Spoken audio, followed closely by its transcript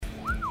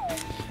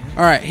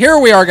All right, here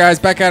we are, guys,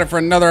 back at it for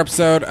another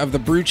episode of the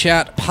Brew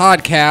Chat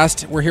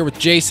podcast. We're here with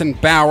Jason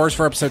Bowers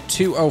for episode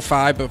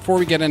 205. But before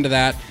we get into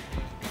that,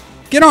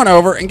 get on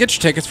over and get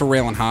your tickets for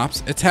Rail and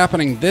Hops. It's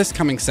happening this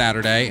coming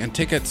Saturday, and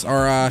tickets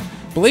are, I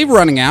believe,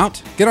 running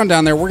out. Get on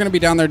down there. We're going to be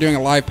down there doing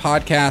a live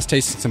podcast,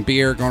 tasting some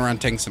beer, going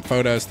around taking some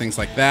photos, things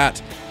like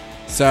that.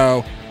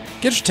 So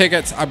get your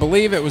tickets. I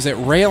believe it was at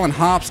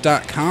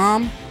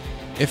railandhops.com.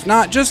 If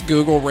not, just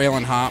Google Rail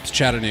and Hops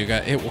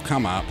Chattanooga. It will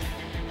come up.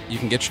 You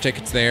can get your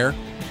tickets there.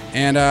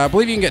 And I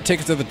believe you can get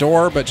tickets at the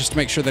door, but just to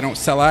make sure they don't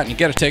sell out and you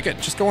get a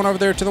ticket, just go on over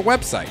there to the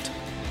website.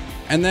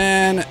 And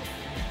then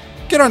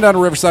get on down to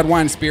Riverside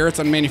Wine and Spirits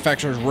on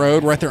Manufacturers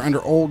Road, right there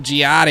under Old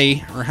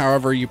Giotti, or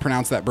however you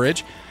pronounce that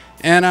bridge.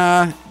 And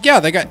yeah,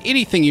 they got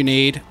anything you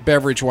need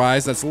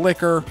beverage-wise. That's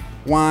liquor,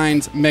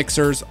 wines,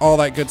 mixers, all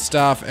that good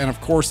stuff, and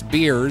of course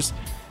beers.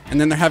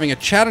 And then they're having a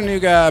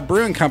Chattanooga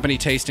Brewing Company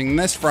tasting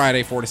this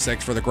Friday, 4 to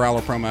 6, for the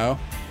Growler promo.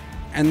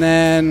 And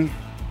then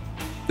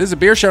this is a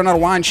beer show, not a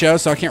wine show,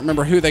 so I can't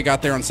remember who they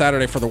got there on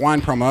Saturday for the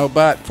wine promo,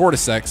 but 4 to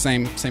 6,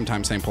 same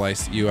time, same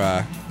place. You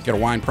get a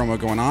wine promo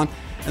going on.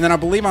 And then I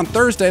believe on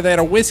Thursday they had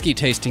a whiskey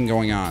tasting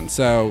going on.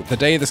 So the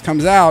day this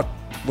comes out,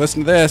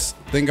 listen to this,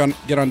 then go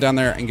get on down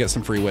there and get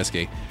some free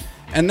whiskey.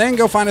 And then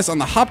go find us on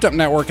the Hopped Up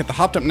Network at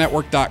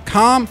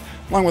thehoppedupnetwork.com,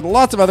 along with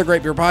lots of other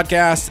great beer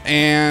podcasts.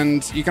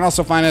 And you can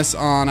also find us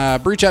on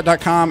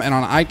brewchat.com and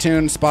on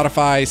iTunes,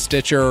 Spotify,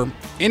 Stitcher,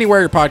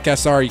 anywhere your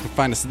podcasts are, you can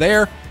find us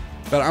there.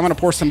 But I'm going to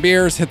pour some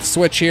beers, hit the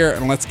switch here,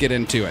 and let's get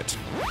into it.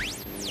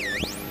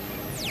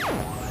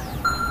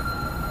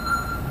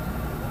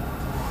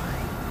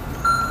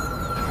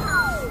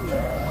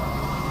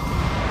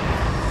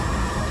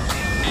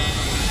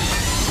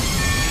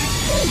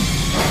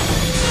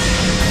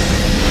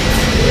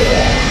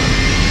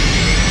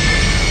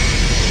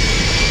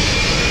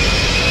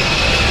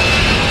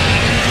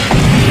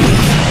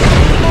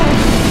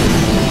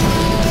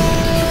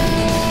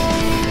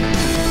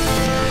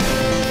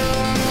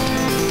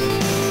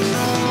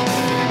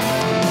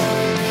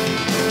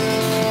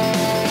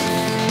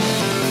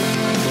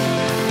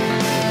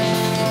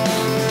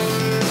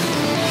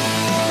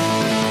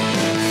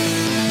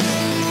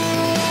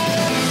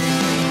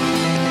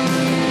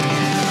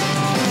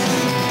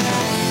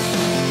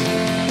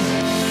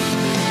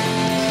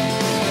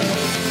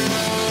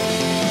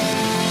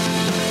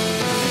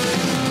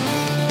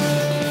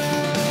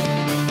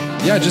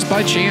 Yeah, just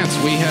by chance,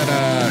 we had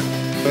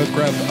both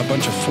grabbed a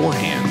bunch of Four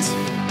Hands.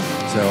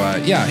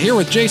 So, yeah, here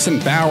with Jason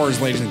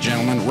Bowers, ladies and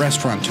gentlemen,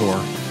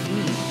 restaurateur.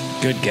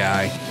 Good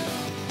guy.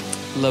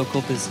 Local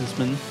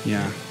businessman.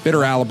 Yeah.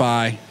 Bitter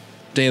Alibi,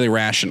 Daily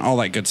Ration, all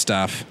that good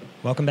stuff.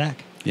 Welcome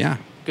back. Yeah.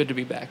 Good to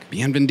be back.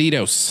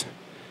 Bienvenidos.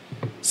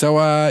 So,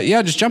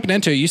 yeah, just jumping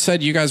into it, you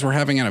said you guys were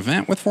having an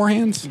event with Four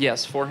Hands?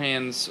 Yes, Four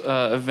Hands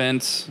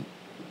event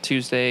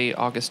Tuesday,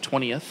 August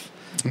 20th.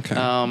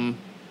 Okay.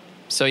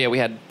 So, yeah, we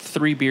had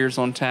 3 beers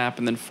on tap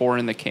and then 4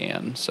 in the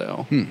can.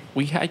 So,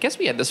 I guess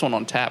we had this one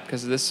on tap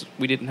because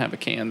we didn't have a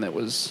can that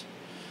was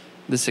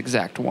this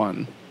exact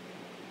one.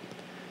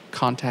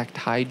 Contact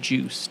High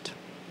Juiced.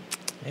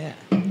 Yeah.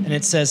 And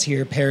it says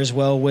here, pairs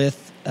well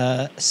with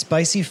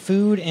spicy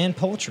food and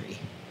poultry.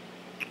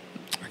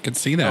 I could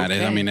see that.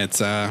 Okay. I mean, it's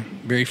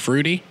very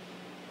fruity,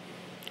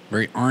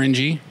 very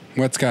orangey.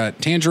 What's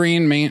got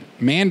tangerine,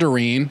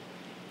 mandarin,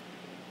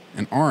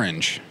 and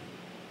orange.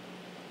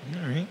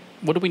 All right.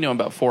 What do we know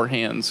about Four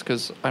Hands?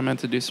 Because I meant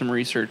to do some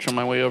research on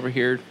my way over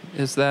here.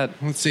 Is that...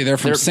 Let's see. They're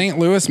from St.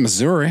 Louis,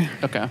 Missouri.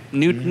 Okay.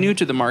 New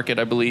to the market,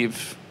 I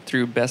believe,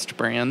 through Best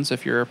Brands,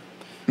 if you're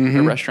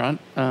a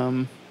restaurant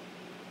or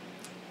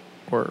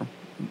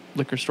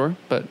liquor store,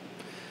 but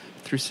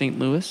through St.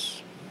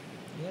 Louis.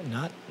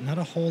 Yeah, not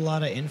a whole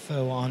lot of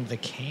info on the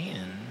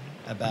can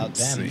about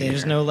Let's them. see There's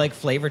here. no like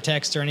flavor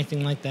text or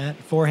anything like that.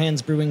 Four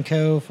Hands Brewing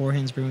Co. Four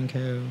Hands Brewing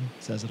Co.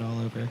 Says it all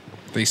over.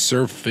 They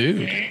serve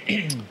food.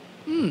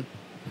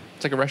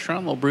 It's like a restaurant,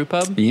 a little brew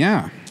pub.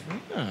 Yeah.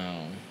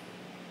 Oh.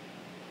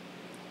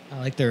 I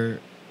like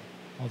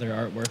all their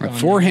artwork. At on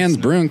Four there. Hands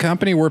It's Brewing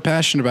Company, we're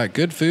passionate about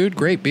good food,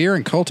 great beer,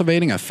 and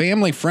cultivating a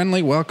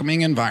family-friendly,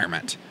 welcoming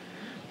environment.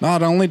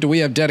 Not only do we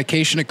have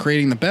dedication to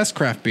creating the best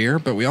craft beer,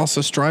 but we also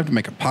strive to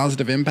make a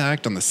positive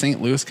impact on the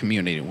St. Louis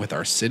community with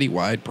our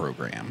citywide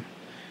program.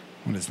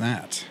 What is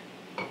that?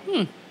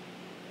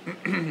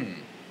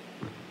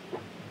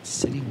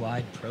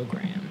 Citywide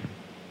program.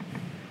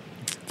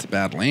 It's a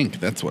bad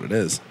link. That's what it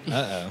is.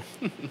 Uh-oh.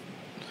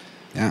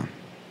 Yeah.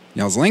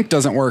 Y'all's link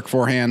doesn't work,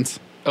 Four Hands.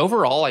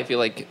 Overall, I feel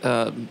like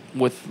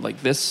with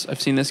like this,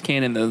 I've seen this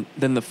can and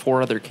then the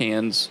 4 other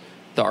cans.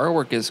 The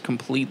artwork is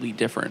completely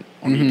different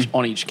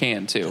on each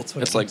can too. That's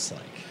what it's it looks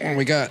like. Well,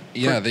 we got,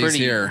 these Pretty-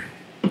 here.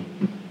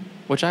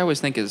 which I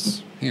always think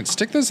is You can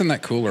stick those in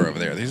that cooler over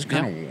there. These are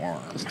kind of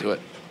warm. let's do it.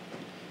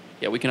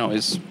 Yeah, we can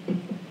always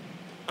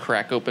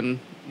crack open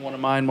one of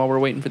mine while we're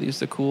waiting for these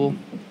to cool.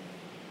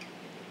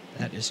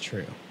 That is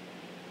true.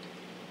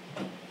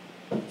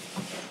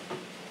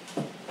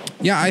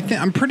 Yeah,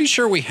 I'm pretty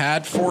sure we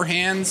had Four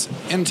Hands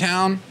in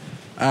town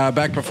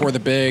back before the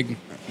big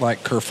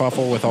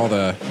kerfuffle with all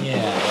the.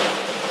 Yeah.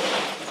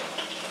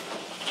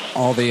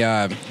 all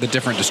the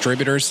different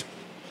distributors.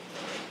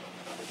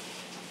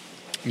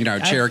 You know,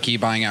 Cherokee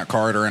buying out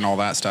Carter and all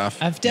that stuff.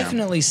 I've Yeah.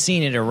 definitely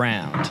seen it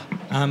around.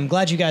 I'm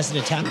glad you guys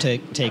did a tap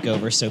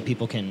takeover so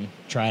people can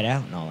try it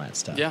out and all that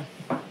stuff. Yeah.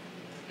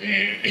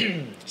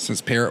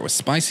 Since Parrot was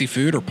spicy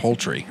food or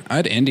poultry. I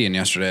had Indian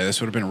yesterday. This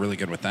would have been really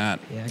good with that.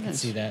 Yeah, I can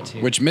see that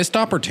too. Which missed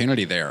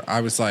opportunity there. I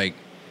was like,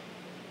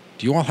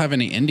 do you all have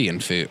any Indian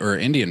food or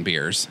Indian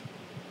beers?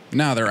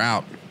 No, they're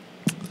out.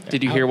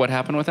 Did you hear what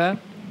happened with that?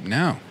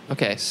 No.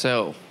 Okay,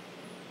 so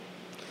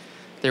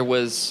there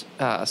was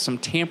some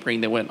tampering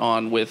that went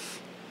on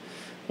with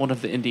one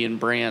of the Indian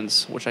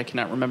brands, which I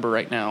cannot remember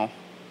right now.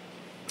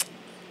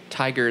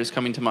 Tiger is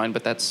coming to mind,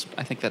 but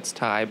I think that's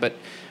Thai,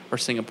 or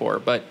Singapore.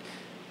 But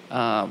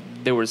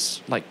there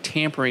was like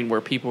tampering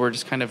where people were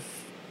just kind of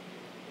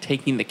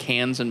taking the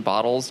cans and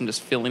bottles and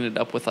just filling it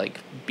up with like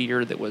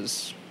beer that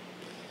was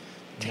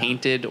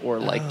tainted or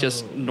like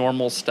just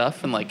normal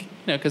stuff, and like, you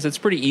know, because it's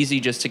pretty easy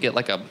just to get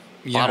like a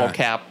bottle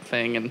cap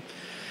thing, and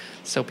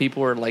so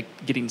people were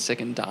like getting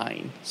sick and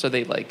dying. So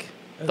they like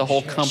the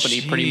whole company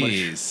pretty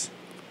much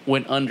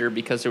went under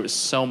because there was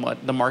so much.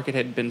 The market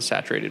had been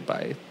saturated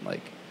by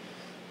like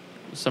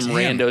some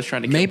randos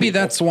trying to kill maybe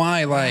people. that's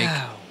why like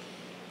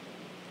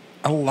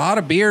a lot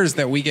of beers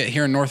that we get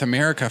here in North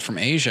America from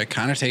Asia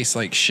kind of taste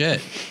like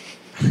shit.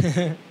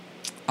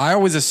 I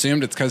always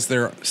assumed it's because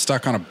they're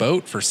stuck on a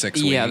boat for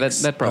 6 weeks. Yeah,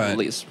 that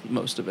probably is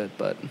most of it,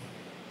 but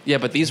yeah,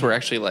 but these were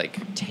actually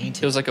like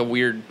Tainted. It was like a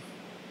weird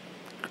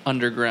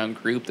underground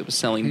group that was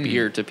selling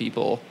beer to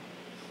people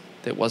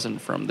that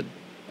wasn't from the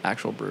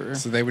actual brewer.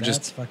 So they would That's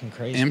just fucking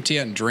crazy. empty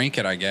it and drink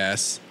it, I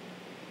guess.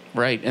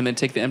 Right, and then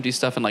take the empty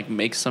stuff and like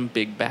make some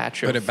big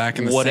batch of Put it back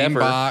in the whatever.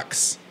 same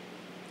box.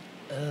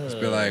 Just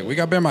be like, we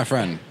got beer, my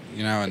friend.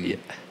 You know, and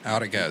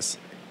out it goes.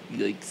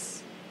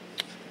 Yikes.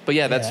 But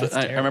yeah, that's what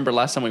I terrible. remember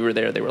last time we were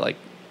there, they were like,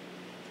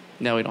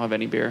 no, we don't have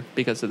any beer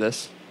because of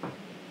this.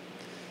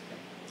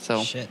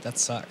 So Shit, that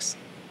sucks.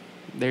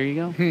 there you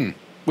go.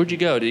 Where'd you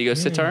go? Did you go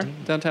Sitar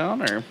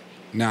downtown or?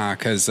 Nah,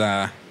 because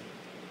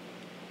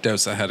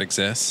Dosa Hut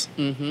exists.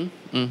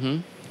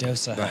 Dosa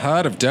The Hut.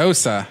 Hut of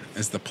Dosa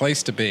is the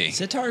place to be.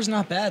 Sitar's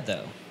not bad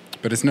though.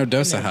 But it's no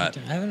Dosa Hut.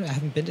 I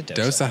haven't been to Dosa.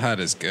 Dosa Hut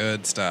is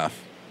good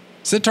stuff.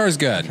 Sitar's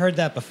good, I've heard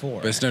that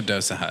before. but it's no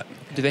Dosa Hut.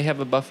 Do they have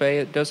a buffet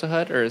at Dosa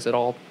Hut or is it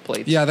all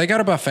plates? Yeah, they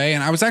got a buffet,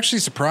 and I was actually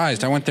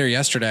surprised. I went there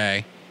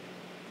yesterday,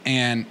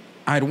 and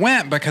I'd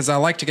went because I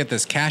like to get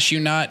this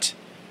cashew nut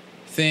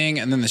thing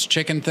and then this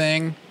chicken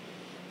thing.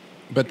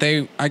 But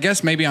I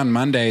guess maybe on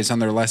Mondays, on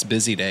their less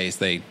busy days,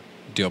 they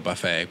do a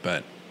buffet.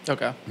 But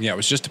Okay. yeah, it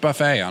was just a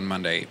buffet on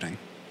Monday evening.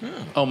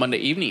 Oh, Monday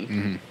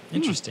evening.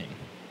 Interesting.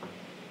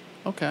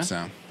 Okay.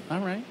 So All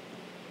right.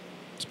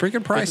 it's a pretty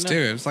good price know. too.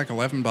 It was like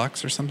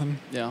 $11 or something.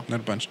 Yeah.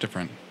 Not a bunch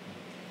different.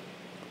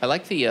 I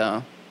like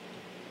the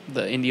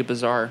India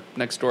Bazaar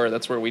next door.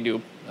 That's where we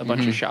do a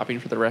bunch of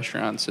shopping for the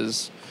restaurants,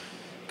 is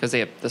because they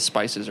have the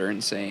spices are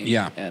insane.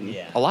 Yeah. and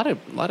Yeah. a lot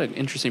of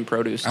interesting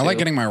produce. I like too.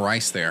 getting my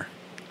rice there.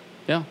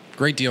 Yeah,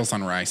 Great deals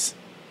on rice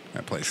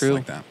at places True.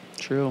 like that.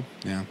 true.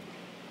 Yeah.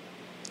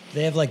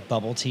 They have like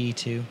bubble tea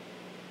too.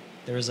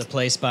 There was a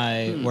place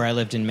by where I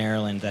lived in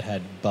Maryland that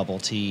had bubble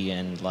tea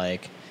and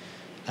like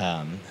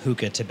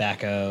hookah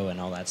tobacco and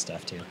all that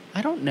stuff too.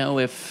 I don't know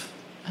if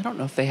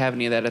they have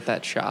any of that at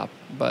that shop,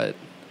 but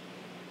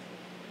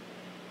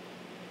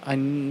I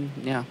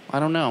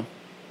don't know.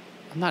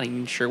 I'm not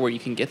even sure where you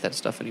can get that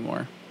stuff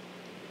anymore.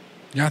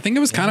 Yeah, I think it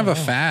was kind of a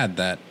Yeah. fad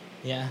that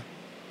Yeah.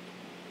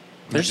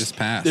 just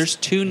passed. There's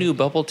 2 new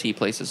bubble tea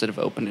places that have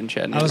opened in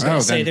Chattanooga. I was going Oh,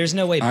 to say then there's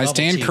no way I bubble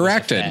stand tea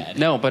corrected. Was a fad.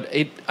 No, but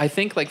I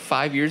think like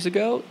 5 years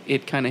ago,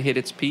 it kind of hit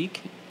its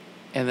peak,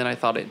 and then I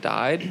thought it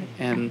died,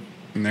 and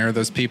And there are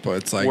those people.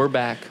 It's like, we're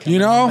back. you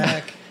know,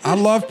 back. I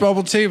love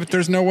bubble tea, but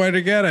there's no way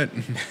to get it.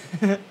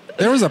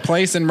 There was a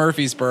place in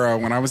Murfreesboro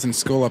when I was in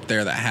school up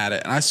there that had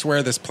it. And I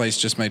swear this place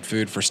just made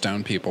food for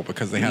stone people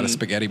because they had a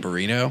spaghetti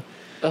burrito.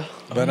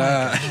 But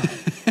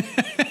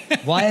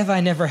Why have I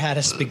never had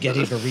a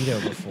spaghetti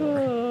burrito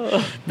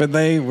before? but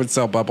they would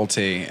sell bubble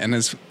tea. And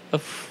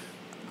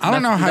I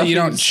don't know how you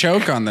don't Nothing's-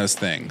 choke on those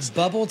things.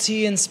 Bubble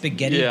tea and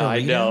spaghetti Yeah, burrito? I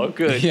know.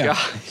 Good Yeah.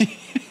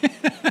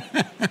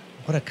 God.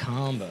 What a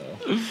combo.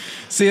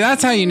 See,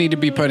 that's how you need to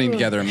be putting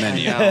together a I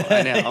menu.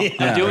 know.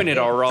 I'm doing it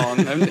all wrong.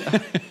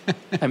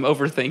 I'm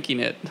overthinking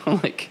it.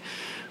 Like,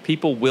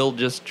 people will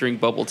just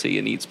drink bubble tea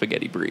and eat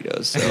spaghetti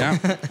burritos. So Yeah.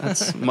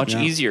 that's much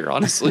Yeah. easier,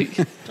 honestly.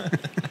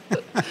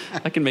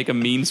 I can make a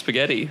mean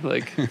spaghetti.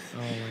 Like,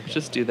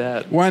 just do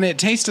that. When it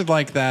tasted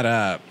like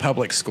that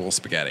public school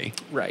spaghetti.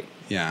 Right.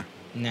 Yeah.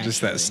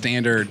 Just Naturally. that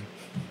standard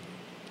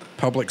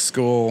public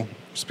school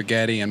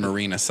spaghetti and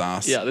marina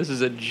sauce. Yeah, this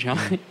is a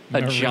giant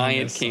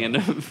Marina can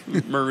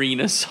of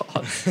marina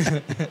sauce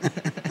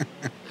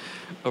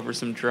over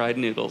some dried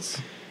noodles.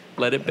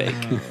 Let it bake.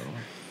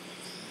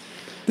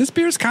 This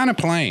beer's kind of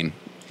plain.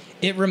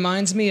 It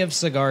reminds me of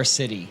Cigar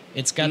City.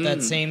 It's got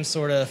that same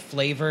sort of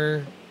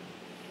flavor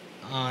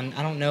on,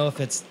 I don't know if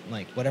it's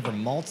like whatever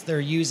malts they're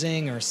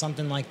using or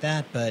something like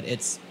that, but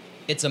it's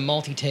a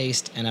malty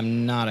taste, and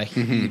I'm not a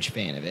huge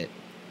fan of it.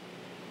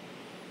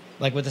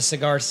 Like with the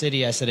Cigar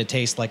City, I said it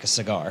tastes like a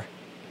cigar,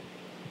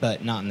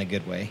 but not in the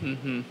good way.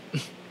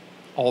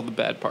 All the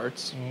bad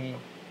parts.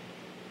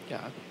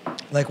 Yeah.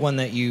 Like one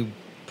that you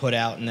put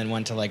out and then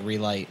went to like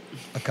relight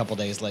a couple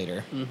days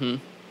later. And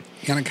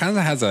it kind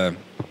of has a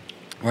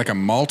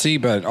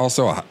malty, but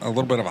also a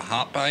little bit of a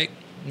hot bite.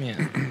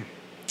 Yeah.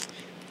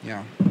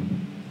 Yeah.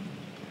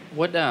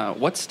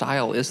 What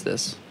style is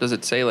this? Does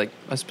it say like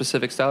a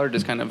specific style, or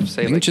just kind of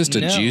say I think like just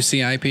a No. juicy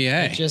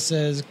IPA. It just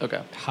says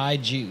Okay. high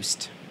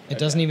juiced. It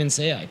doesn't even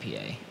say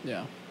IPA.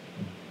 Yeah.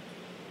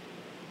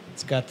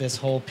 It's got this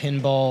whole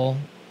pinball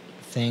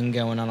thing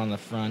going on the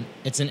front.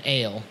 It's an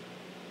ale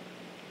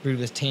brewed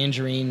with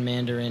tangerine,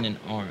 mandarin, and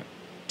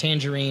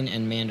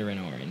mandarin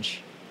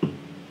orange.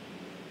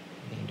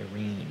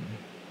 Mandarin.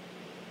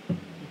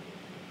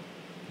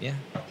 Yeah.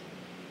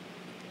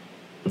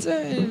 It's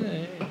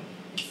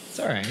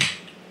all right.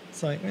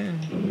 It's like,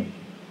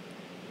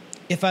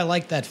 if I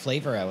like that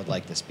flavor, I would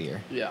like this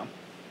beer. Yeah.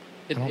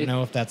 I don't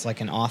know if that's like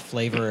an off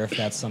flavor or if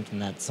that's something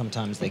that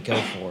sometimes they go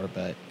for,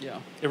 but Yeah.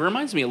 It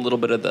reminds me a little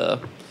bit of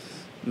the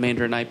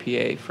Mandarin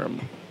IPA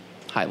from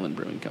Highland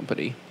Brewing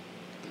Company.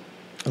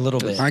 a little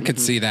bit. I could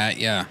see that,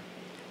 yeah.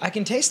 I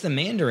can taste the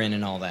mandarin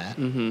and all that,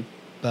 Mm-hmm.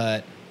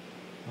 but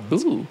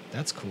Ooh.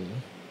 that's cool.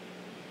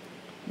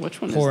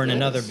 Which one Pouring is this?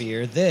 another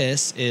beer.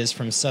 This is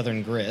from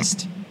Southern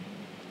Grist.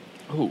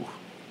 Ooh.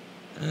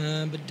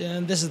 But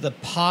this is the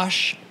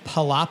Posh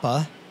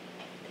Palapa.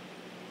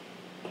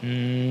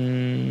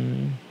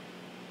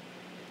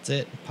 That's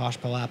it. Posh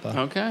Palapa.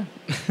 Okay.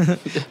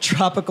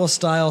 Tropical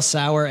style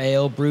sour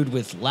ale brewed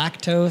with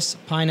lactose,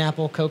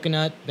 pineapple,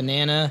 coconut,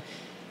 banana,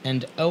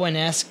 and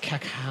ONS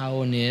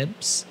cacao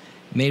nibs.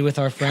 Made with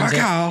our friends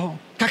Cacao.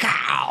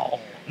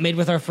 Made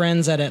with our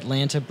friends at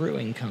Atlanta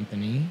Brewing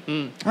Company.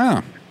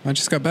 Oh, I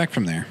just got back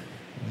from there.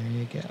 There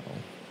you go.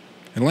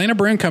 Atlanta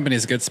Brewing Company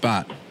is a good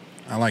spot.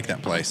 I like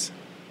that place.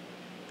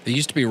 It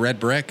used to be Red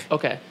Brick.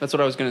 Okay. That's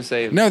what I was going to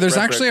say. No, there's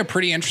Red actually Brick. a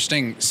pretty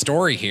interesting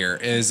story here.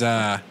 Is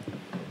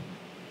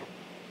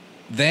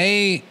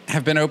they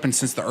have been open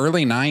since the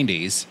early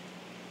 90s,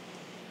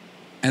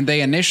 and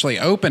they initially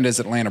opened as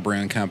Atlanta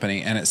Brewing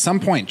Company, and at some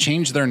point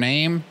changed their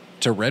name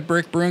to Red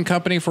Brick Brewing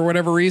Company for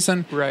whatever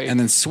reason. Right. And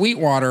then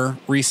Sweetwater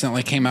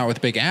recently came out with a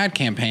big ad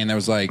campaign that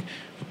was like,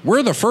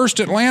 we're the first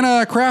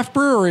Atlanta craft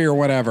brewery or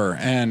whatever.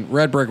 And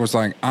Red Brick was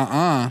like,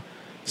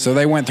 So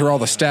they went through all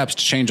the steps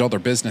to change all their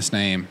business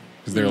name.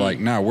 Because they're like,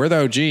 no, we're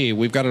the OG.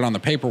 We've got it on the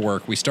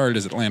paperwork. We started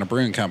as Atlanta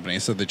Brewing Company,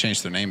 so they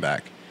changed their name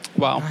back.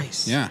 Wow.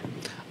 Nice. Yeah.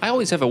 I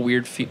always have a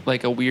weird,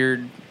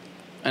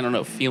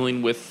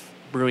 feeling with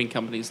brewing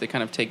companies. They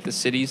kind of take the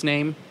city's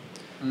name.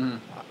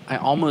 I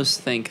almost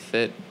think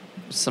that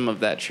some of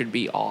that should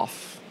be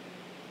off.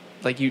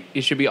 Like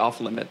it should be off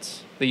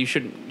limits. That you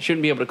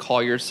shouldn't be able to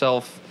call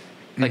yourself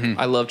like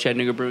I love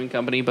Chattanooga Brewing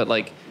Company, but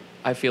like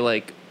I feel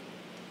like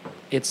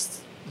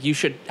you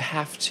should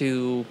have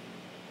to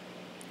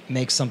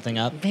Make something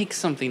up. make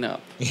something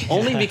up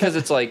only because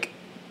it's like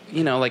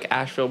like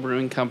Asheville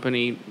Brewing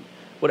Company,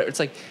 whatever. It's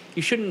like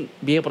you shouldn't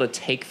be able to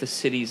take the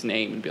city's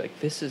name and be like,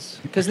 this is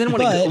because then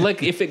when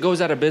if it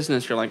goes out of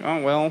business, you're like,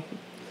 oh well,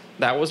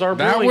 that was our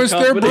That brewing was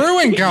company. their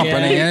brewing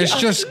company, Yeah. and it's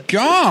just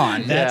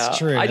gone. That's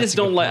true. I That's just a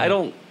good don't like. point. I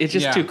don't. It's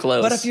just Yeah. too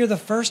close. But if you're the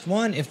first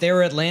one, if they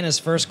were Atlanta's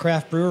first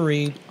craft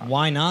brewery,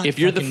 why not? if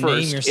you're the fucking name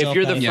first, yourself if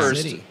you're the after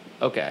first, city?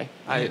 okay,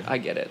 Yeah. I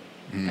get it.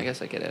 I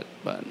guess I get it,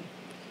 but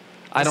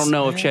I don't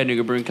know if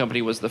Chattanooga Brewing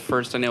Company was the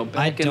first. I know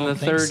back in the don't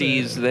think so.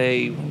 30s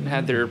they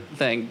had their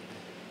thing,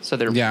 so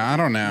they're Yeah, I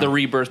don't know. the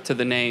rebirth to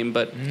the name,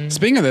 but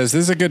Speaking of this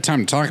is a good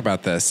time to talk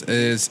about this.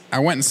 I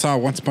went and saw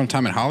Once Upon a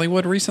Time in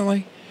Hollywood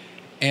recently,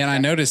 and I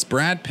noticed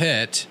Brad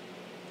Pitt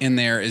in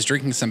there is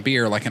drinking some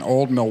beer, like an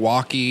old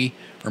Milwaukee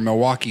or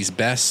Milwaukee's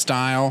Best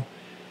style,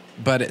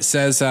 but it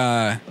says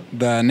the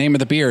name of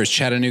the beer is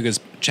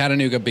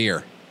Chattanooga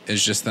Beer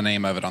is just the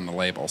name of it on the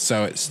label.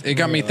 So it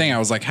got me thinking. I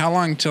was like, how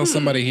long till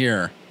somebody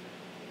here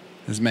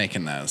is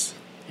making those?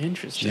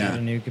 interesting. Yeah.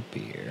 Chattanooga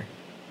beer.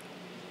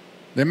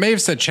 They may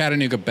have said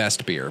Chattanooga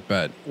Best Beer,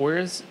 but Where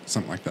is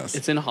something like this.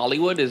 it's in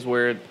Hollywood? Is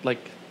where like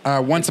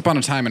Once Upon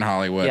a Time in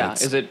Hollywood. yeah?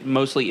 It's- Is it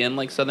mostly in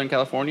like Southern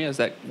California? Is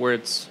that where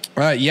it's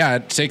Yeah,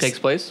 it takes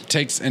place?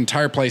 Takes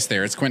entire place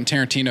there. It's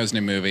Quentin Tarantino's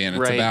new movie, and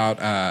it's Right.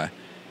 about.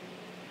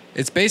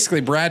 It's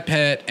basically Brad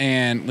Pitt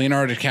and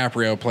Leonardo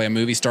DiCaprio play a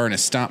movie star and a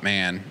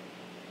stuntman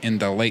in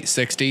the late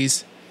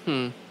 '60s,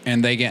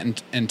 and they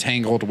get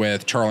entangled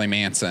with Charlie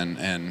Manson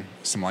and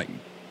some like.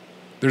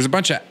 There's a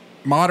bunch of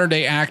modern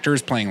day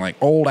actors playing like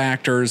old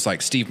actors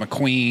like Steve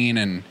McQueen,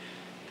 and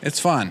it's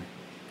fun.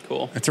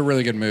 Cool. It's a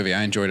really good movie.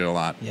 I enjoyed it a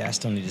lot. Yeah, I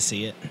still need to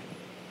see it.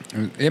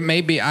 It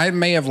may be. I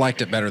may have liked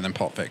it better than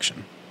Pulp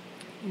Fiction.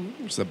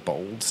 It's a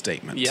bold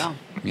statement. Yeah.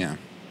 Yeah.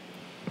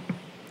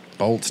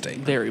 Bold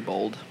statement. Very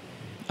bold.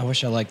 I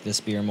wish I liked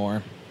this beer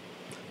more.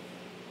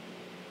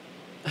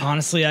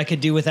 Honestly, I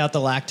could do without the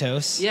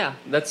lactose. Yeah,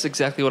 that's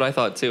exactly what I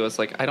thought too. It's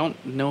like I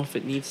don't know if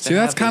it needs to. See,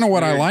 that's have kind of this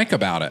what I weird- like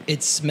about it.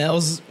 It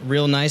smells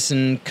real nice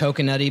and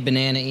coconutty,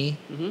 banana-y.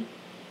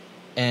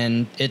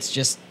 And it's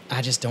just,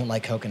 I just don't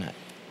like coconut.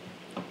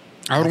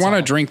 I would That's want to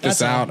all. drink this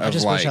That's all. out I of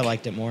just wish I like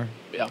liked it more.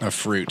 Yeah. a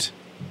fruit.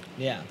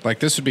 Yeah. Like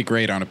this would be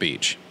great on a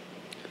beach.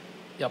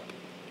 Yep.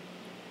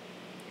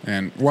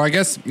 And well, I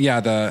guess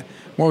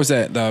what was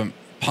it? The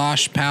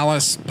Posh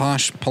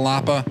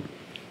Palapa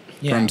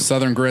Yeah. from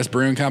Southern Grist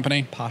Brewing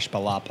Company. Posh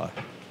Palapa.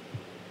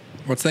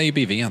 What's the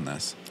ABV on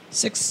this?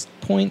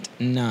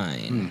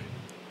 6.9.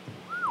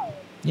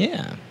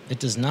 Yeah, it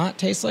does not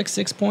taste like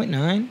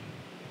 6.9.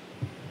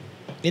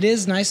 It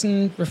is nice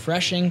and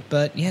refreshing,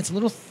 but yeah, it's a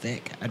little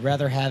thick. I'd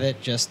rather have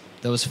it just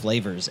those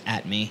flavors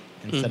at me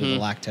instead of the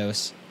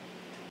lactose.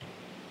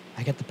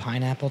 I get the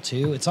pineapple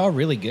too. It's all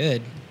really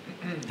good.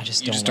 I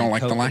just You just don't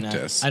like the coconut.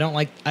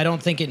 lactose. I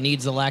don't think it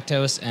needs the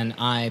lactose, and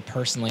I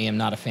personally am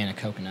not a fan of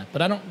coconut.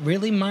 But I don't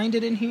really mind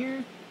it in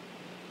here.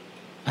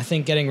 I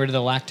think getting rid of the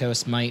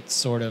lactose might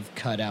sort of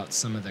cut out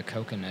some of the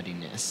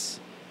coconuttiness.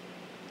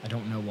 I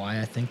don't know why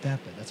I think that,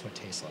 but that's what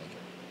it tastes like.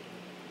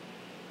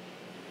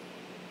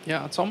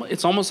 Yeah,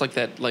 it's almost like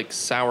that like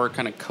sour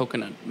kind of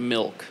coconut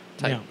milk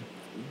type Yeah.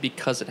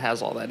 because it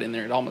has all that in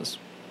there. It almost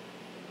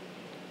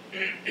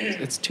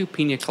it's too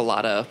pina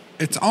colada.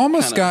 It's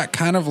almost Kinda. got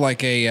kind of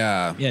like a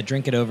Yeah,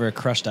 drink it over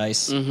crushed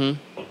ice.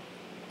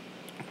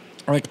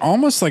 like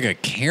almost like a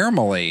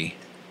caramelly,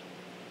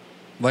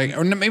 like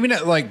or maybe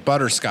not like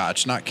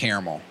butterscotch, not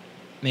caramel.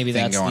 Maybe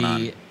thing that's going the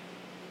on.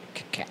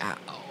 cacao.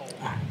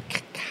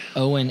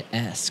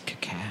 O&S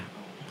cacao.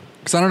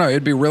 Because I don't know,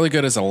 it'd be really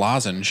good as a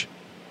lozenge.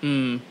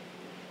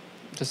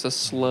 Just a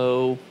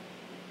slow,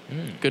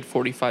 good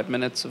 45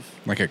 minutes of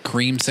Like a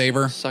cream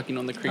saver. sucking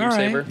on the cream All right,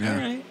 saver. Yeah. all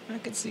right. I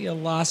could see a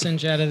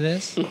lozenge out of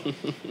this.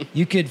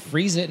 You could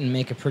freeze it and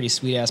make a pretty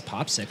sweet ass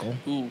popsicle.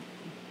 Ooh,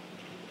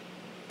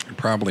 It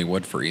probably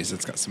would freeze.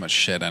 It's got so much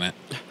shit in it.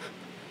 I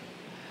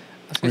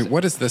was gonna Wait, say-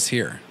 what is this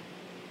here?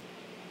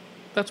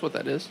 That's what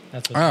that is.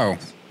 That's what Oh, that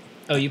is.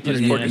 Oh, you put You it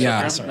just in poured there. yourself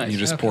yeah. down? Sorry. Nice. You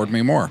just Okay. poured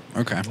me more.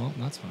 Okay. Well,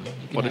 that's fine. You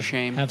can What a have-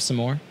 shame. Have some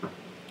more.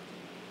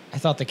 I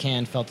thought the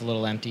can felt a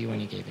little empty when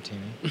you gave it to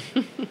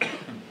me.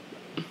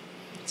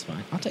 It's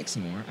fine. I'll take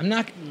some more. I'm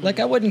not like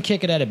I wouldn't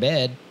kick it out of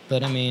bed,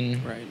 but I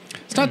mean, Right.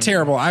 It's not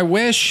terrible. I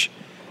wish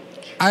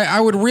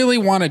I would really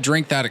want to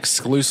drink that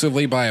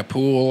exclusively by a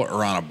pool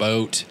or on a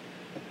boat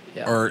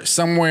Yeah. or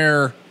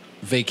somewhere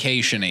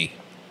vacation-y.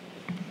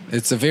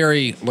 It's a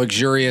very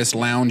luxurious,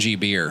 loungy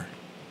beer.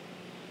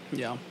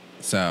 Yeah.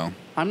 So,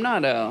 I'm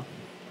not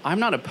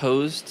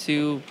opposed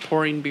to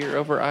pouring beer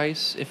over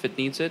ice if it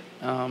needs it.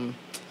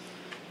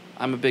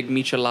 I'm a big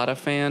michelada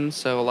fan,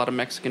 so a lot of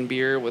Mexican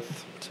beer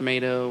with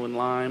tomato and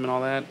lime and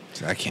all that.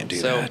 I can't do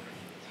So that.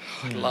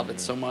 I love it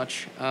so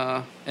much.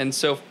 And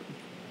so,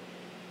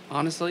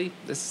 honestly,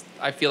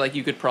 I feel like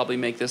you could probably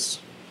make this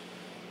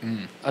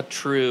a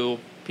true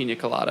pina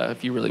colada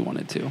if you really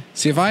wanted to.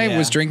 See, if I Yeah.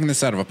 was drinking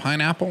this out of a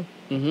pineapple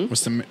with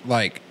some,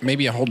 like,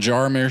 maybe a whole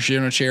jar of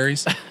maraschino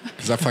cherries,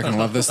 because I fucking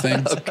love this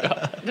thing,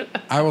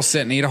 I will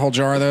sit and eat a whole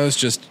jar of those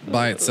just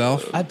by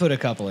itself. I'd put a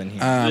couple in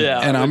here. Yeah,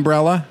 An but-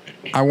 umbrella.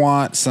 I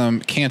want some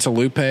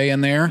cantaloupe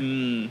in there.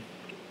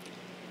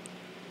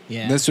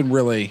 yeah, This would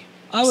really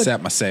I would-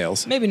 set my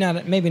sails. maybe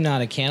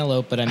not a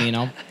cantaloupe, but I mean,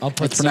 I'll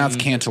put It's pronounced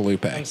some,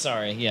 cantaloupe. I'm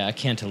sorry, yeah, a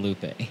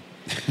cantaloupe.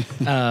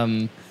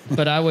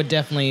 But I would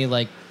definitely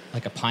like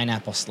a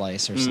pineapple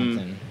slice or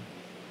something.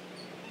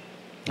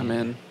 I'm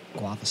in.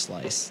 Guava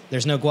slice.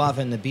 There's no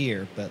guava in the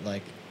beer, but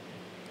like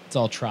it's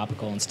all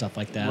tropical and stuff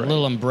like that. Right. A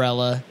little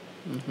umbrella,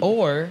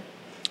 or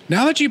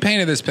Now that you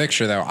painted this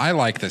picture, though, I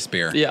like this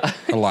beer. Yeah.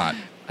 a lot.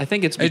 I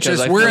think it's It's because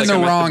just I feel we're in like the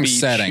I'm at wrong beach.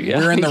 setting. Yeah.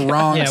 We're in the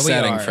wrong yeah, we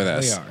setting are. for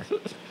this. We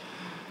are.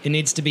 It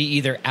needs to be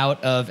either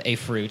out of a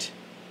fruit,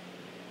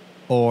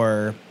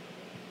 or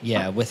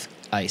with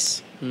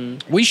ice.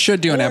 We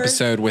should do an Or-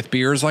 episode with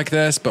beers like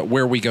this, but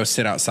where we go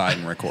sit outside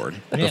and record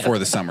Yeah. before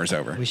the summer's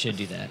over. We should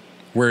do that.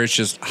 Where it's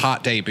just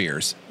hot day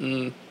beers.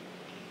 And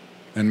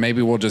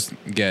maybe we'll just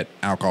get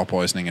alcohol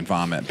poisoning and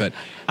vomit. But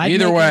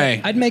either way,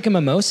 I'd make a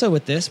mimosa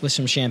with this with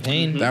some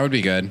champagne. that would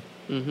be good.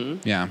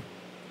 Yeah.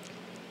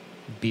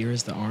 Beer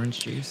is the orange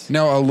juice.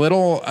 No, a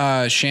little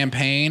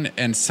champagne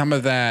and some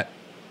of that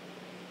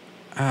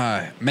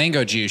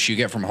mango juice you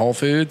get from Whole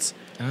Foods.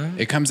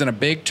 It comes in a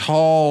big,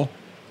 tall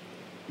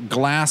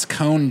glass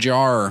cone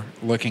jar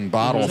looking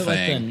bottle Is it like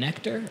the thing.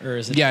 nectar, or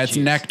is it? Yeah, the it's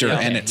juice? nectar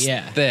Okay, and it's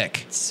yeah.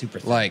 thick. It's super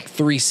thick. Like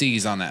 3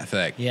 C's on that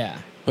thick. Yeah.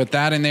 Put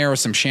that in there with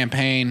some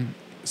champagne.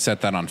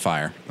 Set that on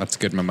fire. That's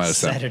good mimosa.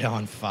 Set it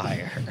on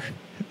fire.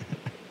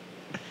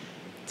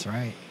 That's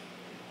right.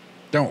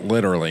 Don't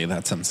literally.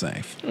 That's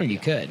unsafe. Or you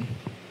could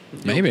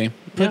Maybe.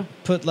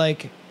 put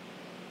like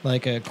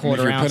a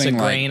quarter you're ounce of putting,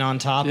 like- grain on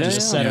top and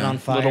just set it Yeah. on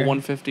fire. Little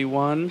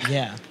 151.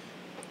 Yeah.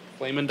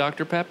 Flamin'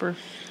 Dr. Pepper.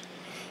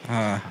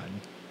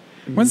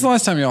 When's the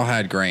last time y'all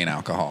had grain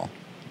alcohol?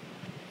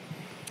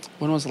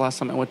 When was the last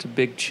time I went to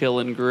Big Chill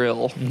and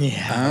Grill?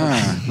 Yeah.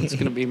 Ah, That's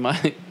going to be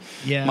my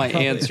Yeah. my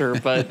probably- answer,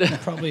 but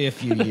Probably a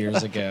few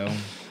years ago.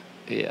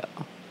 yeah.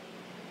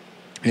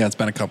 yeah, it's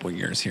been a couple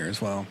years here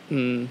as well.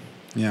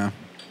 Yeah.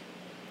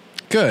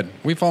 Good.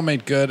 We've all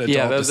made good adult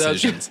Yeah, that was-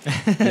 decisions.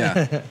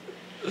 Yeah.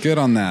 Good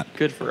on that.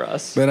 Good for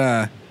us.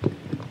 But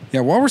yeah,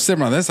 while we're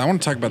sipping on this, I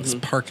want to talk about this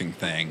parking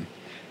thing.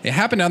 It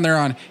happened down there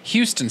on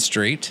Houston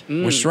Street,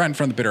 which is right in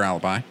front of the Bitter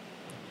Alibi,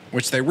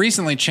 which they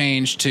recently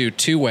changed to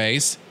 2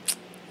 ways,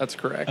 That's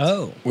correct.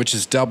 Oh, which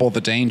is double the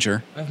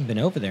danger. I haven't been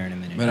over there in a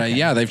minute. But Okay.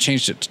 yeah, they've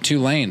changed it to 2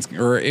 lanes,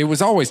 or it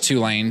was always 2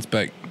 lanes,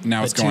 but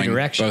now it's But going two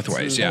directions. both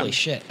ways. Yeah. Holy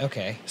shit.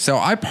 Okay. So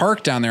I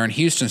parked down there on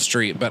Houston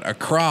Street, but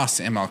across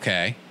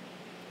MLK.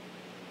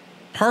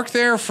 Parked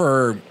there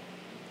for,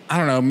 I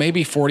don't know,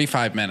 maybe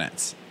 45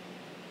 minutes.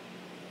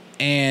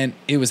 And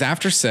it was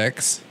after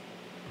 6.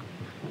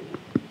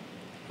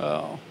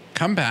 Oh.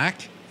 Come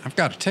back. I've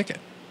got a ticket.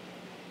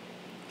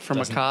 From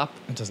Doesn't- a cop?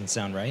 That doesn't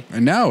sound right.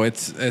 No,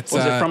 it's Was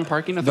it from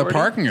Parking The Authority?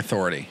 parking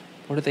authority.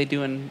 What are they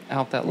doing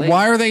out that late?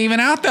 Why are they even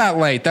out that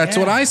late? That's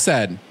what Yeah. I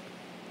said.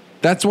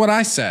 That's what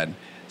I said.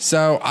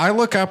 So I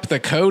look up the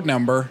code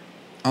number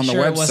on the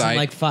Sure, website. it wasn't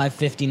like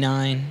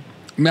 5:59.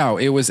 No,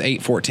 it was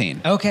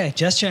 8:14. Okay,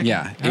 just checking.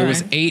 Yeah, All it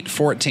was right.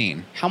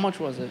 8:14. How much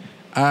was it?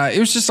 It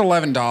was just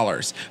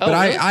 $11. Oh,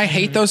 But really? I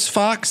hate those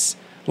fucks.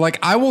 Like,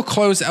 I will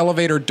close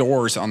elevator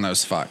doors on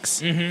those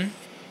fucks. Mm-hmm.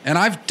 And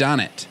I've done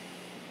it.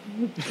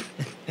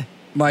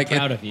 Like,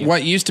 Proud of you.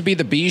 what used to be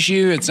the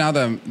Bijou, it's now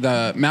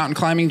the mountain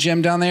climbing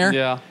gym down there.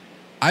 Yeah.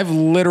 I've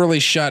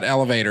literally shut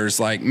elevators,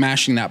 like,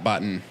 mashing that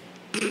button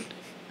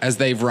as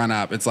they've run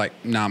up. It's like,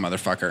 nah,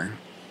 motherfucker.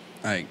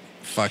 Like,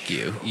 fuck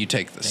you. You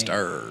take the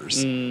stairs.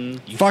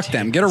 Fuck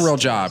them. take Get a the real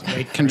stairs. job.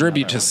 Wait for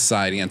Contribute another to one.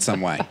 society in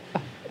some way.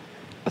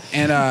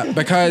 And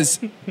because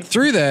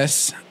through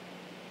this,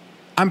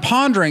 I'm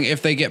pondering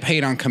if they get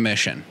paid on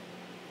commission.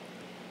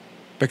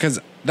 Because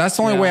that's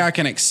the only Yeah. way I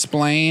can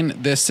explain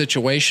this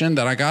situation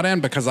that I got in,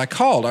 because I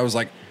called. I was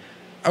like,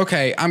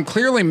 okay, I'm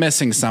clearly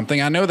missing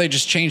something. I know they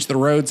just changed the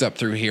roads up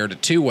through here to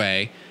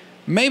 2-way.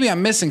 Maybe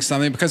I'm missing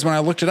something, because when I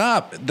looked it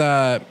up,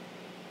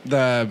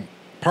 the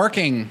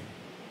parking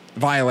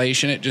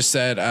violation, it just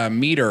said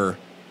meter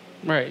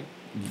Right.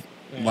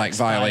 like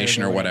Expired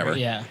violation or whatever.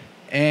 Yeah.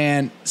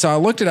 And so I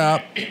looked it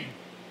up.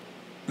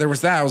 There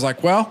was that. I was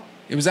like, well,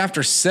 it was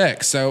after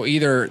 6. So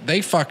either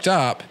they fucked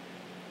up.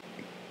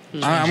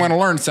 I'm going to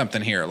learn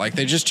something here. Like,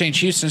 they just changed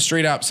Houston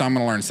Street up, so I'm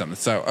going to learn something.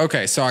 So,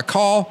 okay. So I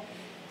call.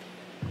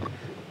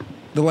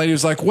 The lady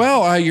was like,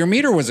 well, your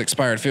meter was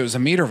expired if it was a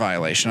meter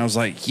violation. I was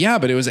like, yeah,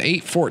 but it was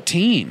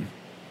 8:14.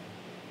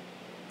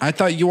 I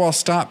thought you all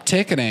stopped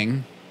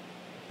ticketing.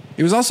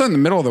 It was also in the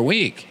middle of the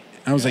week.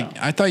 I was like,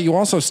 I thought you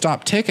also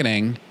stopped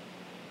ticketing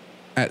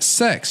at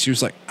 6. She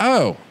was like,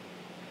 oh,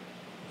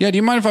 yeah, do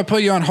you mind if I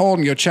put you on hold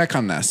and go check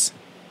on this?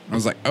 I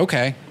was like,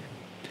 okay.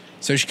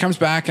 So she comes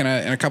back in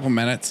a couple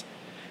minutes.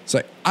 It's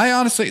like, I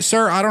honestly,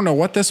 sir, I don't know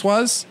what this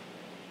was.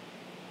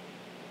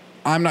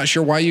 I'm not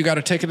sure why you got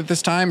a ticket at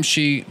this time.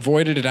 She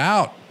voided it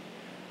out.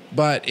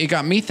 But it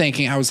got me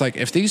thinking. I was like,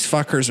 if these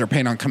fuckers are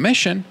paid on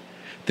commission,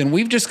 then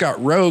we've just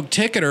got rogue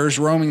ticketers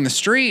roaming the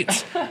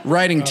streets,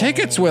 writing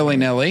tickets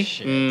willy-nilly.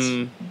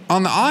 Shit.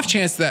 On the off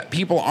chance that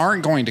people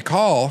aren't going to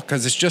call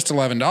because it's just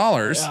 $11.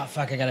 Oh,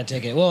 fuck, I got a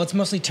ticket. Well, it's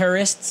mostly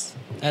tourists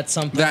at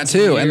some point. That It's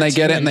too, weird and they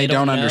get too, it and they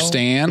don't know.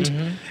 understand.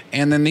 Mhm.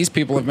 And then these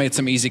people have made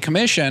some easy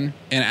commission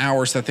in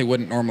hours that they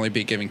wouldn't normally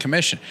be giving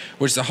commission.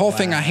 Which the whole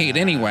thing I hate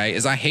anyway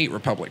is I hate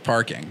Republic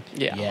Parking.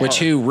 Yeah. Yeah. Which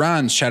who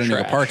runs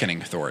Chattanooga Trash.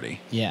 Parking Authority?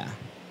 Yeah.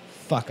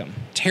 Fuck them.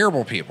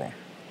 Terrible people.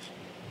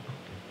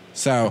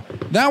 So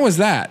that was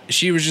that.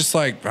 She was just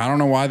like, I don't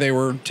know why they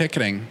were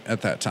ticketing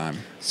at that time.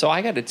 So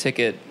I got a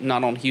ticket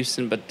not on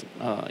Houston, but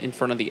in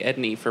front of the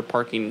Edney for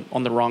parking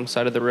on the wrong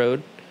side of the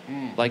road,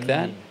 like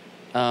that.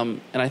 And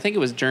I think it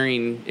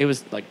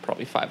was like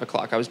probably 5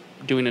 o'clock. I was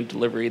doing a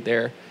delivery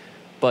there,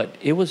 but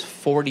it was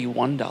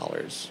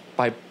 $41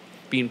 by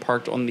being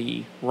parked on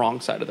the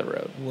wrong side of the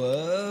road.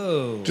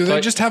 Whoa. Do they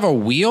But- just have a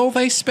wheel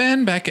they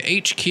spin back at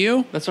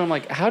HQ? That's what I'm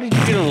like. How did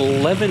you get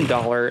an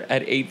 $11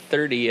 at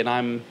 8:30 and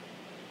I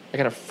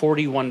got a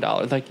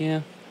 $41? Like,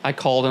 yeah. I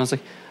called and I was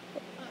like,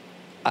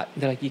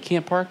 they're like, you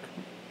can't park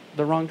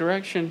the wrong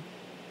direction.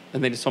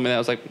 And they just told me that. I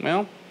was like,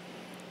 well,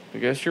 I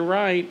guess you're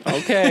right.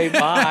 Okay,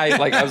 bye.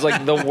 Like, I was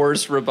like the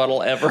worst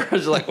rebuttal ever. I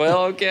was like,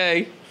 well,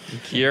 okay,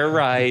 you're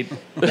right.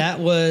 that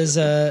was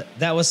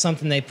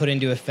something they put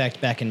into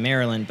effect back in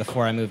Maryland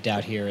before I moved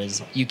out here.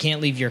 Is you can't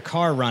leave your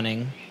car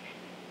running.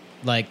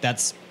 Like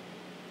that's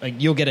like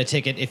you'll get a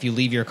ticket if you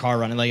leave your car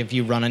running. Like if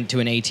you run into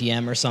an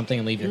ATM or something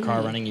and leave your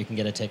car running, you can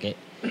get a ticket.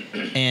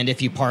 And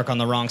if you park on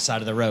the wrong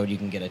side of the road, you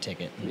can get a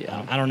ticket.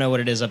 Yeah. I don't know what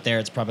it is up there.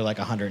 It's probably like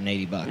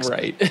 $180.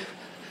 Right.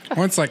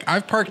 Well, it's like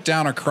I've parked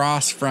down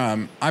across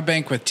from, I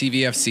bank with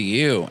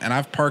TVFCU, and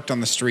I've parked on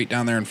the street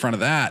down there in front of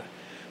that,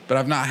 but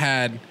I've not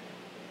had,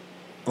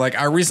 like,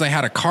 I recently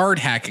had a card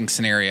hacking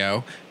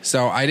scenario,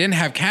 so I didn't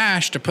have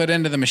cash to put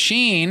into the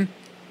machine,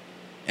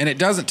 and it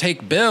doesn't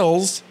take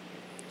bills,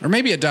 or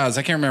maybe it does,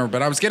 I can't remember,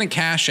 but I was getting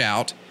cash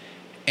out,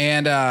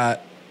 and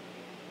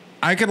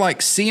I could,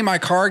 like, see my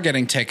car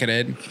getting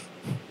ticketed.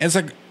 It's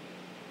like,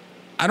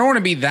 I don't want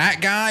to be that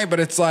guy, but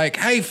it's like,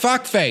 hey,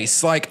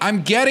 fuckface, like,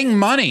 I'm getting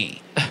money.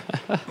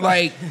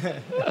 Like,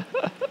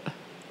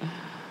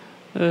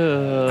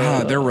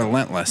 they're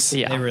relentless.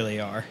 Yeah. They really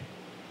are.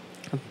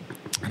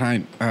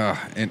 And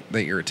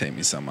they irritate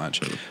me so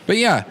much. But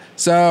yeah,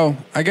 so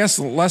I guess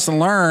lesson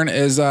learned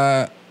is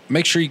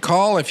make sure you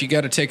call if you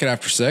get a ticket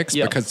after 6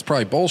 Yep. because it's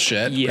probably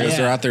bullshit Yeah. because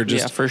they're out there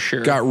just Yeah, for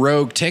sure. got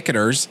rogue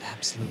ticketers.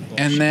 Absolutely bullshit.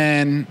 And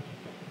then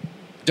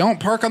don't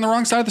park on the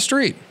wrong side of the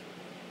street.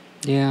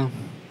 Yeah,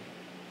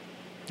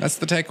 That's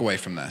the takeaway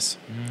from this.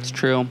 it's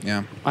true.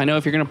 Yeah. I know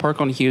if you're going to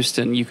park on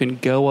Houston, you can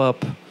go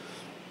up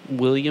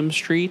William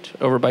Street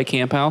over by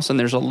Camp House, and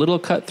there's a little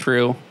cut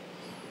through.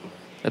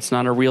 It's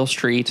not a real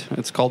street.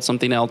 It's called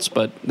something else,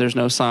 but there's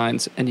no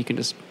signs, and you can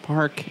just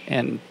park,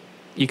 and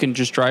you can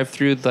just drive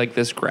through like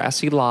this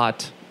grassy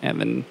lot and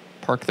then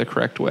park the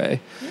correct way.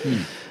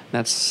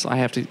 I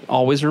have to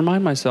always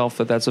remind myself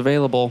that that's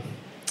available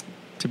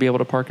to be able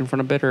to park in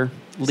front of Bitter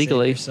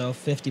legally. Save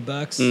yourself $50.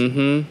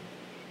 Mm-hmm.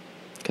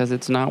 Because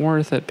it's not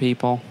worth it,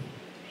 people.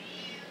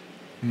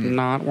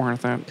 Not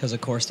worth it. Because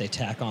of course they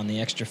tack on the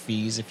extra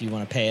fees if you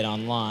want to pay it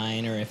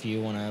online or if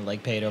you want to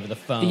like pay it over the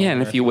phone. Yeah,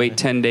 and or if you wait wanna-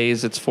 10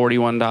 days, it's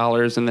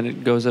 $41, and then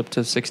it goes up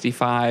to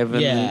 $65.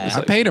 And Yeah. it's I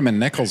like- paid him in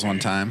nickels one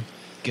time.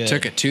 Good.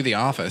 Took it to the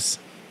office.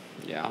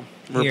 Yeah,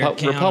 Here,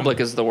 count 'em. Republic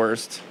is the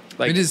worst.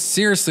 Like, It is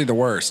seriously the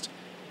worst.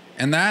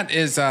 And that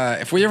is,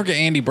 if we ever get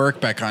Andy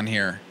Burke back on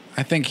here,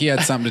 I think he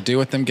had something to do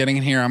with them getting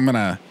in here. I'm going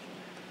to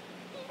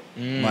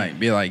like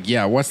be like,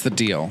 yeah, what's the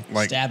deal?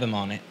 Like, stab him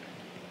on it.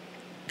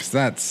 because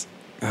that's,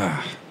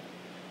 That's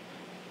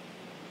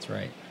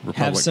right. Republic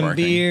Have some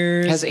barking.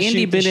 beers. Has Andy shoot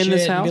the been in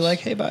this shit, and Be house? like,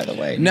 hey, by the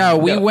way. no,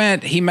 we No.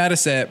 went, he met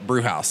us at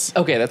Brew House.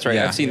 okay, that's right.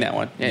 Yeah. I've seen that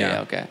one. Yeah,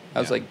 Yeah. okay. I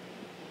was Yeah. like,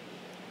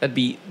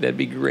 that'd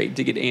be great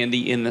to get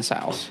Andy in this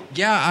house.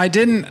 Yeah, I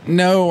didn't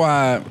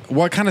know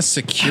what kind of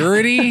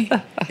security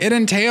it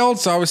entailed,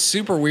 so I was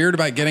super weird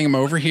about getting him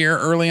over here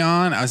early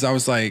on. As I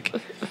was like,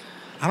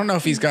 I don't know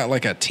if he's got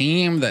like a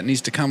team that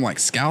needs to come like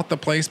scout the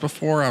place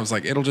before. I was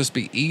like, it'll just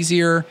be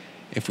easier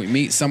if we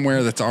meet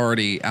somewhere that's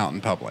already out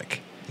in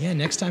public. Yeah,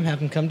 next time have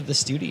him come to the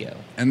studio.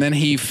 And then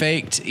he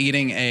faked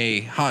eating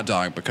a hot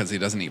dog because he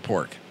doesn't eat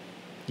pork.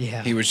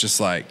 Yeah. He was just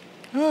like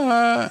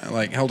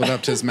held it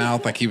up to his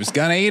mouth like he was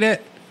gonna eat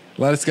it.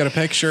 Let us get a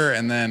picture,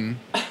 and then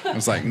I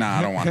was like, nah,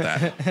 I don't want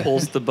that.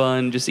 Pulls the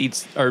bun, just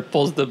eats, or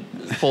pulls the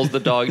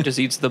dog, just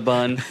eats the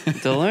bun.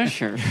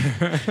 Delicious.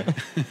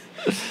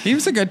 He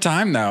was a good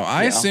time though.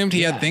 I Yeah. assumed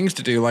he had things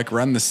to do like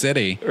run the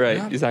city. Right,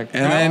 Yeah. exactly.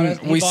 And then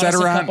He we bought sat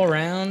us around. a couple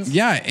rounds.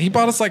 Yeah, he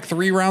bought us like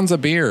 3 rounds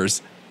of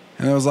beers.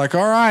 And it was like,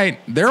 all right,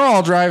 they're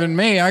all driving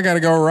me. I got to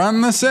go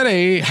run the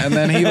city. And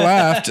then he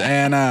left,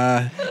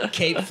 and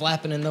Cape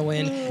flapping in the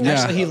wind. Yeah.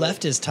 Actually, he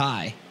left his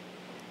tie.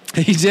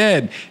 he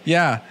did.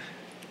 Yeah.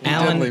 He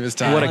Alan- did leave his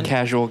time. What a Alan-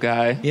 casual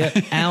guy. Yep.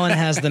 Alan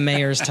has the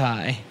mayor's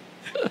tie.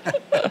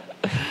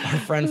 Our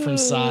friend from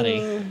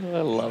Saudi.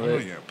 I love I'm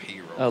gonna it. go pee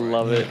real I quick.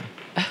 love it.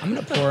 I'm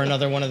gonna pour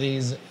another one of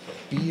these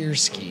beer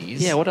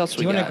skis. Yeah, what else Do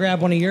we you want to got?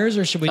 grab one of yours,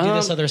 or should we do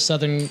this other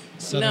southern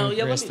yeah, let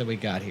grist me- that we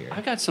got here?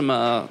 I got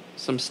some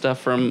stuff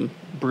from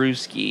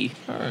Brewski.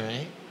 All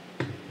right.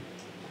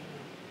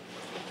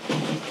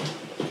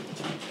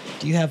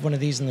 Do you have one of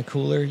these in the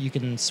cooler? You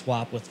can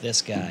swap with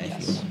this guy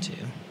if you want to.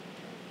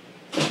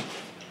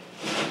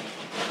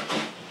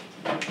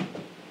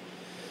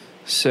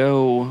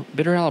 So,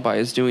 Bitter Alibi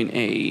is doing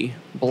a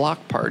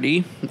block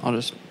party. I'll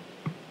just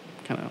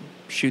kind of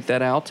shoot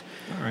that out.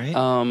 All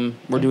right.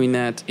 We're doing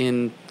that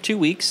in 2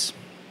 weeks,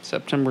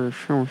 September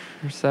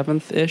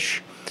 7th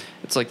ish.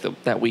 It's like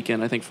that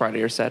weekend, I think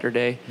Friday or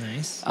Saturday.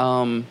 Nice.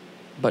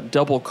 But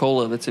Double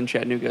Cola, that's in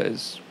Chattanooga,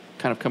 is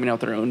kind of coming out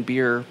with their own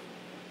beer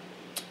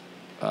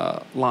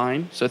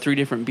line. So 3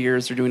 different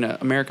beers. They're doing an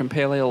American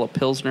Pale Ale, a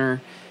Pilsner,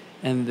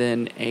 and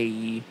then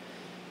a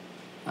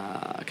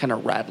kind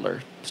of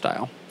Radler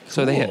style.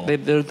 So Cool.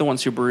 they're the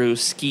ones who brew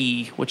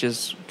Ski, which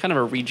is kind of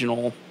a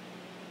regional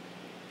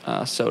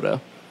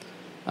soda.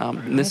 I And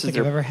don't this is think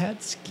their I've ever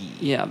had ski.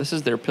 yeah, this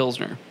is their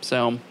Pilsner.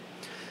 So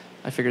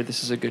I figured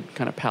this is a good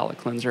kind of palate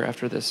cleanser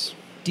after this.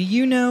 Do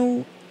you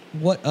know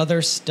what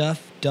other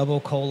stuff Double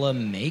Cola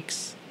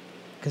makes?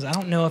 Because I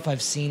don't know if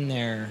I've seen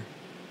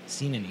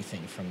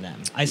anything from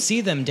them. I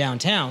see them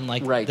downtown,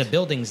 like Right. the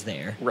buildings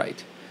there.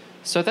 Right.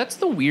 So that's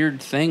the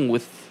weird thing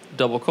with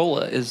Double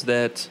Cola is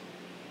that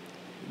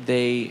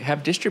they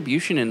have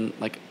distribution in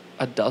like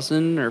a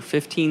dozen or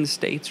 15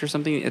 states or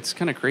something. It's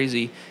kind of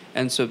crazy.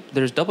 And so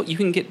you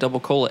can get Double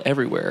Cola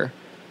everywhere,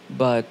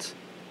 but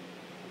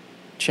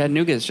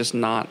Chattanooga is just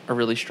not a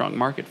really strong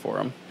market for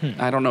them.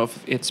 I don't know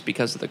if it's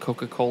because of the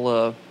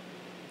Coca-Cola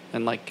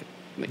and like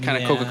kind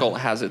of Yeah. Coca-Cola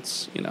has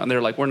its, and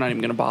they're like, we're not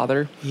even going to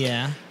bother.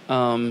 Yeah.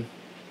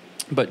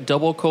 But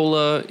Double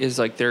Cola is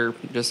like their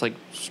just like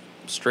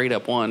straight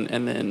up one,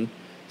 and then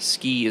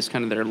Ski is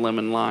kind of their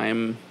lemon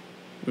lime,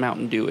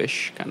 Mountain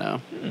Dew-ish kind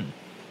of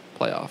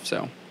playoff.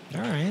 So, All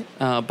right.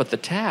 but the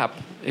tap,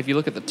 if you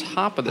look at the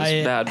top of this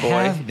I bad boy,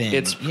 have been,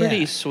 it's pretty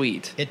yeah.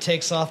 sweet. It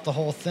takes off the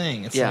whole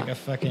thing. It's Yeah. like a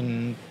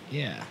fucking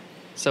yeah.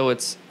 So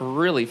it's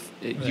really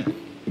It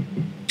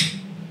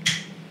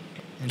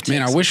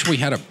Man, I takes- wish we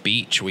had a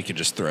beach we could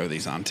just throw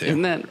these onto.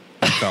 isn't that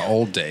Like the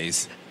old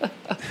days.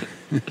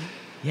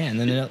 Yeah, and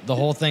then the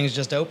whole thing's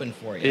just open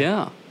for you.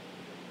 yeah.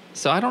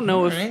 So I don't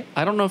know Alright.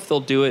 if they'll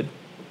do it.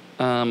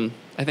 I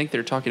think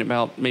they're talking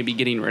about maybe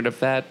getting rid of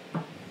that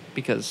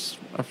because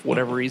of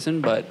whatever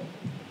reason, but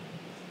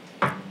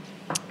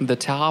The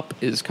top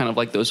is kind of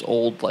like those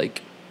old,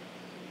 like,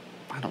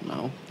 I don't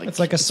know. It's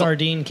like a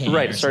sardine can.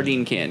 Right, or a sardine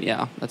something. can,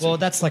 yeah.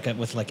 That's like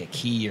with like a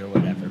key or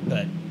whatever.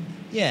 But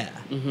yeah,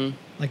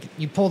 like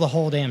you pull the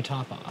whole damn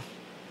top off.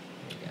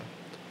 There you go.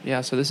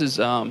 Yeah, so this is,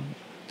 so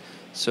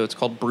it's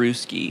called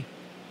Brewski.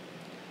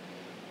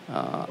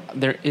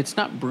 It's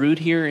not brewed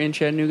here in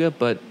Chattanooga,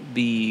 but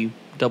the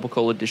Double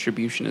Cola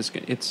distribution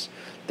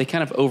they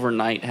kind of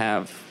overnight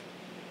have,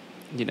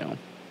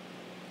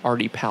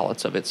 already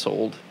pallets of it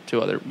sold to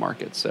other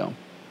markets. So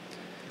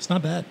It's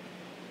not bad.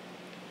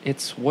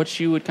 it's what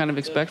you would kind of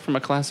expect from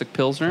a classic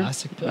Pilsner.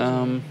 Classic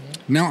Pilsner.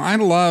 No, I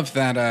love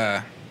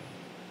that.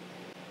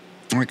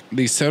 Like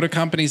these soda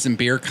companies and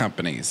beer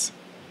companies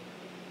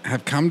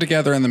have come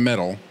together in the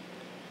middle,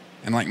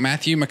 and like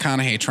Matthew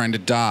McConaughey trying to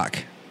dock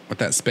with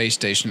that space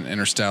station in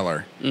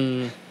Interstellar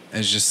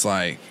is just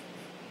like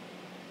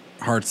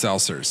hard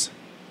seltzers.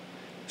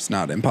 It's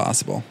not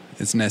impossible.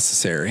 It's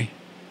necessary,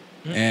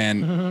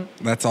 and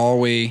that's all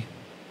we.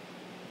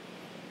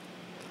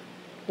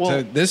 Well,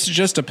 So this is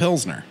just a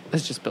Pilsner.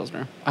 it's just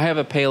Pilsner. I have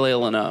a pale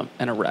ale and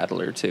a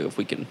Rattler too, if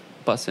we can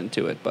bust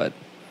into it. But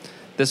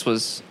this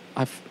was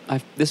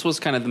this was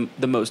kind of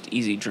the most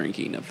easy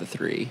drinking of the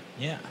three.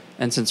 Yeah.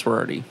 And since we're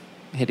already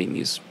hitting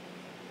these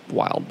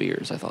wild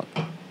beers, I thought,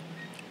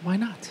 why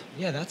not?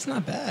 Yeah, that's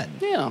not bad.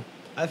 Yeah,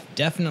 I've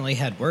definitely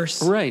had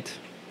worse. right.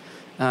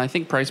 I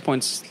think price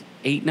point's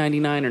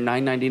 $8.99 or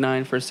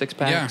 $9.99 for a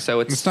 6-pack. Yeah,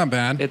 so it's not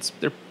bad.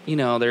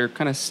 They're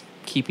kind of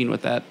keeping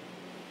with that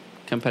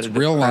competitive. It's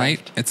real craft.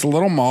 light. It's a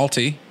little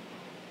malty,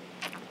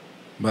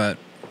 but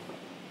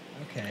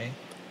Okay.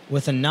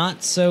 With a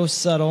not so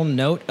subtle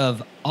note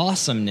of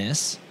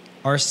awesomeness,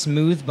 our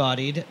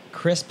smooth-bodied,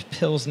 crisp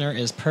Pilsner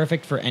is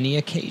perfect for any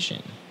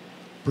occasion.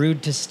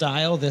 Brewed to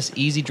style, this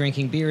easy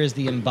drinking beer is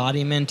the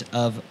embodiment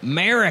of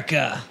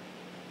America.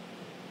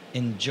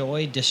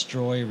 Enjoy,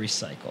 destroy,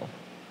 recycle.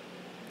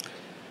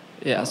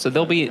 Yeah, so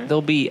they'll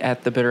be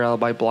at the Bitter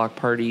Alibi block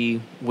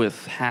party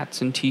with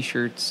hats and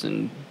T-shirts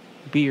and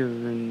beer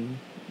and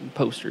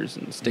posters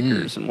and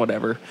stickers and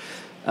whatever.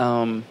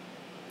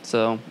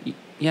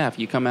 Yeah, if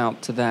you come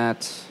out to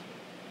that,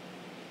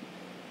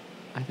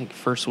 I think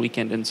first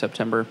weekend in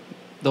September,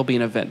 there'll be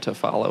an event to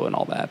follow and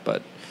all that.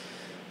 But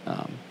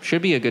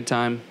should be a good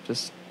time.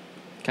 Just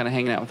kind of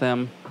hanging out with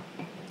them.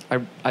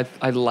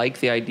 I like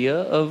the idea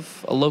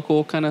of a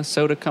local kind of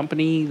soda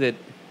company that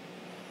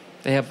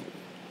they have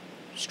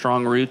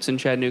strong roots in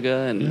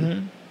Chattanooga,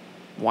 and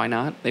why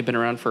not? They've been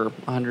around for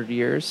 100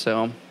 years,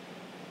 so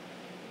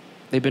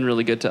they've been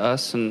really good to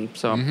us, and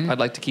so I'd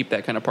like to keep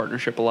that kind of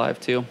partnership alive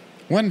too.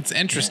 when it's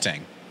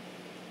interesting.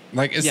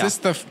 Like, is Yeah. this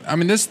this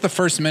is the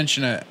first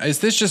mention is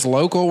this just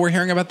local we're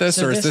hearing about this,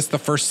 So or is this- this the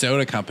first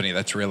soda company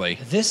that's really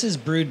This is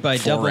brewed by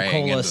Double Foraying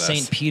Cola, into this.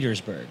 St.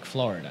 Petersburg,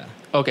 Florida.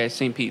 Okay,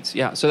 St. Pete's.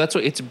 Yeah, so that's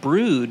what it's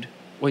brewed.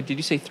 Wait, did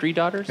you say Three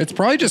Daughters? It's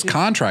probably just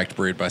contract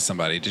brewed by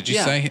somebody. Did you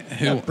Yeah. say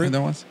who brewed,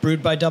 that was?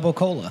 Brewed by Double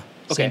Cola,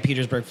 Okay. St.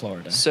 Petersburg,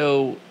 Florida.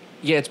 So,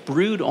 yeah, it's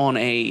brewed on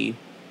I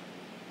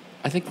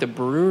think the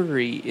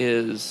brewery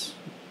is,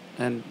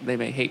 and they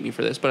may hate me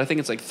for this, but I think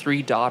it's like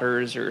Three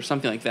Daughters or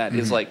something like that.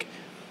 Is like,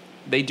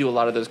 they do a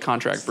lot of those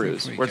contract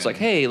brews where it's like,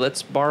 hey,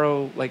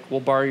 we'll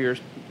borrow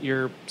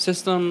your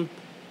system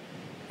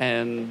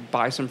and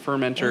buy some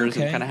fermenters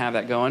Okay. and kind of have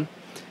that going.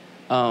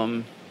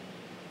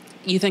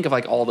 You think of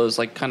like all those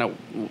like kind of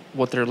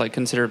what they're like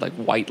considered like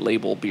white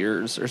label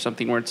beers or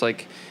something where it's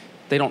like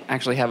they don't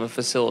actually have a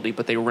facility,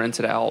 but they rent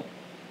it out.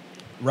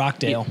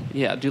 Rockdale.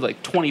 Yeah, do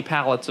like 20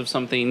 pallets of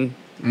something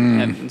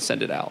and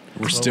send it out.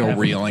 We're still happened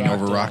with reeling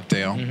over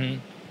Rockdale? Rockdale.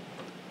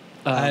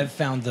 I've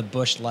found the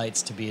Busch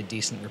Lights to be a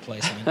decent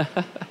replacement.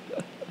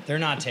 They're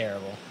not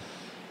terrible.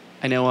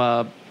 I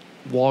know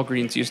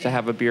Walgreens used to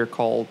have a beer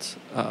called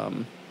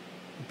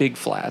Big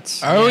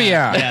Flats. Oh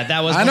Yeah. yeah, Yeah,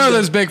 that was I one know of the-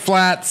 those big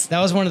flats. That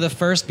was one of the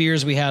first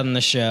beers we had on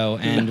the show,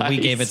 and we Nice.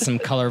 gave it some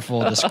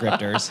colorful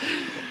descriptors.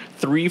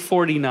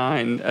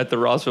 $3.49 at the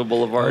Rossville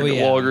Boulevard Oh,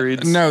 yeah.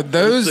 Walgreens. No,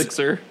 those-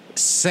 Sixer.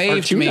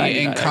 Saved Or me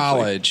 $2.99 in actually.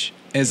 college.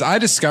 Is I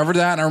discovered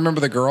that, and I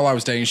remember the girl I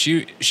was dating.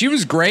 She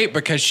was great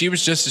because she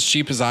was just as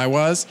cheap as I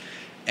was,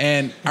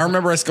 and I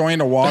remember us going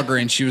to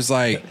Walgreens. She was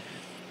like,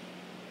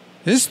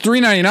 "This is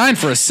 $3.99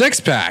 for a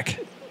 6-pack."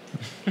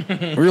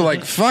 We were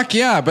like, "Fuck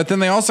yeah!" But then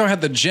they also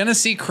had the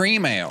Genesee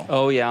Cream Ale,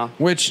 Oh yeah,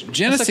 which that's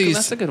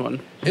Genesee's a good one.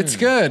 it's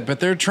good, but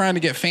they're trying to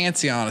get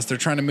fancy on us. They're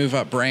trying to move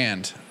up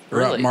brand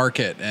or up Really?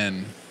 market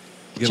and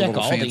get Check a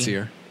little Aldi.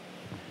 fancier.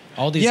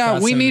 Aldi's Yeah,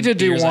 got we some need to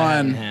do beers I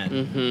haven't one.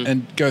 had.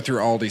 And go through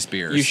Aldi's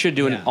beers. You should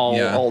do an Yeah. all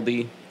Yeah.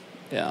 Aldi.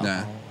 Yeah.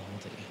 Yeah. Aldi.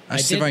 I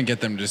see if I can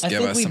get them to just I give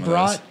think us we some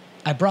brought. of those.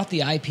 I brought the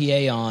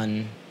IPA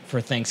on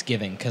for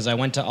Thanksgiving because I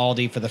went to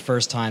Aldi for the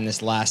first time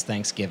this last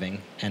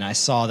Thanksgiving, and I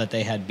saw that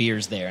they had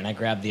beers there, and I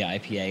grabbed the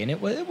IPA, and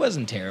it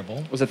wasn't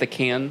terrible. Was it the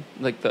can,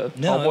 like the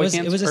No, tall boy it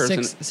cans? was Or a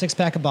is six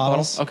pack of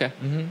bottles. Okay.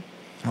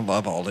 I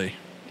love Aldi.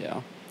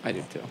 Yeah, I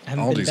do too. I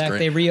haven't been Aldi's back. great.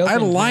 They reopened. I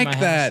near like my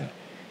house. that.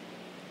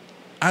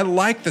 I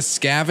like the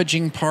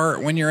scavenging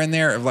part when you're in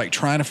there of like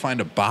trying to find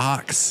a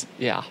box.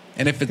 Yeah.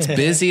 And if it's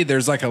busy,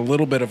 there's like a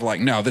little bit of like,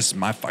 no, this is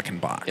my fucking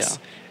box.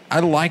 Yeah. I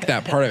like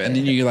that part of it. And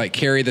then you like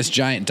carry this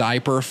giant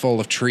diaper full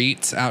of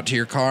treats out to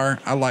your car.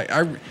 I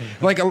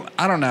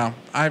don't know.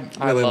 I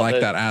really love like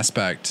it. that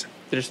aspect.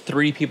 There's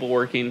 3 people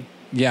working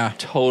Yeah.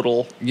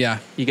 total. Yeah.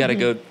 You got to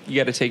go. You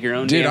got to take your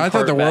own. Dude, damn I thought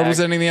cart the world back. was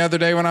ending the other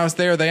day when I was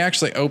there. They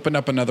actually opened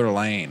up another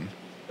lane.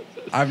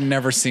 I've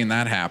never seen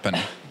that happen.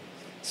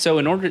 So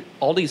in order,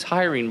 Aldi's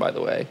hiring, by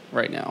the way,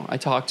 right now. I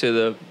talked to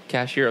the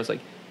cashier. I was like,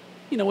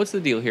 what's the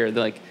deal here?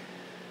 They're like,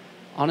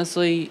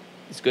 honestly,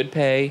 it's good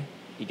pay.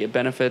 You get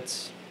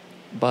benefits,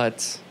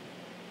 but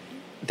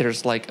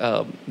there's like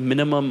a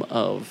minimum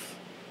of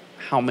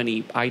how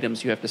many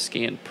items you have to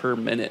scan per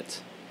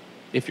minute.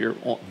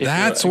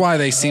 That's why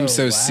they seem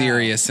so wow.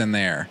 serious in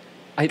there.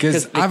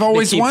 Because I've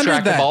always keep wondered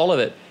track that. of all of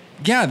it.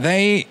 Yeah,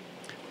 they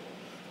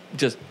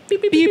Just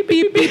beep, beep,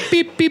 beep,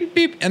 beep, beep,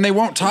 beep, and they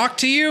won't talk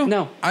to you?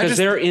 no, I because just,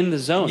 they're in the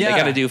zone. Yeah. They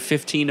got to do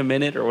 15 a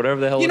minute or whatever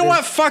the hell. you it know is.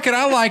 what? Fuck it.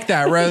 I like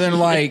that rather than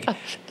like,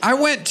 I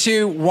went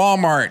to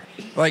Walmart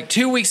like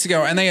 2 weeks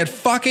ago and they had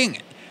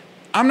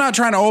I'm not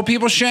trying to old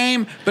people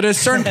shame, but at a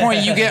certain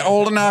point you get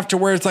old enough to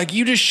where it's like,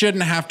 you just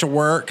shouldn't have to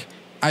work.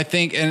 I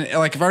think, and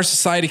like if our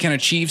society can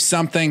achieve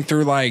something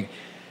through like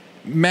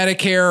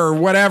Medicare or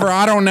whatever,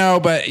 I don't know,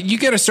 but you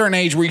get a certain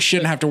age where you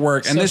shouldn't have to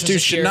work. And this Social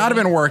dude should not have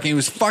Security. been working. He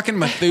was fucking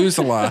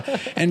Methuselah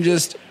and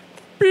just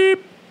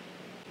beep.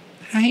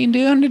 How you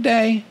doing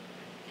today?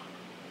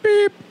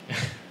 Beep.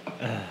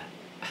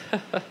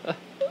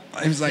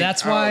 I was like,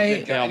 That's why-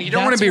 good God. You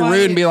don't want that's to be why-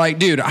 rude and be like,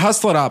 dude,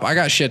 hustle it up. I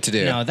got shit to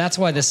do. No, that's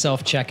why the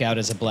self-checkout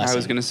is a blessing. I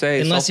was gonna say,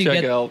 you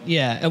self-checkout.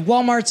 yeah, and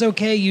Walmart's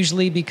okay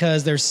usually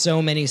because there's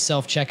so many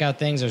self-checkout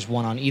things. There's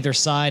one on either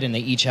side, and they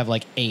each have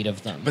like 8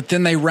 of them. But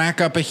then they rack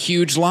up a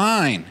huge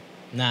line.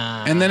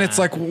 Nah. And then it's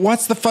like,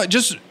 what's the fuck?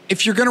 Just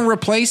if you're going to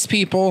replace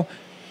people,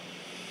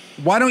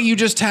 why don't you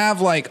just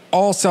have like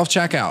all self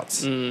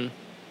checkouts?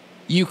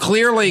 You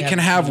clearly Yeah. can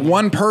have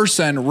one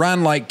person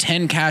run like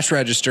 10 cash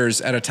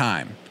registers at a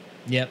time.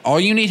 Yep. All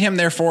you need him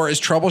there for is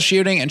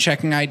troubleshooting and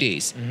checking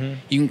IDs.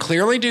 You can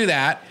clearly do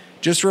that.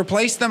 Just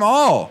replace them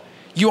all.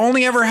 You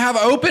only ever have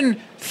open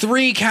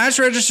 3 cash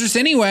registers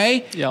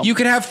anyway. Yep. You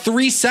could have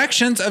 3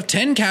 sections of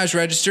 10 cash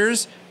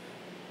registers.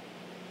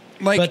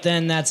 Like, But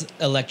then that's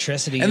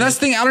electricity. and that's the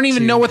thing. I don't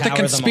even to know what the power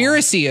them all.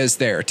 conspiracy is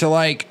there to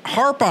like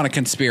harp on a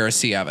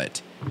conspiracy of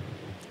it.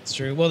 It's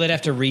true. Well, they'd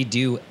have to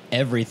redo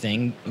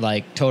everything,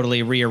 like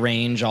totally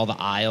rearrange all the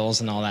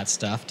aisles and all that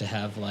stuff to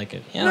have like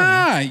a.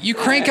 Nah, you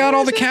crank out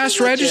all the cash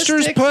registers,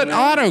 logistics, put man.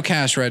 auto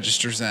cash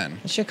registers in,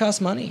 It should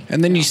cost money.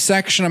 and then you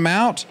section them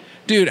out.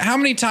 Dude, how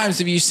many times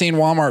have you seen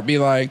Walmart be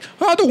like,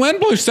 "Oh, the wind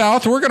blew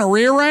south. We're going to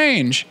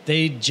rearrange."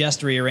 They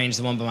just rearranged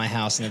the one by my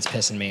house, and it's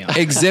pissing me off.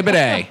 Exhibit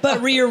A.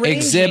 But rearranging,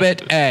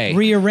 Exhibit A.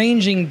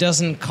 rearranging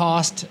doesn't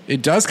cost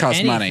It does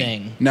cost money.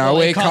 anything. No,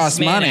 Well, it costs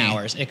man money.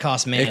 hours. It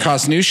costs man. It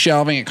costs new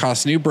shelving. It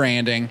costs new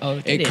branding. Oh,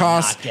 they it did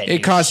costs. not get It new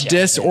costs shelving.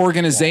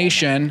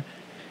 disorganization.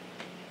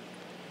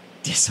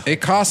 hours. It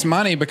costs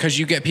money because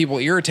you get people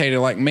irritated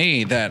like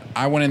me that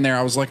I went in there,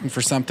 I was looking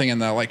for something in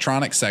the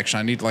electronics section.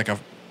 I need like a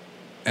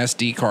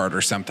SD card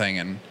or something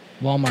and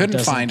Walmart couldn't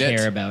doesn't find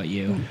care it. about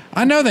you.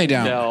 I know they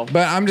don't. No.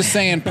 But I'm just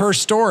saying per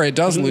store it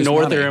does lose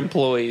Nor their money.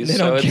 employees. They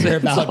so don't it's, care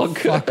it's all about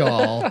good. fuck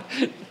all.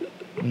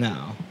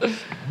 No,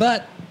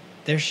 but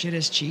their shit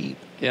is cheap.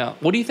 Yeah.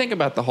 What do you think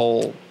about the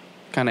whole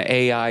kind of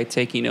AI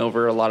taking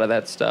over a lot of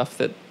that stuff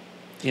that,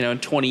 in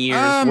 20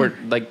 years, we're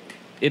like,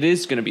 it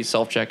is going to be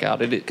self checkout.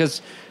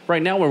 Because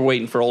right now we're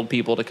waiting for old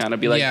people to kind of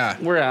be like, Yeah.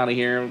 we're out of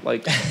here.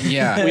 Like,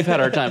 Yeah. we've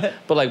had our time.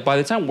 But like, by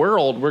the time we're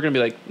old, we're going to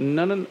be like,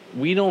 no,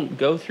 we don't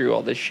go through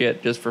all this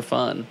shit just for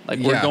fun. Like,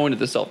 we're Yeah. going to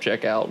the self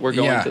checkout. We're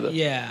going Yeah. to the.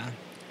 Yeah,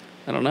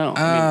 I don't know.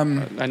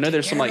 I know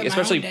there's some care like, of my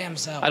own especially, damn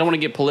self. I don't want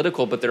to get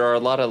political, but there are a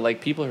lot of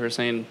like people who are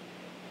saying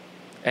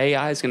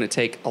AI is going to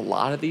take a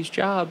lot of these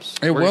jobs.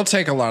 It We're- will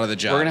take a lot of the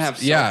jobs. We're gonna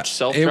have yeah,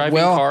 self-driving it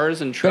will. cars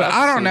and trucks. But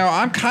I don't and- know.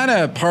 I'm kind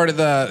of part of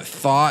the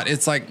thought.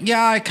 It's like,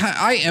 yeah,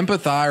 I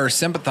empathize or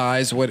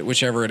sympathize,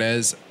 whichever it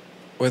is,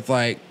 with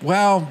like,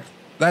 well,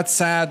 that's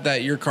sad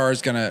that your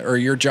car's gonna or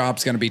your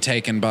job's gonna be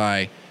taken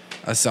by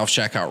a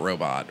self-checkout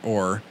robot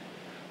or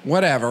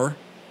whatever.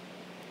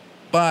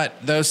 But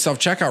those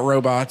self-checkout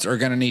robots are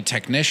gonna need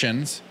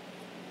technicians,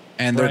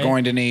 and they're Right.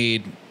 going to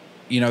need,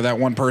 that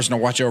one person to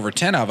watch over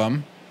 10 of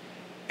them.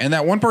 And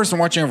that one person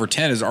watching over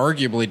 10 is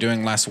arguably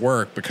doing less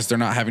work because they're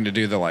not having to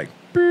do the like,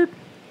 beep,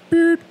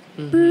 beep,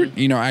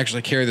 beep,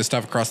 actually carry the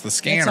stuff across the it's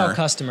all scanner.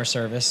 customer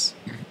service.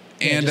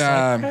 And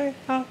Just like,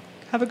 hey,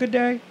 have a good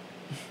day.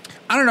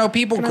 I don't know,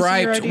 people Can I see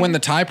your griped ID? when the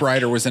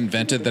typewriter was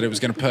invented that it was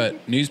going to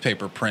put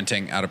newspaper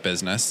printing out of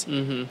business.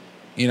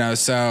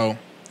 So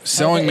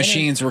sewing the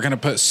machines were going to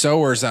put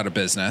sewers out of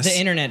business. The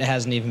internet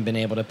hasn't even been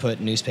able to put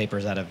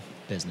newspapers out of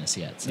business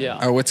yet. So. Yeah.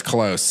 Oh, it's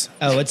close.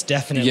 Oh, it's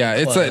definitely Yeah,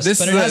 it's close, this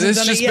but is it hasn't this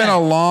done just it been yet. a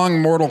long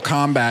Mortal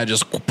Kombat,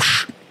 just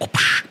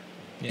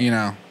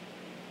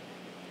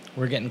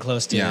We're getting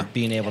close to Yeah.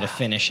 being able to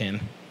finish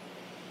him.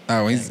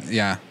 Oh,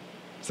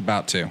 it's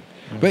about to.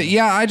 But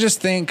yeah, I just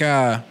think,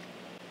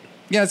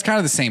 it's kind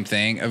of the same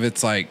thing. If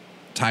it's like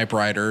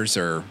typewriters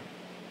or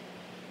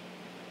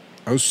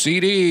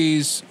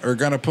CDs are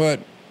gonna put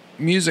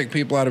music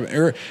people out of,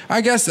 or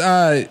I guess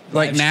like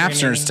Live Napster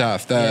streaming.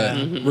 stuff.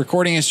 The Yeah.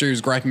 recording industry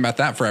was griping about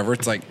that forever.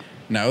 It's like,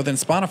 no, then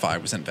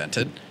Spotify was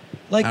invented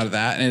Like- out of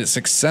that, and it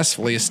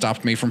successfully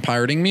stopped me from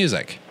pirating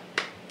music.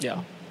 Yeah.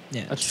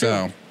 Yeah. That's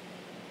true.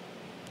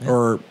 So,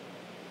 or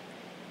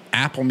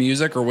Apple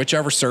Music or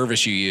whichever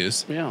service you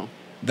use, Yeah.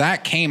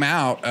 that came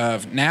out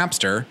of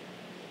Napster.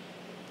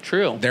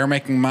 True. They're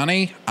making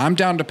money. I'm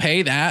down to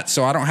pay that,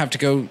 so I don't have to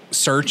go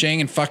searching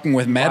and fucking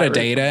with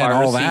metadata and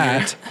all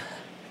piracy. that.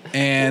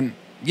 And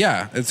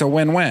yeah, it's a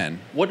win-win.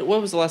 What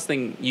was the last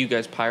thing you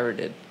guys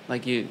pirated?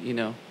 Like you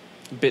know,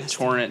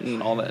 BitTorrent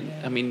and all that.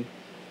 I mean,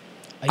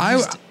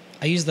 I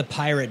used the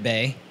Pirate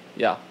Bay.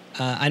 yeah.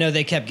 I know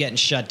they kept getting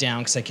shut down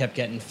because they kept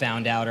getting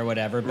found out or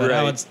whatever. But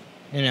I Right.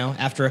 would,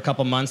 after a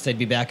couple months, they'd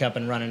be back up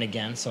and running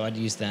again. So I'd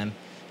use them.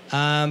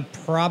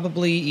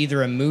 Probably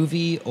either a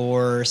movie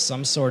or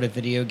some sort of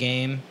video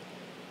game.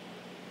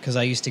 Because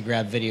I used to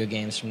grab video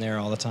games from there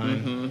all the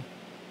time.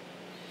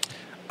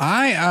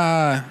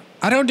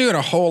 I don't do it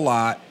a whole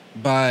lot,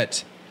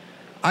 but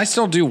I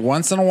still do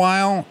once in a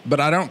while, but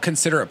I don't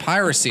consider it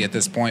piracy at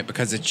this point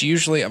because it's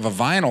usually of a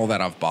vinyl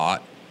that I've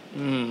bought.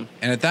 And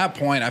at that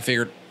point, I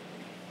figured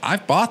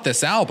I've bought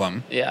this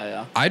album.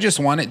 Yeah. I just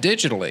want it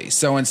digitally.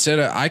 So instead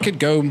of, I could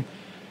go,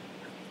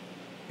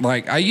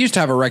 like, I used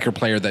to have a record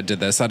player that did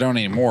this. I don't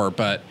anymore,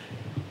 but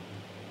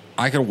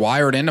I could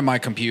wire it into my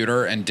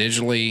computer and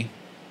digitally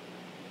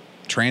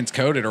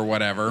transcode it or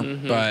whatever.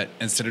 But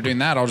instead of doing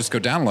that, I'll just go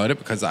download it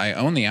because I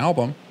own the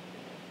album.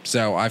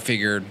 So I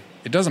figured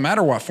it doesn't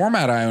matter what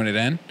format I own it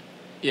in.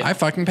 Yeah. I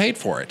fucking paid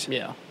for it.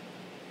 Yeah.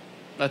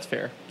 That's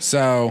fair.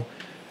 So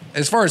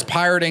as far as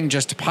pirating,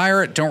 just to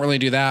pirate, don't really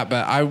do that.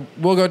 But I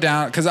will go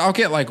down because I'll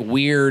get like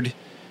weird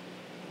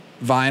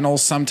vinyls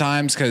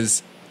sometimes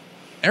because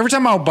every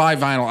time I'll buy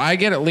vinyl, I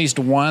get at least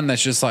one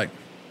that's just like,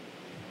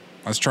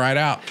 let's try it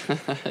out.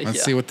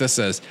 Let's see what this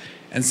is.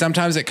 And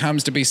sometimes it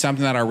comes to be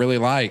something that I really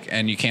like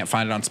and you can't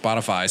find it on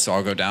Spotify, so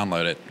I'll go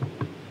download it.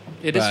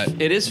 It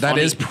But is that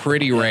funny. is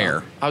pretty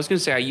rare. I was gonna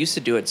say I used to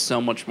do it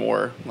so much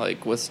more,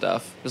 like with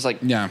stuff. It was like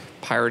Yeah.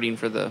 pirating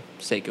for the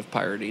sake of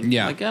pirating.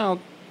 Yeah. Like I'll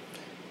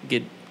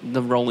get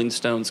the Rolling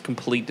Stones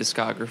complete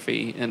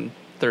discography in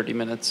 30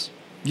 minutes.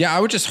 Yeah, I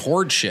would just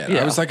hoard shit. I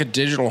Yeah. was like a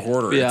digital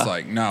hoarder. Yeah. It's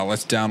like, no,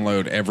 let's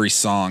download every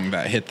song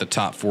that hit the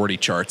top 40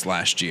 charts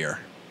last year.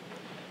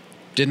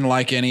 Didn't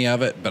like any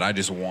of it, but I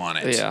just want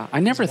it. Yeah. I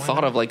never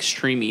thought of like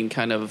streaming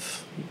kind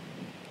of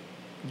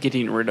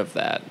getting rid of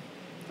that.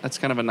 That's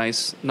kind of a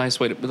nice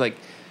way to, like,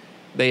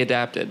 they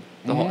adapted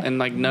the whole, and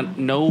like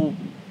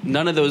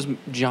none of those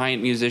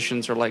giant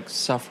musicians are like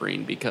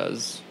suffering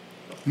because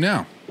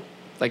No.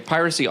 like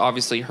piracy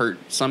obviously hurt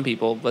some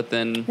people, but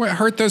then Well, it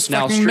hurt those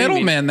Now fucking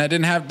streaming. middlemen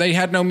that they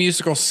had no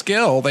musical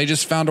skill. They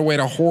just found a way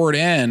to hoard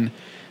in,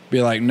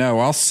 be like, no,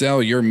 I'll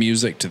sell your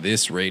music to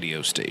this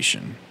radio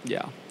station.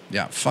 yeah.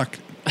 Yeah, fuck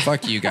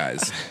you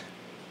guys.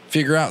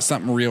 Figure out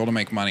something real to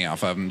make money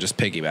off of and just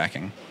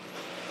piggybacking.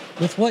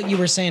 With what you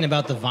were saying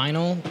about the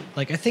vinyl,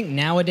 like I think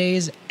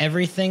nowadays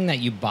everything that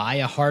you buy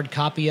a hard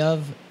copy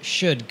of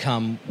should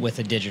come with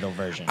a digital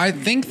version. I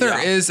think there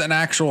Yeah. is an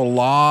actual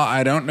law.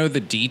 I don't know the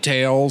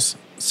details,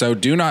 so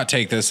do not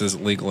take this as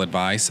legal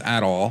advice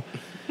at all.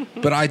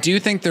 But I do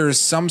think there's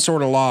some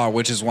sort of law,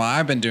 which is why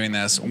I've been doing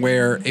this,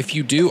 where if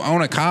you do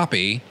own a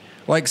copy,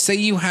 like say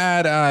you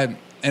had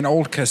an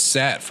old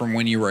cassette from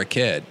when you were a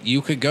kid,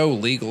 you could go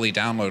legally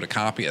download a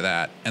copy of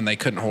that, and they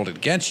couldn't hold it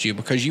against you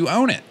because you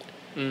own it.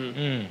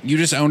 You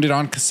just owned it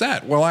on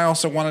cassette. Well, I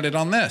also wanted it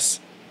on this,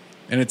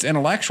 and it's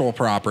intellectual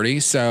property,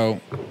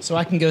 so so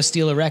I can go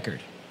steal a record.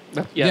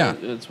 Yeah,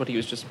 that's what he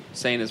was just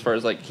saying as far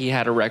as like he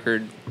had a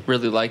record,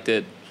 really liked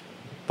it,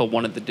 but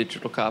wanted the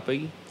digital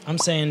copy. I'm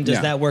saying, does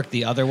Yeah. that work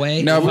the other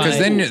way? no, If because I-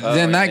 then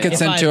that yeah.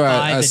 gets If I into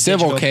buy a the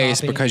civil digital case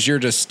copy- because you're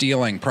just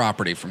stealing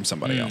property from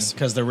somebody else.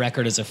 because the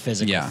record is a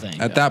physical Yeah, thing.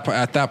 at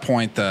that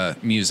point, the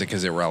music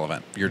is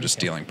irrelevant. You're just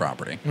stealing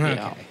property. Okay,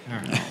 Yeah. all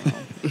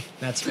right.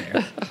 That's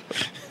fair.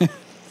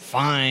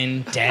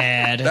 Fine,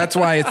 Dad. That's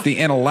why it's the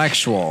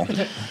intellectual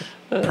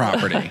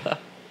property.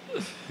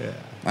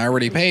 I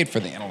already paid for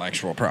the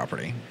intellectual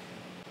property.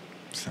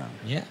 So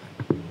yeah.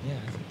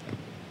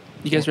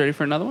 You guys ready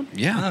for another one?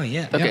 yeah. Oh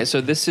yeah. Okay, Yeah.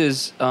 so this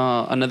is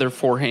another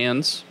four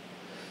hands.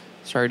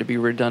 Sorry to be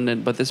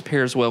redundant, but this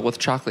pairs well with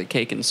chocolate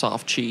cake and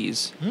soft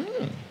cheese.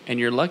 And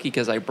you're lucky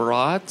because I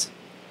brought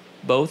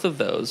both of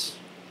those,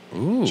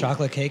 Ooh.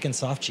 Chocolate cake and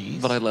soft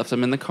cheese. but I left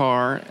them in the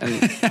car.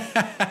 And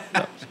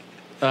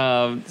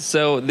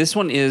so this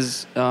one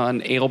is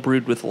an ale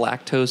brewed with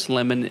lactose,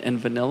 lemon, and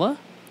vanilla,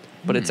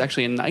 but it's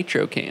actually a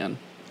nitro can.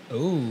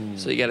 Ooh.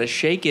 So you got to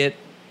shake it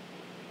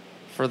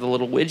for the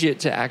little widget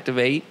to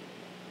activate,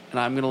 and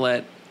I'm gonna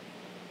let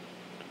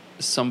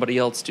somebody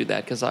else do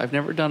that because I've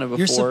never done it before.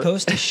 You're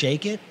supposed to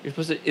shake it. You're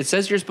supposed to. It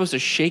says you're supposed to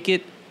shake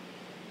it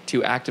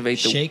to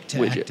activate the Shake to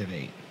widget.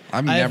 activate.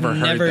 I've never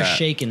heard that.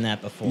 shaken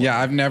that before. Yeah,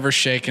 I've never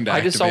shaken to I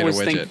activate just always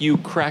a widget. think you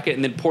crack it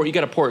and then pour. You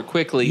got to pour it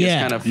quickly. Yeah. Just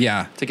kind of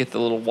Yeah. to get the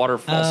little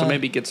waterfall. So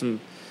maybe get some.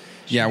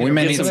 yeah, we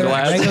may get need some some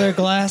glass. regular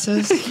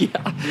glasses. Maybe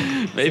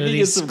get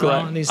these some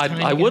scrawl- glass. these I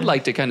tiny would guys?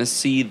 like to kind of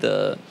see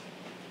the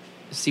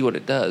see what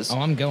it does. Oh,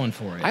 I'm going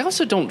for it. I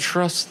also don't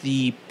trust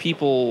the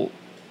people,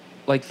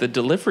 like the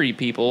delivery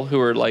people who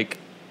are like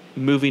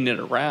moving it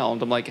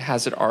around. I'm like,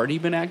 has it already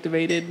been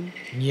activated?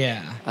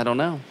 Yeah. I don't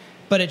know.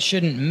 But it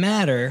shouldn't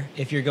matter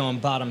if you're going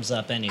bottoms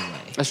up anyway.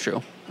 That's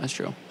true. That's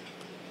true.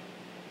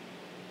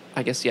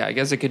 I guess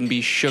it can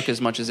be shook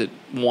as much as it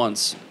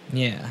wants,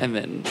 Yeah. and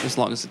then as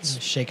long as it's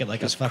Shake it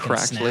like a Just fucking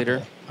cracked Snapple.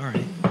 later. All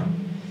right.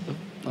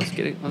 let's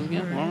get it. All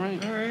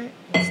right. All right.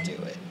 Let's do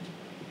it.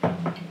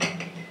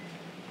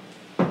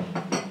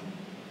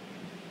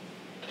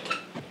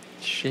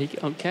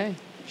 Shake. Okay.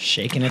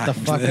 Shaking it the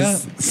fuck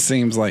This up.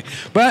 seems like,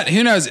 but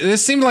who knows?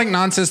 This seemed like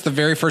nonsense the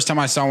very first time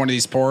I saw one of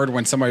these poured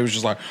when somebody was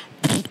just like,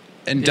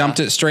 and dumped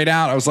it straight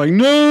out. I was like,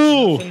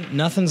 no.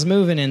 Nothing's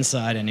moving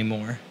inside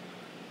anymore.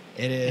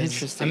 It is.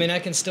 Interesting. I mean, I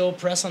can still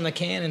press on the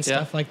can and Yeah.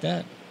 stuff like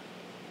that.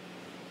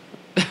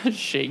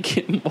 Shake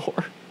it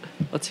more.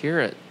 Let's hear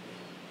it.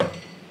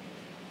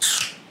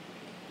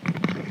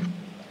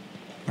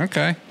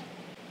 Okay.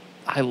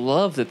 I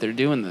love that they're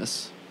doing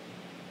this.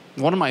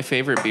 One of my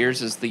favorite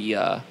beers is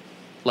the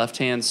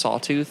left-hand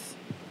Sawtooth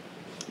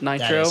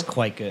Nitro. That is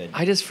quite good.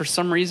 I just, for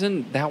some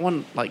reason, that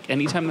one, like,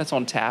 anytime that's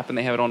on tap and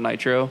they have it on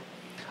Nitro,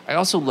 I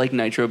also like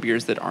Nitro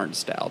beers that aren't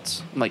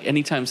stouts. Like,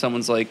 anytime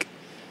someone's like,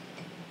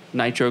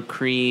 Nitro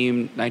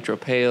Cream, Nitro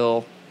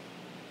Pale,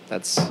 I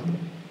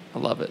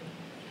love it.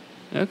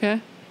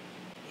 Okay.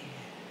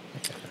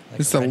 Like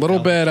It's a red little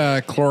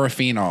velvet. bit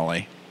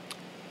chlorophenol-y.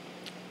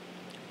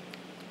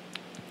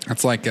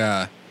 It's like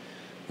a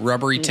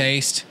rubbery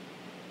taste.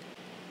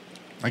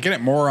 I get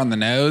it more on the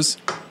nose.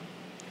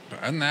 But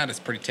other than that, it's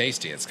pretty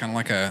tasty. It's kind of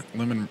like a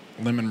lemon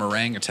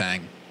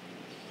meringue-tang.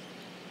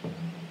 Yeah,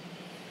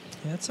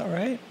 that's all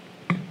right.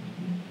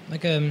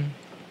 Like I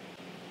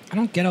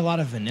don't get a lot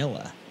of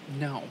vanilla.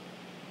 No.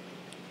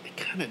 It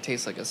kind of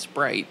tastes like a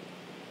Sprite.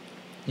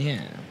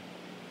 Yeah.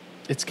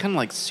 It's kind of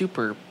like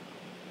super...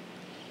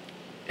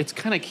 It's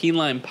kind of key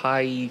lime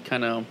pie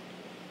kind of...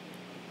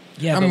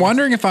 Yeah. I'm but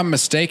wondering if I'm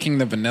mistaking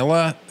the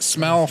vanilla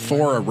smell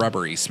for a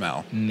rubbery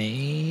smell.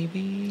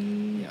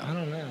 maybe I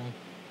don't know.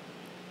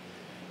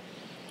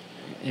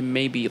 It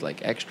may be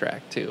like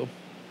extract too.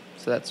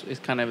 So it's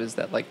kind of is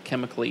that like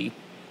chemically...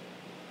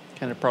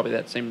 Kind of probably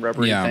that same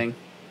rubbery Yeah. thing.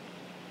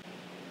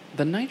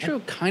 The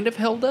Nitro kind of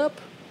held up.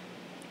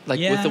 Like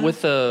Yeah.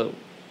 with the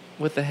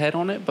head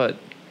on it, but...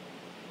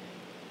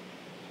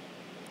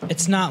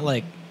 It's not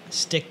like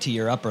stick to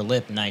your upper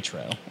lip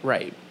nitro.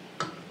 Right.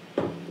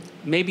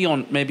 Maybe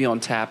on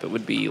tap it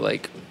would be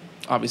like,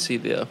 obviously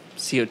the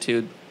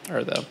CO2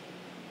 or the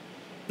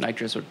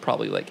nitrous would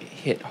probably like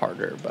hit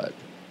harder, but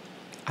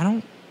I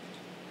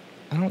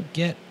don't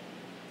get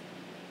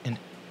an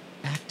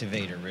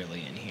activator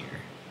really in here.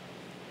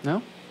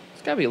 no,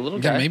 it's gotta be a little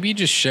Yeah, guy. maybe you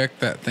just shook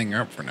that thing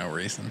up for no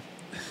reason.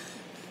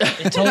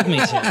 It told me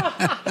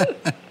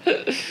to.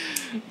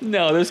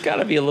 No, there's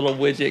gotta be a little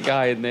widget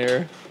guy in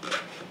there.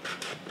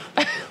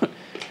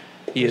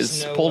 He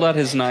There's has no pulled way. out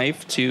his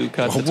knife to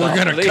cut Well, the we're top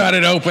gonna of the- cut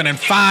it open and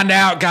find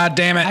out. God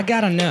damn I it!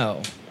 gotta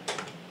know.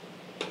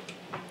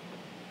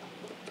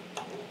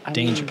 I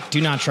Danger. mean,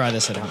 Do not try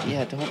this at home.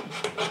 yeah, don't.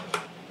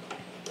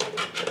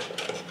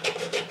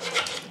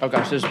 Oh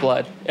gosh, there's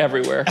blood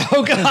everywhere.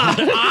 Oh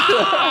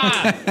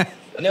god.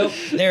 Nope.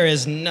 There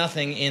is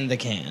nothing in the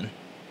can.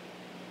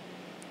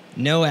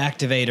 No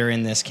activator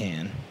in this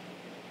can.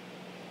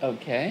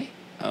 Okay.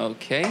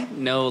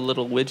 No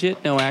little widget,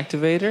 no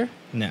activator.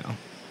 No.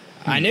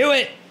 I knew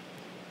it.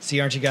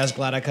 See, aren't you guys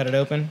glad I cut it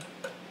open?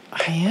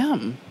 I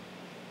am,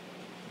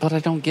 but I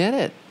don't get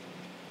it.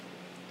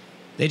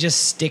 They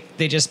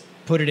just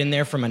put it in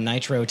there from a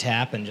nitro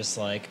tap and just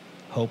like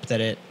hope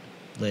that it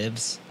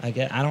lives. I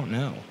don't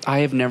know. I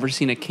have never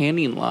seen a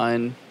canning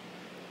line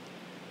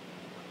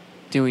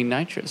doing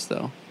nitrous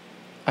though.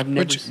 I've never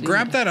Which seen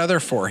grab it. that other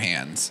four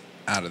hands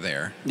out of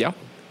there, Yeah.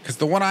 because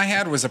the one I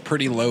had was a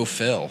pretty low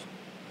fill.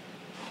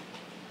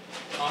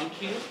 On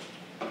cue.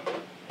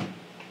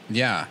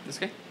 Yeah, This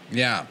guy.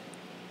 yeah.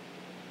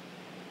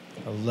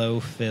 A low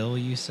fill,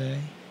 you say?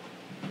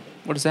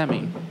 What does that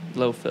mean?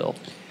 Low fill.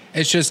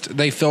 It's just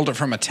they filled it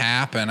from a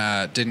tap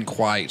and didn't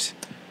quite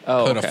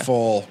put okay. a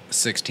full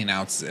 16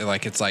 ounce.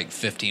 Like it's like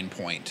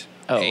 15.8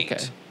 Oh, okay.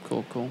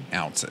 Cool.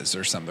 ounces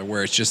or something,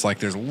 where it's just like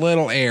there's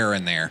little air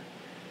in there,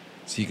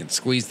 so you can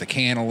squeeze the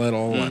can a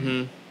little.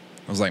 And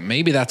I was like,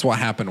 maybe that's what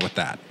happened with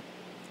that.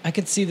 I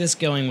could see this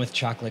going with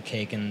chocolate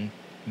cake and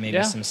maybe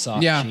Yeah. some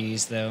soft Yeah.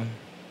 cheese, though.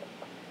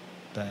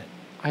 But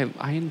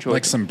I enjoy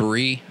Like some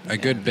brie, a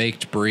good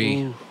baked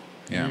brie. Ooh.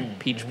 Yeah,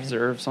 peach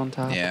preserves on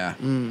top. yeah.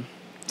 Mm.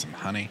 Some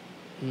honey.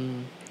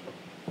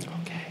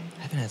 Okay.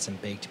 I haven't had some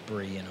baked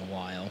brie in a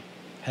while.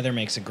 Heather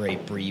makes a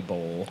great brie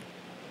bowl.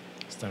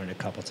 It's done it a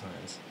couple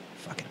times.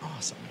 Fucking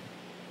awesome.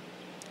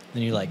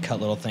 Then you like cut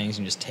little things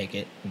and just take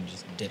it and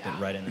just dip it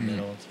right in the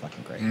middle. It's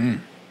fucking great.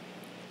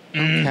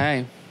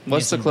 Okay.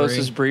 What's the some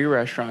closest brie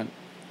restaurant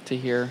to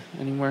here?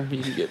 Anywhere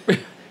you can get?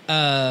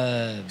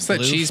 It's that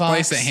Blue cheese Fox?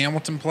 place at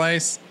Hamilton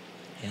Place.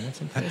 Yeah,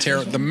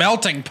 that's The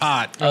melting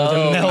pot. the I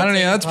don't melting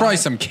even. That's probably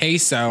pot. some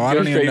queso. I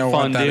don't even straight know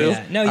what that fondue. is.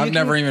 Yeah. No, you I've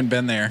never can- even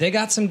been there. They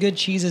got some good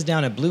cheeses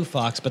down at Blue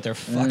Fox, but they're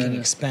fucking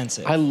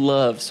expensive. I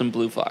love some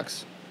Blue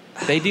Fox.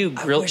 They do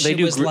I grill. wish They it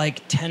do was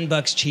like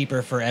 $10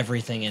 cheaper for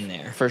everything in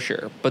there. for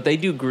sure, but they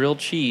do grilled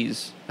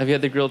cheese. Have you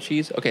had the grilled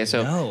cheese? Okay,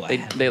 so No, I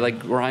they like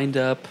grind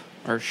up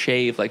or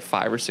shave like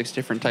 5 or 6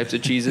 different types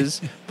of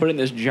cheeses, put it in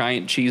this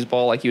giant cheese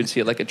ball like you would see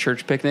at like a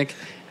church picnic,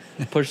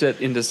 push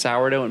that into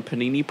sourdough and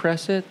panini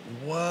press it.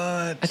 What?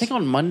 I think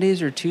on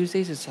Mondays or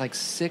Tuesdays it's like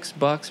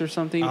 $6 or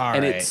something, All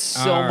and right, it's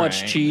so all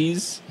much right.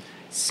 cheese,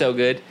 so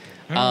good.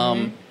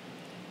 right.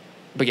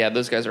 But yeah,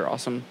 those guys are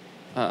awesome.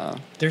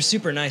 They're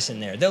super nice in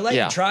there. They'll let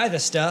Yeah. you try the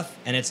stuff,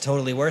 and it's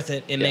totally worth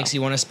it. It Yeah. makes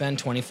you want to spend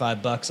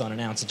 $25 on an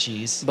ounce of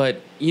cheese.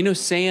 But you know,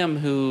 Sam,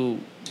 who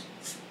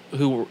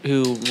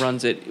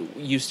runs it,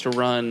 used to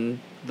run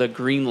the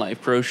Green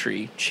Life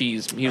grocery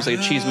cheese. He was like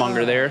a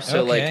cheesemonger there.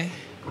 So okay. like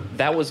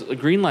that was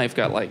Green Life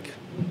got like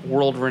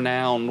world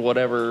renowned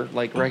whatever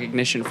like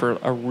recognition for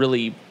a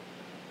really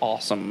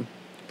awesome.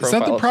 Is that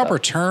the profile of proper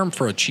stuff. term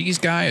for a cheese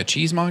guy? A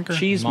cheesemonger?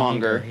 Cheesemonger?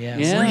 Monger,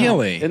 yeah.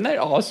 Really? Isn't that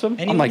awesome?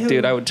 Anyone I'm like, who-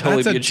 dude, I would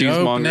totally That's be a a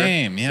dope cheesemonger.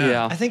 name,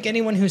 yeah. I think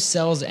anyone who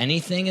sells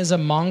anything is a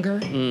monger.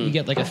 You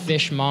get like a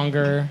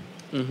fishmonger,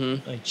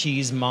 like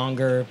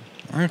cheesemonger,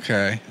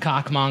 Okay.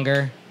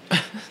 cockmonger.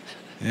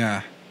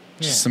 Yeah.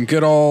 Just Yeah. some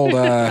good old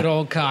Good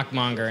old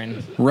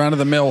cockmongering. run of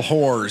the mill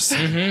whores.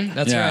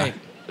 That's Yeah.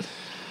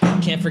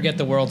 right. Can't forget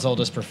the world's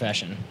oldest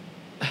profession.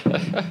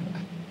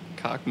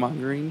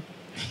 Cockmongering.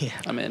 Yeah,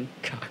 I'm in.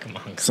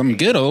 cockmonger. Some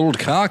good old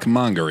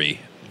cockmongery.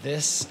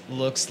 This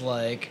looks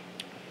like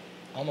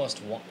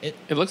almost it.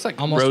 It looks like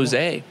Almost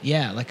rosé.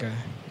 Yeah, like a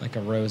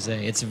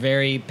rosé. It's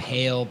very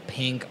pale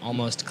pink,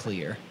 almost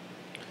clear.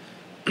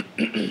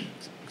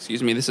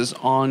 Excuse me. This is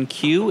on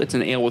cue. It's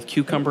an ale with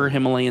cucumber,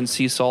 Himalayan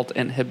sea salt,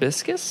 and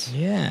hibiscus.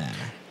 Yeah,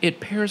 It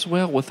pairs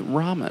well with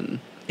ramen.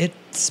 it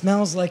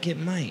smells like it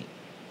might.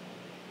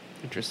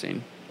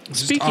 Interesting.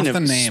 Just off the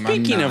name, I'm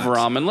speaking of not.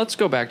 ramen, let's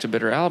go back to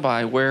Bitter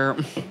Alibi, where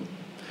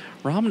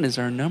ramen is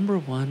our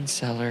 #1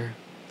 seller.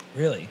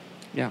 Really?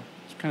 Yeah,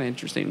 it's kind of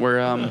interesting.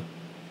 We're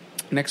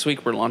next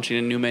week we're launching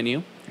a new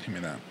menu. Give me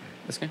that.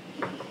 This guy.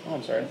 Oh,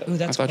 I'm sorry. Ooh,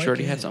 that's I thought quite you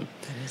already good. had some.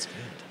 That is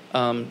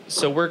good.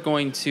 So we're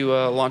going to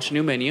launch a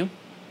new menu.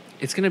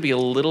 It's going to be a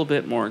little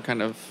bit more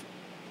kind of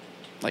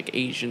like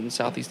Asian,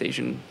 Southeast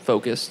Asian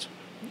focused.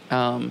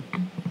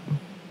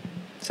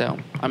 So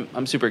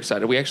I'm super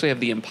excited. We actually have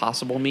the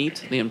Impossible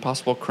meat, the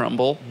Impossible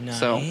crumble.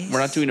 So we're not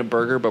Nice. doing a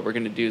burger, but we're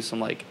going to do some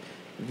like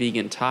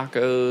vegan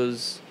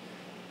tacos,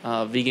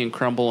 vegan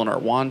crumble on our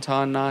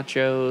wonton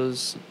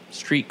nachos,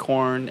 street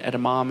corn,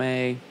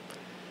 edamame.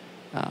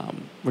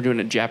 We're doing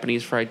a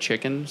Japanese fried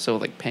chicken, so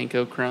like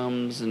panko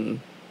crumbs and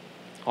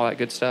all that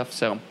good stuff.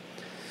 So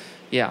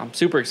yeah, I'm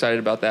super excited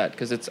about that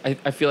because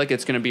I feel like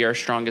it's going to be our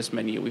strongest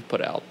menu we've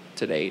put out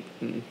to date.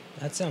 And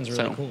That sounds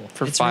really so cool.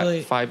 for It's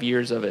 5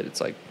 years of it, it's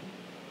like,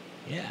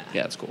 yeah,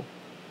 it's cool.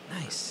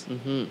 nice.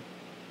 Mm-hmm.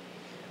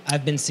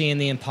 I've been seeing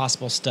the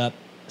Impossible stuff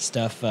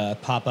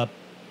pop up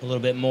a little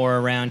bit more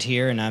around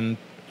here, and I'm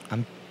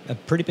a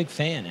pretty big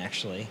fan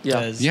actually. Yeah.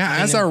 'cause Yeah,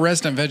 being as a- our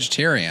resident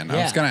vegetarian, I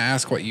was Yeah. going to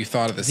ask what you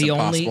thought of this The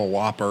only- Impossible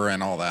Whopper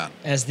and all that.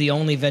 as the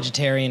only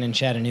vegetarian in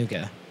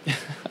Chattanooga.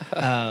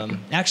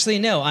 Actually,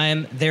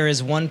 no. There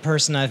is one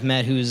person I've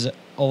met who's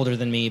older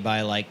than me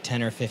by like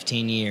 10 or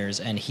 15 years,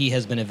 and he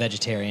has been a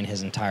vegetarian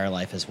his entire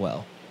life as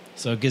well.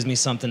 So it gives me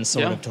something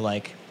sort Yeah. of to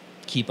like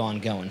keep on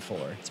going for.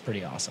 It's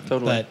pretty awesome.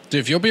 Totally. But Dude,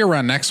 if you'll be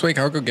around next week,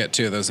 I'll go get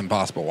 2 of those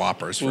Impossible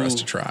Whoppers for us Ooh.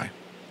 to try.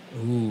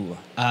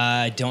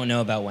 I don't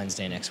know about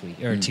Wednesday next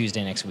week or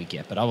Tuesday next week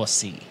yet, but I will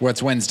see.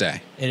 What's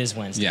Wednesday? It is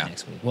Wednesday Yeah.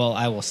 next week. Well,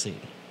 I will see.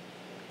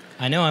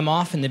 I know I'm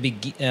off in the the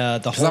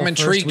Because whole I'm first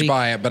intrigued week.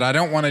 by it, but I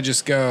don't want to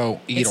just go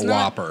eat It's a not-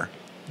 Whopper.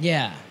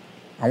 Yeah,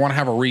 I want to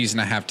have a reason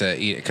to have to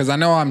eat it. Because I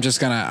know I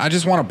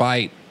just want to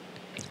bite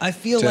I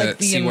feel to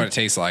like see what it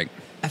tastes like.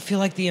 I feel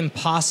like the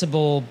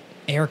Impossible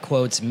air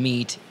quotes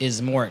meat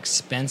is more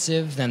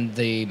expensive than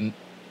the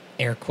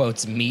air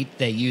quotes meat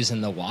they use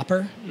in the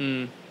Whopper.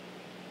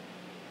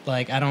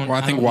 Like I don't. Well,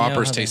 I think don't know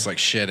Whoppers how they- taste like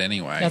shit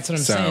anyway. That's what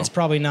I'm So saying. It's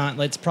probably not.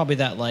 It's probably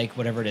that like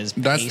whatever it is.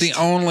 That's the paste.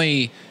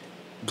 only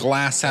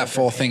glass half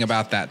full thing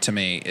about that to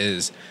me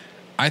is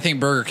I think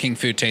Burger King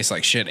food tastes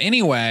like shit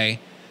anyway.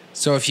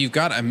 So if you've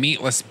got a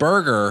meatless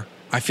burger,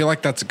 I feel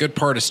like that's a good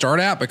part to start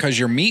out because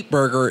your meat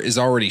burger is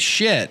already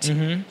shit.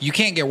 Mm-hmm. You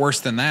can't get worse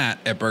than that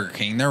at Burger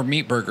King. Their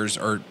meat burgers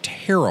are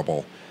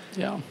terrible.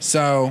 Yeah.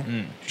 So,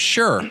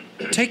 sure,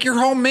 take your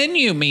whole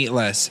menu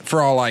meatless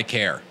for all I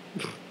care.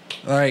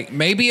 Like,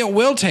 maybe it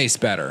will taste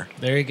better.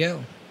 There you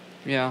go.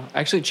 Yeah. I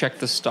actually checked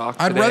the stock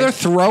I'd today. rather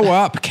throw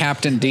up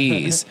Captain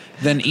D's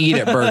than eat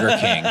at Burger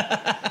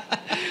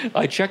King.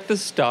 I checked the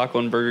stock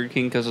on Burger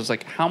King because I was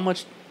like, how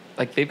much?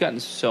 Like, they've gotten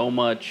so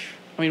much.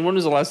 I mean, when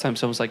was the last time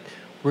someone was like,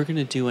 we're going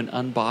to do an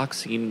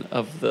unboxing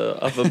of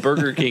a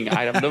Burger King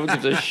item? No one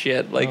gives a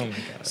shit. Like, Oh my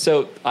God.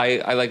 so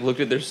I like looked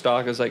at their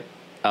stock. I was like,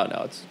 oh,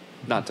 no, it's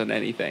not done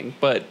anything.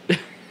 But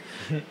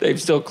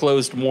they've still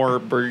closed more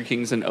Burger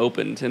Kings than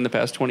opened in the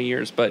past 20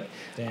 years. But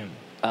Damn.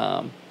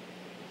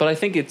 But I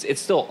think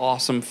it's still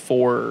awesome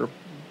for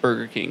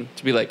Burger King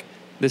to be like,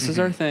 this is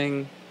our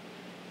thing.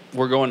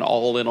 We're going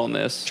all in on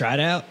this. Try it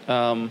out.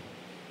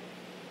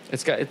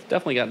 It's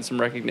definitely gotten some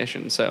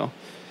recognition. So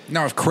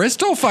No, if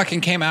Crystal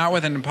fucking came out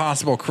with an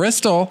Impossible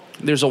Crystal,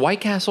 there's a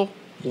White Castle.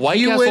 White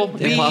you Castle, would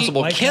be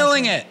Impossible.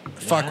 killing it.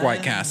 Fuck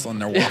White Castle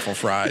and their waffle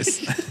fries.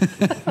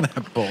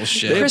 That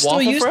bullshit. They- Crystal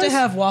waffle used to fries?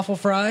 have waffle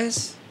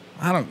fries.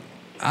 I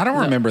don't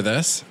remember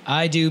this.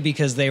 I do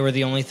because they were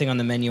the only thing on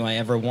the menu I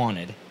ever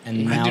wanted,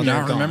 and I now do they're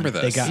not gone. remember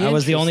this. I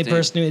was the only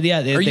Interesting. person who.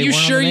 Yeah, they, Are they you weren't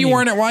on sure the you menu.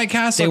 weren't at White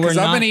Castle? They were Because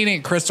I've been not- eating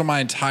at Crystal my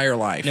entire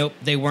life. Nope,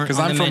 they weren't. Because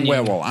on I'm the from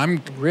menu. Wewell.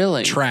 I'm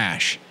Really?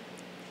 trash.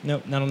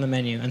 Nope, not on the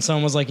menu. And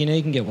someone was like, you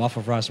can get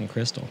waffle fries from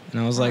Crystal, and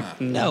I was like,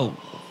 no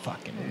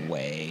fucking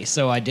way.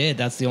 So I did.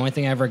 That's the only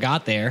thing I ever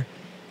got there,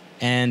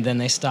 and then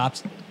they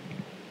stopped.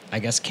 I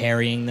guess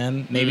carrying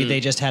them. Maybe they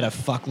just had a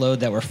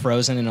fuckload that were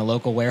frozen in a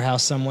local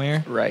warehouse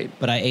somewhere. Right.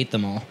 But I ate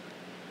them all.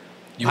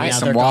 You I- ate yeah,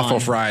 some they're waffle gone.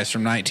 fries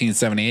from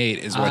 1978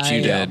 is what you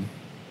I- did.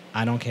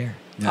 I don't care.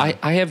 Yeah.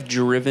 I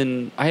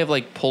have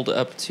like pulled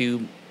up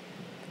to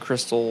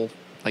Crystal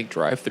like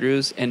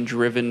drive-throughs and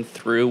driven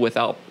through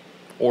without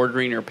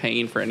ordering or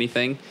paying for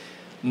anything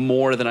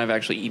more than I've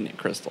actually eaten at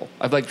Crystal.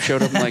 I've like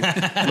showed up and like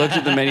looked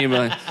at the menu and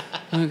been like,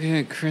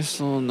 okay,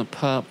 Crystal and the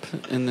pup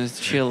and the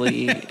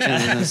chili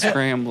and the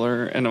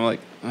scrambler, and I'm like,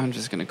 I'm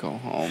just gonna go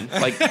home.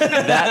 Like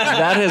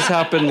that has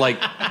happened like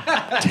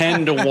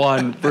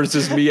 10-1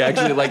 versus me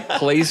actually like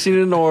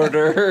placing an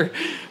order,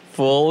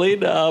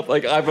 fulling up.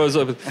 Like I was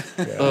like,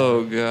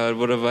 oh God,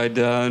 what have I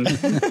done?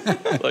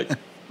 Like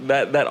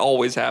that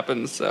always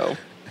happens. So,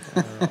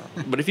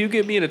 but if you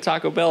get me in a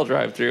Taco Bell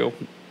drive-through,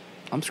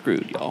 I'm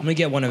screwed, y'all. I'm gonna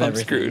get one of I'm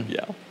everything. screwed.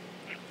 Yeah.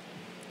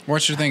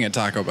 What's your thing at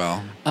Taco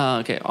Bell?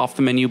 Okay, off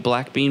the menu,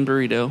 black bean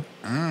burrito.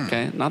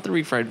 Okay, not the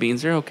refried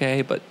beans; they're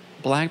okay, but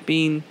black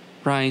bean,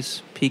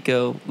 rice,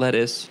 pico,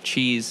 lettuce,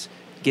 cheese.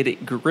 Get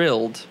it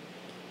grilled.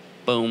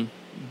 Boom,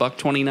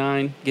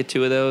 $1.29. Get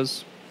 2 of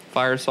those.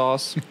 Fire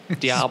sauce,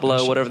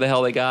 Diablo, whatever the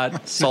hell they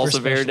got. Super Salsa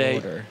special verde.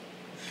 order.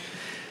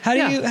 How do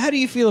Yeah. you how do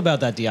you feel about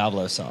that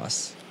Diablo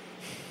sauce?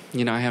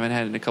 You know, I haven't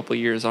had it in a couple of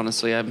years.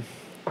 Honestly, I've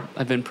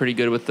been pretty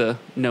good with the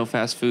no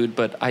fast food,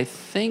 but I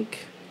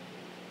think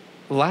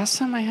last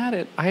time I had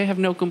it, I have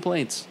no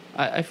complaints.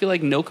 I feel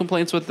like no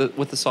complaints with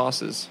the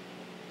sauces.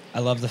 I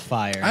love the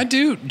fire. I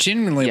do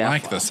genuinely Yeah,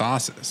 like well, the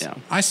sauces. yeah.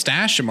 I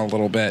stash them a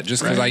little bit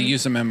just because I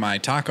use them in my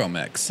taco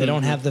mix. they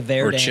don't have the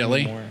Verde Or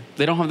chili. anymore.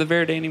 They don't have the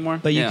verde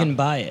anymore, But you Yeah. can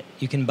buy it.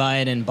 You can buy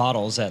it in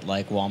bottles at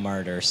like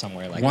Walmart or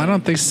somewhere like Why that.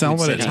 don't they sell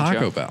it at City, Taco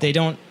Joe. Bell? They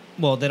don't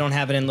they don't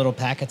have it in little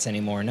packets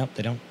anymore. Nope,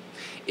 they don't.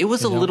 It was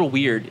a don't. little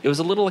weird. It was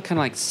a little kind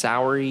of like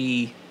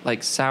soury,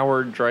 like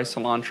sour dry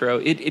cilantro.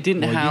 It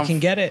didn't Well, have you can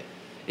get it.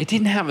 it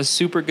didn't have a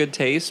super good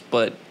taste,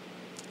 but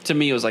to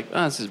me it was like,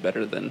 oh, this is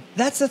better than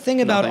That's the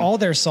thing about Nothing. all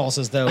their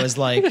sauces though is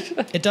like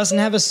it doesn't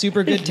have a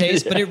super good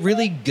taste, but it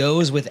really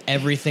goes with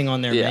everything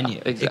on their Yeah, menu.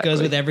 It exactly.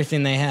 goes with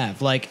everything they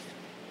have. Like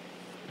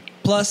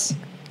plus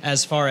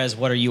as far as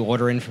what are you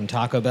ordering from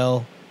Taco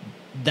Bell,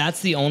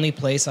 that's the only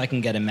place I can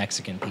get a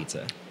Mexican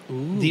pizza.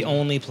 The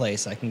only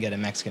place I can get a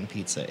Mexican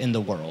pizza in the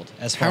world.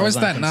 As far How as is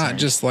I'm that not concerned.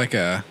 just like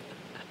a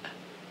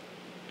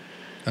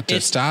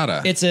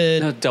tostada? It's a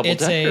No, double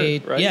it's a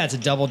decker, right? yeah, it's a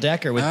double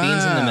decker with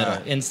beans in the Ah.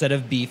 middle. Instead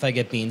of beef, I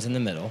get beans in the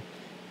middle,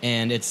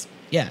 and it's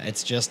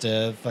just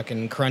a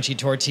fucking crunchy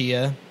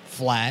tortilla,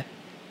 flat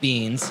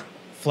beans,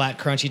 flat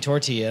crunchy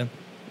tortilla.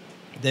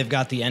 They've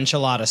got the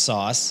enchilada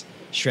sauce,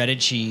 shredded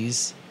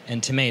cheese,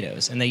 and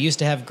tomatoes. And they used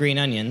to have green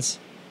onions,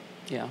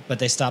 yeah. but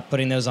they stopped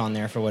putting those on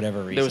there for whatever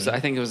reason. There was I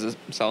think it was a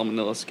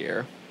salmonella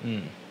scare.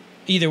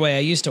 Either way, I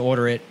used to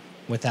order it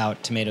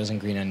without tomatoes and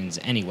green onions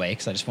anyway,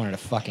 because I just wanted a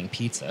fucking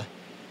pizza.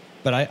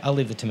 But I'll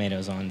leave the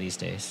tomatoes on these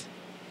days.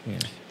 Yeah.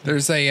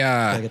 There's a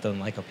Gotta get the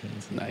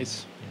lycopenes.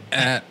 Nice.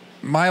 at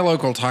my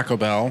local Taco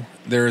Bell.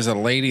 There's a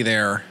lady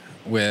there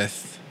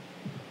with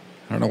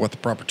I don't know what the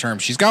proper term.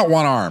 She's got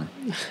one arm.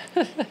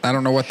 I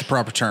don't know what the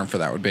proper term for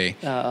that would be.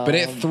 But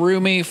it threw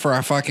me for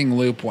a fucking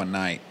loop one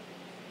night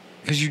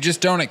because you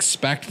just don't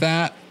expect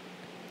that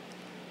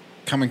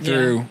coming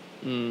through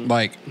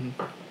like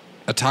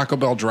a Taco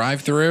Bell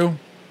drive-through.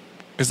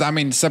 Because, I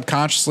mean,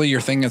 subconsciously, you're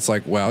thinking it's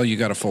like, well, you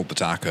got to fold the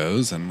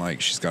tacos and,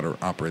 like, she's got to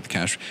operate the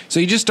cash. So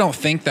you just don't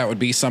think that would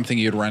be something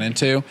you'd run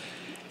into.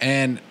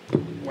 And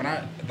when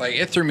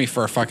it threw me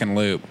for a fucking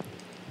loop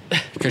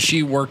because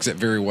she works it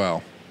very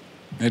well.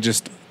 It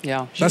just,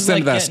 Yeah. that's the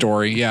end of that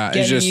story. Yeah, it's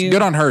getting just you-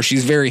 good on her.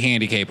 She's very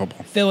handy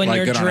capable. Filling Like,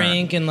 your good on her.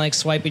 drink and like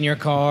swiping your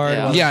card.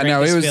 Yeah. while the Yeah, drink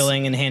no, is it was-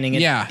 filling and handing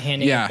it, yeah,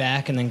 handing yeah. it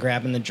back and then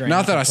grabbing the drink.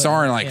 Not that and I saw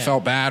her and, like, yeah.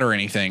 felt bad or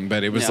anything,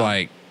 but it was Yeah.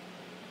 like,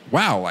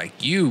 wow, like,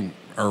 you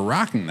are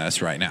rocking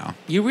this right now.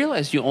 You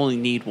realize you only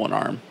need one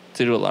arm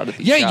to do a lot of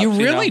these Yeah, jobs, you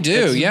really know? do.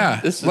 It's- Yeah.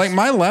 This is, Like,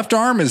 my left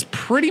arm is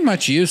pretty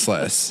much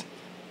useless.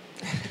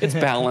 it's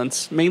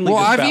balance. Mainly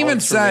Well, just I've even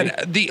balance for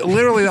said the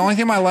only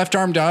thing my left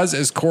arm does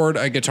is chord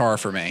a guitar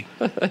for me,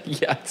 me.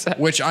 Yeah,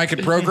 exactly. which I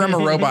could program a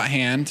robot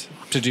hand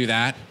to do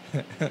that.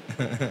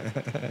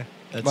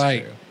 That's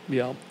like, true.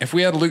 Yeah. if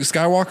we had Luke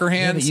Skywalker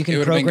hands, you can it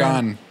would have been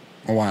program- gone.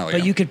 a while ago.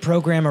 But you could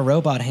program a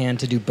robot hand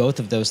to do both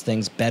of those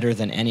things better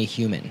than any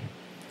human.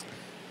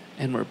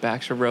 And we're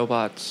back to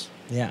robots.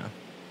 Yeah.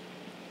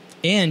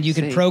 And you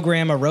could See.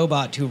 program a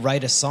robot to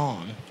write a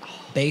song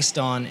based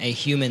on a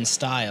human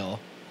style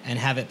and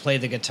have it play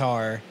the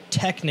guitar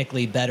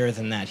technically better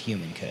than that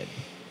human could.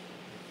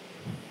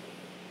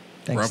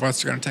 Thanks,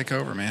 Robots are going to take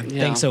over, man.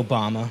 Yeah. Thanks,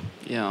 Obama.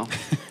 Yeah.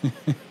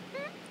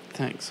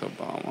 Thanks,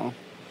 Obama.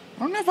 I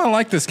don't know if I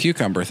like this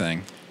cucumber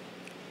thing.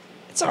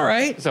 It's all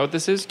right. Is that what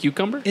this is?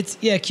 Cucumber? It's,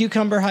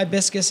 cucumber,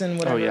 hibiscus, and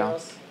whatever yeah.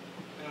 else.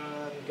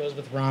 It goes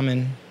with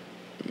ramen.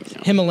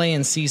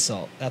 Himalayan sea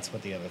salt. That's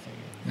what the other thing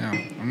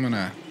is. Yeah, I'm going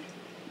to...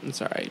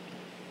 It's all right.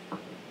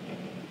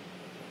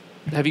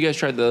 Have you guys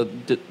tried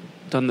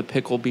done the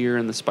pickle beer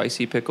and the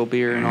spicy pickle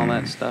beer and all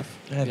that stuff?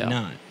 I have Yeah.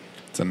 not.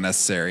 It's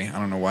unnecessary. I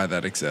don't know why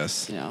that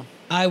exists. Yeah.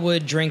 I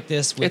would drink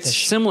this with It's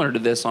similar to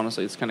this,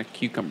 honestly. It's kind of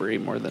cucumbery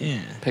more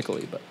than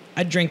pickly, but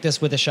I'd drink this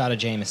with a shot of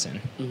Jameson.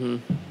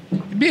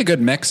 It'd be a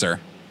good mixer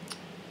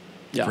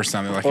yeah. for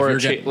something like or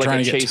if you're like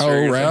trying a to get chaser toe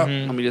or wrap.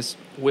 something. I mean, just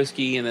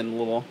whiskey and then a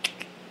little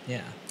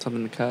Yeah.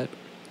 something to cut.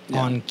 Yeah.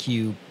 On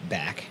cue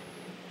back.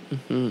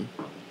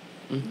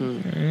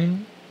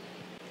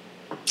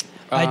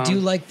 I do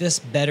like this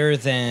better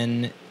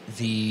than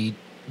the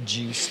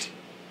juiced,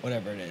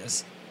 whatever it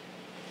is,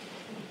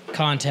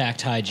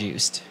 contact high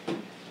juiced,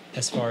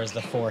 as far as the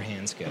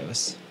forehands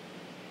goes.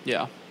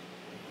 Yeah.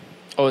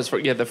 Oh, it's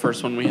the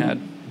first one we had.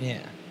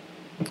 Yeah.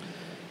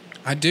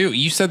 I do.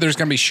 You said there's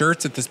going to be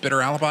shirts at this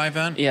Bitter Alibi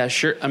event? Yeah,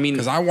 sure. I mean,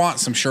 Because I want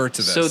some shirts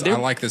of this. I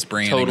like this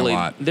branding a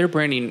lot. Their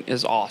branding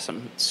is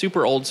awesome.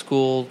 Super old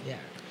school. Yeah.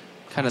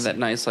 Kind of that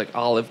nice like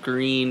olive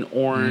green,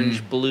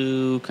 orange,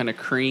 blue, kind of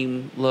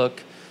cream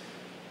look.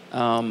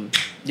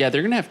 Yeah,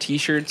 they're gonna have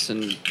T-shirts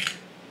and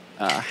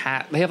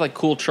hat. They have like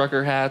cool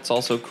trucker hats,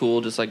 also cool,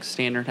 just like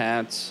standard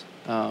hats.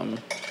 I'm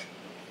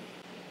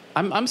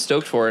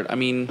stoked for it. I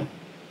mean,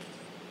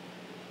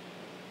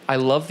 I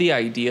love the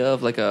idea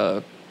of like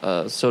a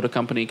soda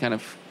company kind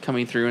of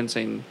coming through and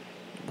saying,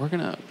 "We're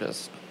gonna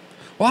just."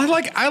 Well,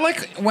 I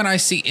like when I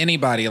see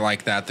anybody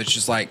like that that's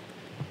just like,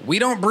 we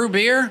don't brew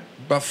beer,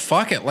 but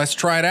fuck it, let's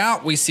try it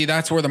out. We see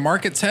that's where the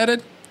market's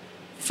headed.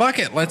 Fuck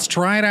it, let's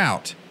try it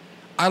out.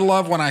 I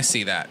love when I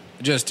see that,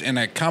 just in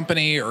a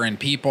company or in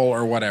people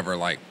or whatever.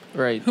 Like,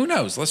 Right. who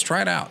knows? Let's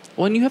try it out.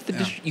 Well, and you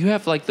have you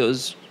have like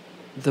those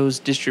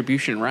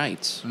distribution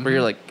rights where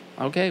you're like,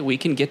 okay, we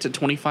can get to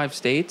 25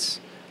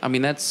 states. I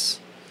mean,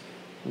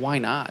 why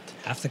not?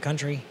 Half the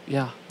country.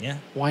 Yeah. Yeah.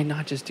 Why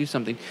not just do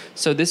something?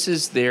 So this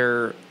is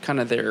their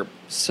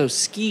so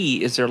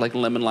Ski is their like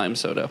lemon lime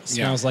soda.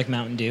 Smells like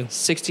Mountain Dew.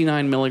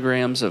 69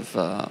 milligrams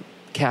of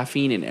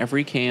caffeine in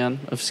every can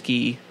of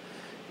Ski.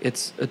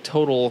 It's a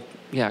total,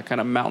 kind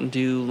of Mountain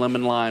Dew,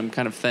 lemon lime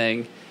kind of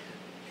thing.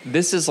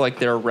 This is like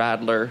their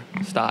Radler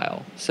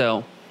style.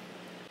 So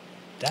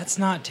That's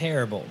not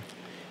terrible.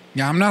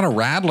 Yeah, I'm not a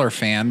Radler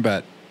fan,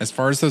 but as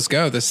far as those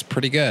go, this is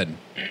pretty good.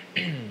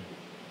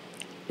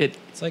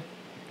 It's like,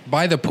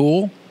 By the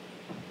pool,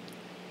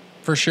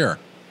 for sure.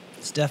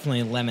 it's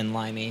definitely lemon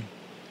limey.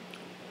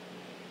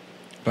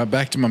 But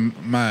back to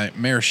my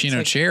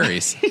maraschino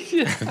cherries.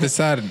 If this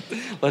had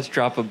let's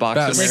drop a box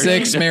about of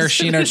 6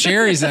 maraschino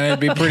cherries, then it'd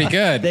be pretty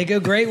good. They go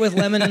great with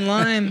lemon and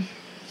lime.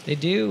 They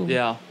do.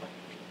 Yeah.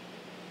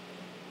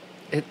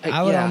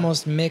 I would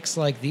almost mix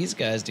like these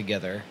guys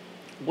together.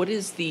 What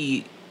is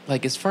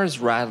like as far as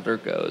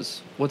Radler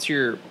goes? What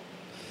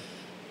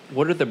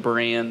are the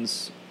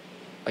brands?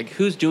 Like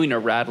who's doing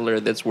a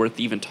Radler that's worth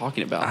even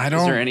talking about?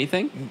 Is there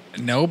anything?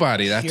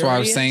 Nobody. That's why I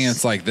was saying Curious?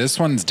 it's like this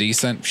one's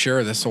decent.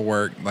 Sure, this will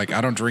work. Like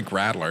I don't drink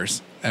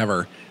Radlers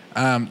ever.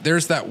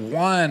 There's that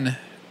one.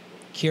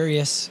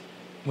 Curious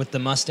with the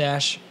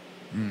mustache.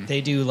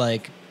 They do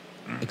like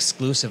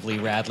exclusively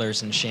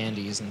Radlers and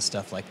Shandies and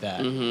stuff like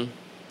that. Mm-hmm.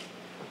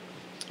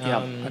 Yeah,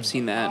 I've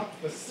seen that.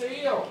 The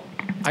seal.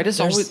 I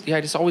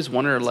just always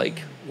wonder like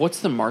what's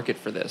the market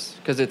for this?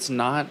 Because it's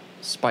not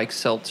spiked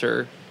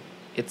seltzer,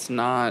 it's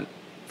not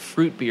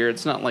fruit beer,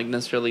 it's not like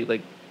necessarily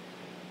like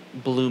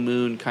Blue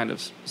Moon kind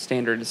of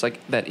standard. It's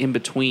like that in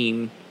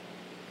between.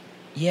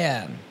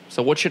 Yeah.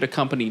 So what should a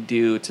company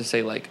do to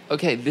say like,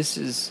 okay, this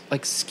is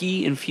like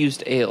Ski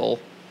infused ale?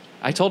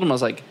 I told him I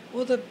was like,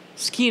 Well, the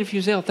Ski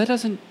infused ale that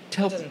doesn't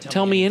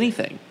tell me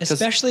anything. 'Cause-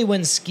 especially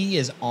when Ski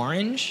is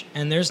orange,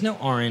 and there's no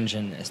orange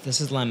in this.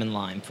 This is lemon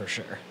lime for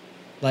sure.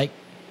 Like,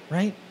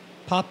 right?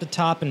 Pop the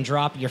top and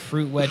drop your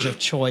fruit wedge of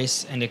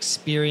choice and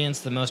experience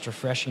the most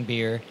refreshing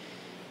beer.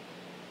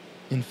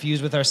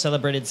 Infused with our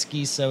celebrated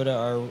Ski soda,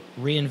 our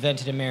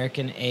reinvented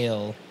American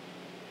ale.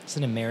 It's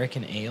an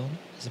American ale.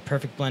 It's a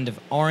perfect blend of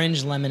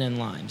orange, lemon, and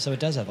lime. So it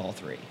does have all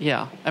three.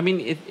 Yeah, I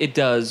mean it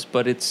does,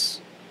 but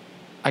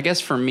I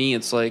guess for me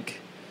it's like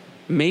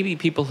maybe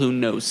people who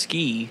know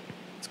Ski,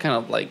 it's kind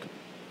of like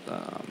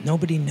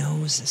Nobody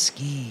knows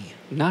Ski.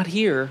 not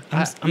here.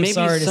 I'm maybe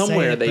sorry to say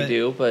somewhere it, they but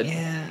do, but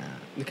yeah,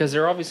 because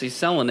they're obviously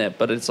selling it.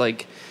 But it's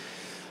like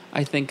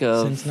I think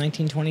of since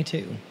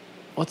 1922.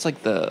 what's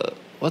like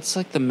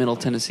the Middle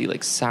Tennessee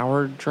like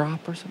Sour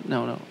Drop or something.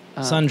 No,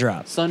 Sun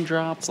Drop. Sun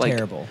Drop. It's like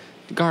terrible.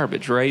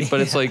 garbage, right? But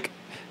it's Yeah. like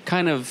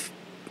kind of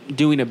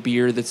doing a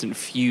beer that's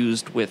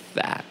infused with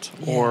that,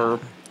 or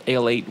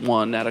Ale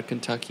 8-1 out of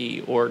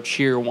Kentucky, or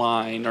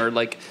Cheerwine, or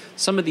like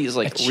some of these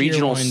like A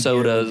regional Cheerwine beer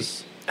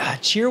sodas.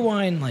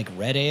 Cheerwine, like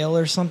red ale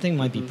or something,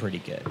 might be pretty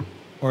good.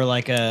 Or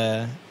like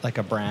a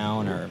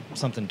brown or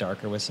something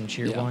darker with some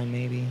Cheerwine,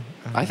 maybe.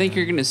 I think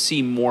you're going to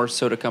see more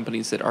soda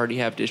companies that already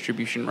have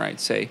distribution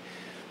rights say,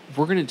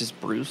 we're going to just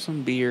brew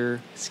some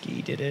beer.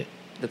 Ski did it.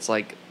 That's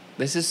like,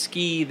 this is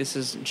Ski, this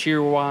is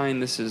Cheerwine,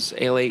 this is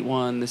Ale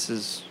 8-1, this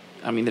is,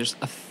 I mean, there's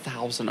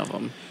 1,000 of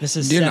them. This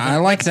is Dude, I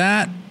like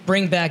that.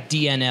 Bring back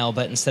DNL,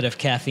 but instead of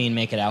caffeine,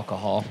 make it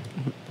alcohol.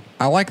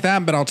 I like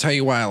that, but I'll tell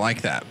you why I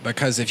like that.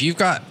 Because if you've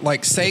got,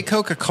 like, say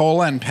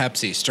Coca-Cola and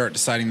Pepsi start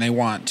deciding they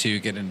want to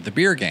get into the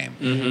beer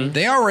game,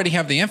 they already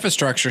have the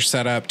infrastructure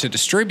set up to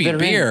distribute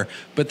beer,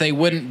 but they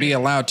wouldn't be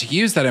allowed to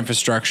use that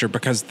infrastructure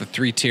because the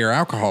 3-tier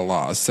alcohol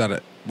laws set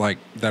it, like,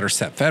 that are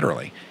set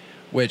federally.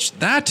 Which,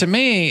 that to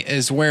me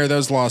is where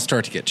those laws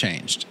start to get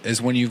changed, is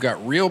when you've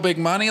got real big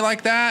money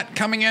like that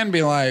coming in and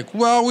be like,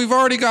 well, we've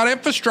already got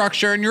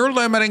infrastructure and you're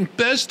limiting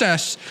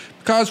business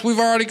because we've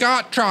already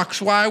got trucks.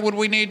 Why would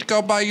we need to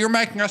go buy? You're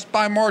making us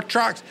buy more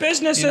trucks.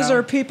 Businesses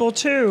are people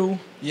too.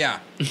 Yeah.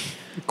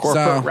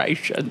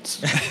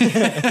 Corporations.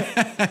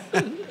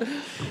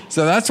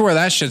 So that's where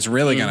that shit's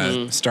really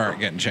going to start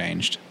getting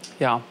changed.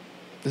 Yeah.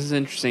 This is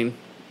interesting.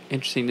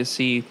 Interesting to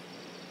see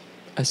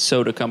a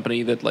soda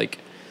company that, like,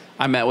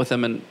 I met with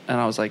them and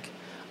I was like,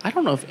 I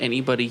don't know if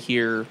anybody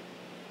here,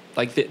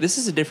 like, this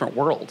is a different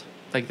world.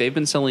 Like, they've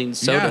been selling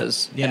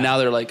sodas and now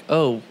they're like,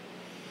 oh,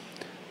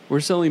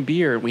 we're selling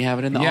beer and we have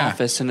it in the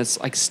office, and it's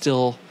like,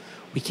 still,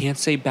 we can't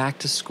say back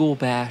to school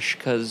bash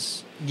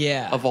because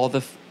of all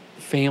the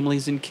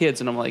families and kids.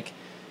 And I'm like,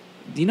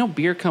 you know,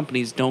 beer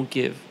companies don't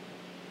give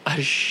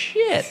a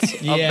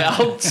shit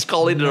about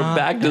calling it a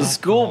back to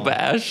school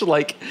bash.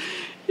 Like,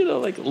 you know,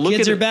 like, look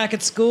Kids at are back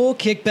at school,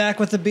 kick back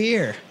with the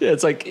beer. Yeah,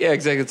 it's like,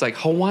 exactly. It's like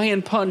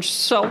Hawaiian Punch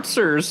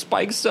seltzer,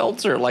 spiked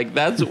seltzer. Like,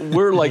 that's,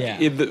 we're like,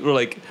 we're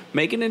like,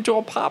 make it into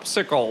a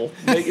popsicle.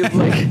 Make it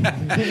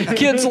like,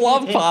 kids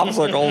love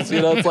popsicles.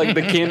 You know, it's like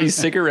the candy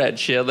cigarette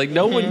shit. Like,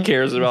 no one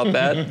cares about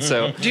that.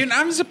 So, Dude,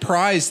 I'm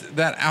surprised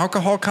that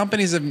alcohol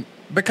companies have,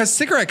 because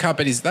cigarette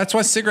companies, that's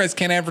why cigarettes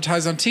can't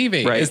advertise on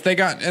TV. Right. Is they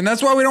got, and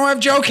that's why we don't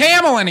have Joe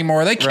Camel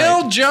anymore. They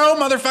killed Joe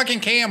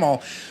motherfucking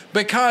Camel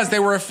because they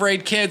were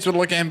afraid kids would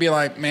look at him and be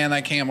like, man,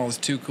 that Camel is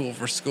too cool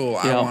for school.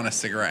 I want a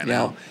cigarette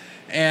now.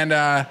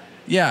 And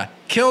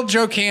killed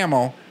Joe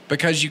Camel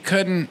because you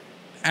couldn't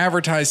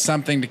advertise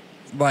something to,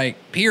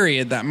 like,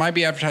 period, that might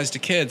be advertised to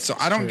kids. So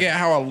I don't get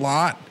how a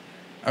lot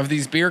of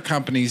these beer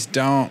companies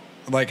don't,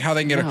 like, how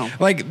they can get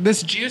like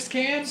this juice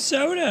can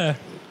Soda.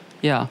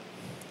 yeah.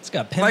 It's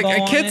got pinball like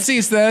a on kid it.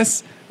 sees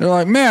this, they're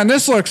like, man,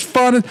 this looks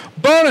fun.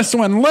 Bonus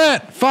when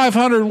lit,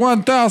 500,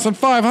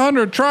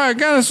 1,500. Try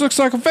again. This looks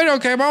like a video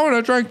game. I want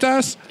to drink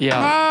this. Yeah.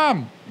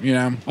 Mom. You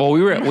know. Well,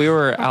 we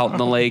were out in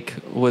the lake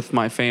with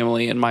my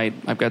family, and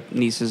I've got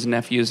nieces and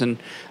nephews, and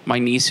my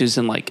niece who's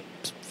in like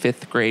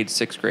 5th grade,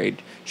 6th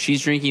grade,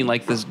 she's drinking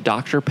like this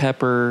Dr.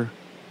 Pepper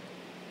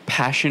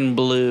Passion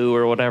Blue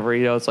or whatever.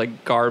 You know, it's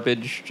like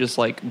garbage, just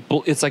like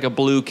it's like a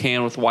blue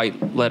can with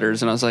white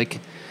letters. And I was like,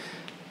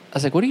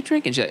 what are you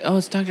drinking? She's like, oh,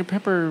 it's Dr.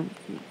 Pepper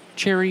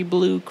Cherry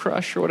Blue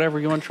Crush or whatever.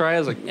 You want to try? I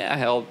was like, yeah,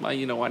 hell,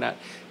 you know, why not?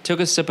 Took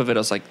a sip of it. I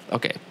was like,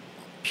 okay,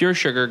 pure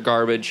sugar,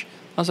 garbage.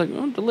 I was like,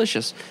 oh,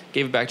 delicious.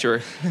 Gave it back to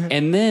her.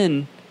 And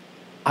then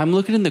I'm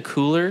looking in the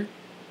cooler,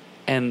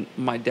 and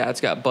my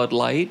dad's got Bud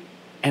Light,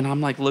 and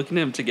I'm like looking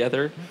at them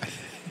together.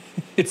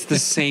 It's the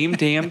same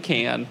damn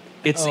can.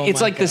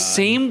 It's like the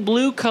same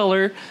blue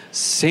color,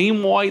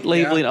 same white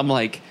labeling. I'm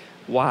like,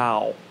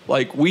 wow.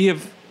 Like, we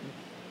have...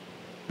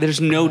 There's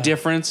no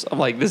difference. I'm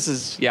like, this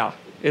is,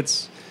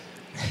 it's...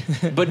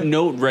 But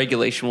no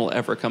regulation will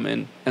ever come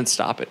in and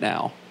stop it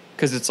now.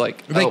 Because it's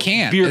like, they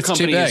can't. Beer it's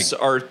companies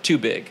are too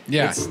big.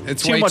 Yeah,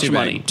 it's way too much too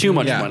money. big. Too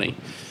much money.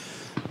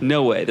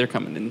 No way they're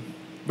coming in.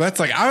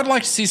 That's like, I would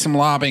like to see some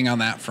lobbying on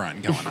that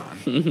front going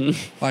on.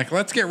 Like,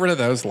 let's get rid of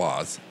those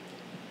laws.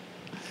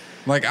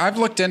 Like, I've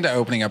looked into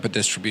opening up a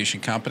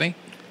distribution company,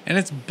 and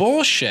it's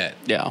bullshit.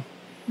 Yeah.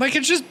 Like,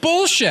 it's just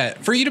bullshit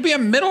for you to be a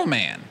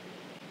middleman.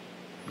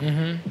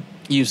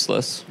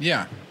 Useless.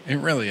 Yeah, it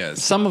really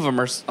is. Some of them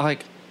are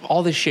like,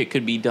 all this shit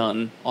could be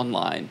done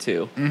online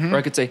too. Or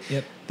I could say,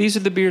 these are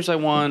the beers I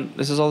want.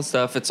 This is all the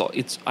stuff.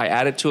 I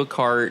add it to a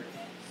cart,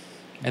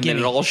 and then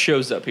it all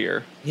shows up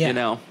here. Yeah. You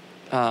know,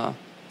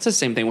 it's the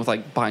same thing with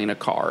like buying a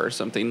car or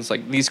something. It's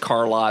like these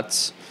car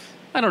lots.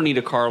 I don't need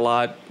a car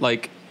lot.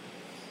 Like,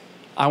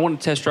 I want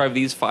to test drive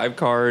these 5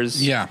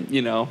 cars. Yeah.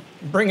 You know,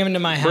 bring them to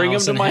my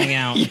house and hang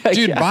out.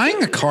 Dude,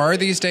 buying a car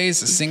these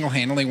days is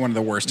single-handedly one of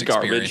the worst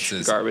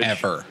experiences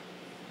ever.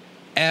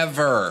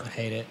 Ever. I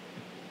hate it.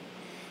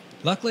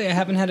 Luckily, I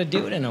haven't had to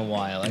do it in a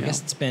while. I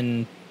guess it's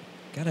been...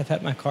 God, I've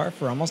had my car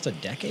for almost a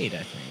decade,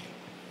 I think.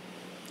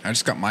 I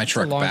just got my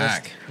truck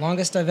back.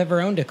 Longest I've ever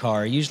owned a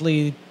car.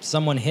 Usually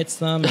someone hits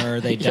them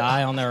or they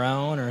die on their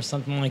own or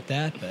something like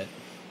that, but...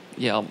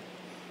 Yeah.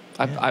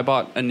 I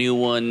bought a new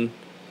one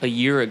a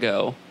year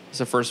ago. It's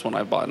the first one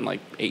I bought in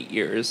like 8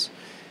 years.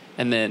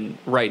 And then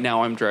right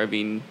now I'm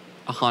driving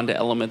a Honda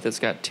Element that's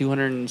got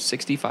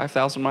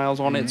 265,000 miles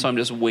on it. So I'm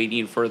just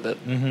waiting for the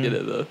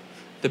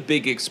the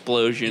big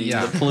explosion,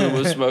 Yeah. the plume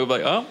of smoke.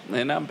 Like, oh,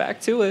 and I'm back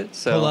to it.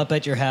 So Pull up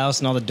at your house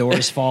and all the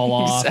doors fall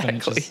off. And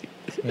Exactly.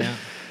 just, yeah.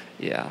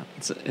 Yeah,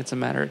 it's a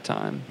matter of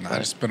time. I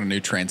just put a new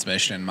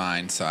transmission in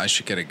mine, so I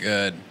should get a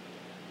good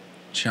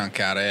chunk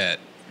out of it.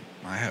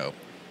 I hope.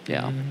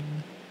 Yeah.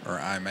 Or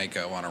I may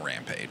go on a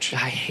rampage. I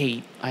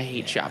hate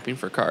shopping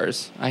for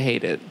cars. I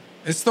hate it.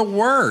 It's the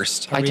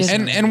worst. I just-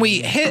 and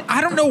we hit,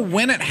 I don't know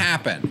when it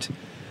happened,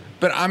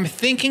 but I'm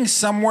thinking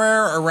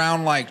somewhere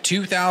around like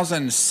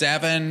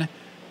 2007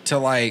 to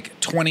like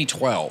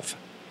 2012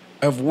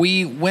 of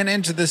we went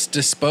into this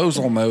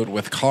disposal mode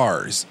with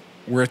cars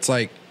where it's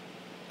like,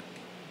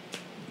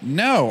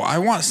 no, I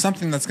want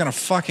something that's going to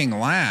fucking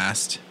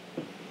last.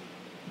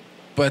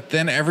 But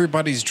then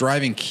everybody's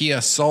driving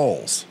Kia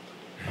Souls,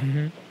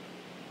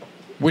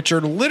 which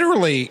are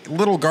literally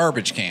little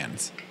garbage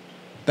cans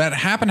that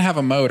happen to have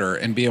a motor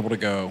and be able to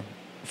go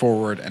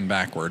forward and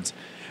backwards.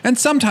 And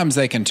sometimes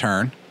they can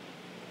turn.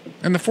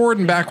 And the forward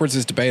and backwards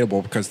is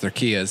debatable because they're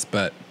Kias,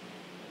 but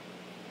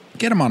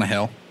get them on a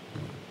hill.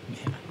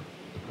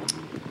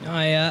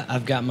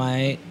 I've got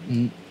my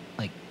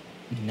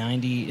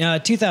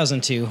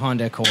 2002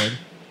 Honda Accord,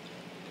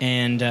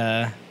 and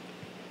I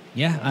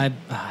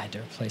had to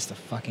replace the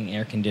fucking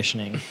air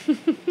conditioning,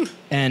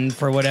 and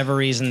for whatever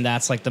reason,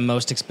 that's like the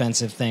most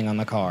expensive thing on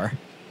the car.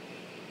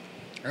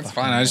 That's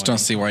fine. I just don't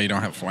see why you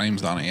don't have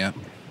flames on it yet.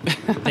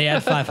 They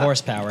add 5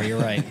 horsepower. You're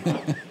right.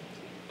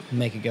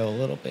 Make it go a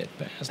little bit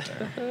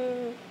faster.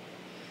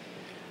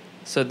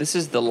 So this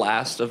is the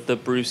last of the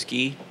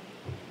Brewski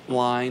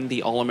line,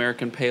 the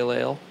All-American Pale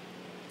Ale.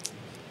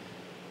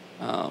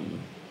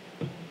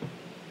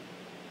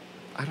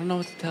 I don't know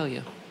what to tell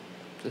you.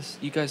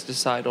 Just you guys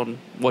decide on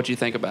what you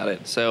think about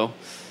it. So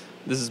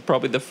this is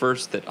probably the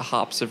first that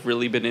hops have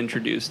really been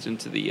introduced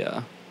into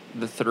the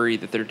 3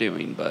 that they're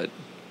doing. But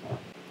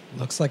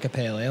Looks like a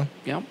pale ale.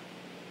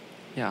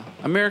 yeah,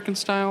 American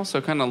style.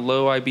 So kind of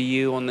low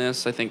IBU on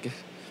this. I think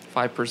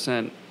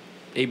 5%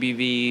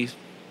 ABV.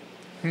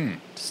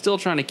 Still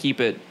trying to keep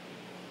it.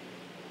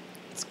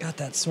 It's got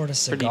that sort of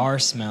cigar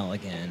smell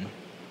again.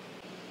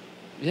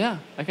 Yeah,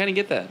 I kind of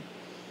get that.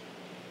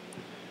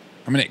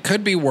 I mean, it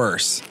could be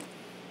worse.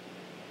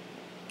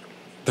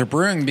 They're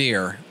brewing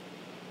beer,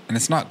 and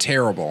it's not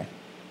terrible,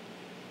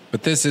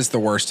 but this is the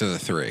worst of the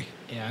 3.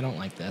 Yeah, I don't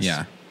like this.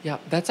 Yeah. Yeah,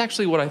 that's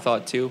actually what I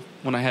thought too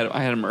when I had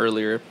them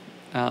earlier,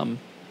 and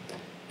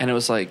it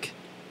was like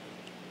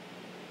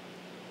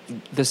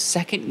the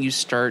second you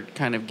start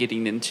kind of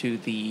getting into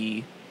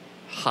the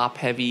hop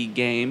heavy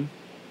game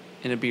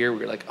in a beer,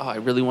 where you're like, oh, I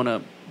really want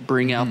to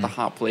bring out the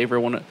hop flavor, I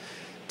want to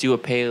do a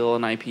pale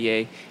and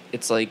IPA.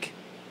 It's like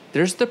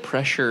there's the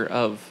pressure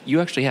of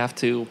you actually have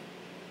to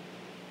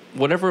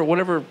whatever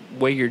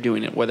way you're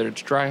doing it, whether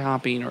it's dry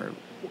hopping or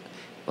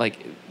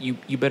like you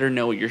better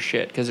know your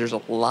shit because there's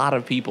a lot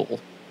of people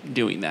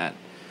doing that.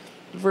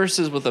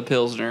 Versus with a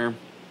Pilsner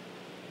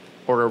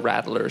or a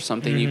Rattler or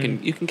something,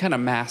 you can kind of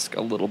mask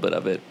a little bit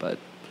of it, but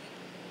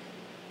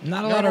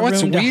Not a No, lot of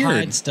what's room to weird-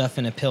 hide stuff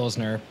in a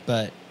pilsner,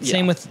 but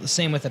same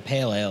with a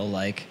pale ale.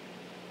 Like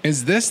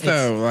Is this,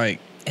 though, like,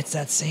 it's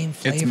that same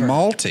flavor. it's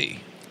malty.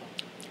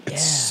 It's Yeah.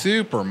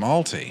 super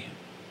malty.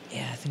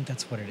 Yeah, I think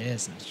that's what it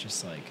is. And it's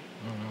just like,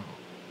 I don't know.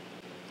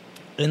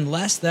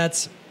 Unless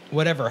that's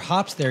whatever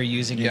hops they're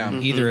using Yeah.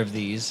 in either of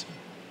these.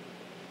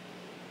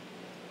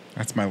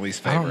 That's my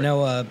least I favorite. don't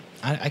know.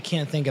 I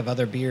can't think of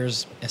other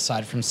beers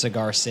aside from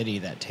Cigar City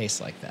that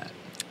taste like that.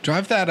 Do I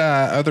have that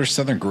other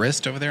Southern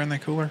Grist over there in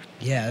that cooler?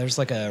 Yeah, there's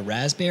like a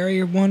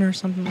raspberry one or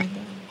something like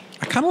that.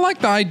 I kind of like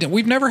the idea.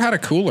 We've never had a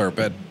cooler,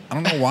 but I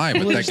don't know why,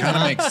 but that It's kind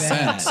of not makes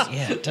bad. sense.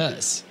 Yeah, it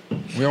does.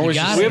 We always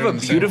got just it. we sit have a in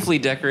the same- beautifully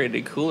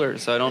decorated cooler,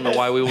 so I don't know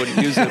why we wouldn't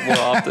use it more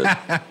often.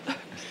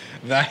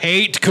 The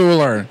hate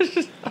cooler.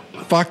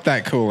 Fuck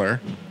that cooler.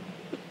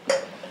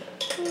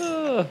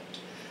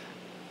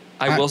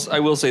 I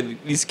will say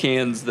these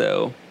cans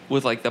though,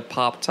 with like the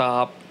pop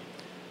top,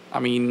 I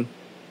mean,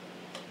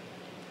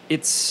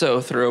 it's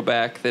so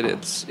throwback that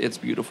it's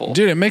beautiful.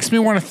 Dude, it makes me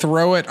want to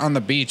throw it on the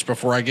beach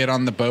before I get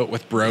on the boat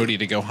with Brody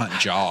to go hunt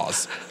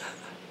jaws.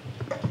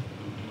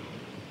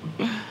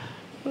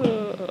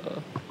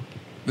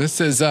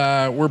 This is,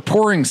 we're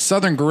pouring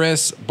Southern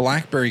Grist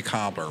Blackberry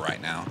Cobbler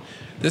right now.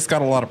 This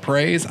got a lot of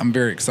praise. I'm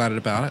very excited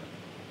about it.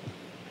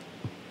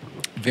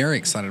 Very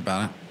excited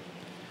about it.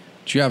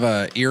 Did you have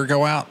a ear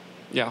go out?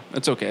 Yeah,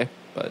 it's okay,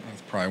 but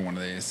That's probably one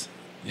of these.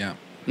 Yeah.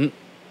 a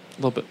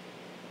little bit.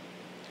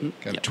 Got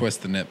to Yeah.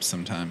 twist the nips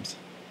sometimes.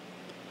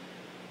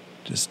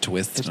 Just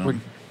twist It's them. weird.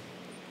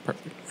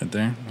 Perfect. Right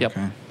there? Yep.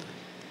 Okay.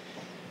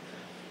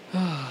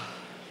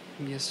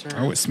 Yes, sir.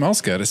 Oh, it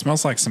smells good. It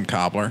smells like some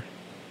cobbler.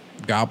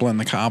 Goblin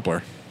the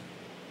cobbler.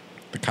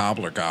 The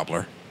cobbler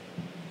gobbler.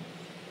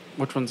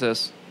 Which one's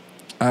this?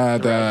 The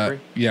raspberry?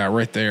 yeah,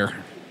 right there.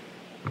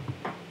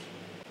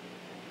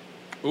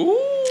 Ooh.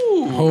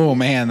 Oh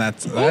man, that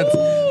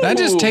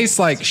just tastes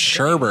like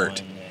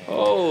sherbet.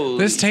 Oh.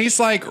 This tastes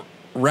like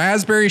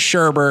raspberry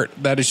sherbet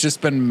that has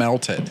just been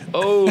melted.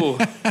 Oh,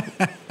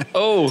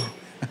 oh!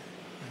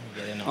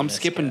 Get in on I'm this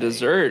skipping guy.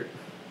 dessert.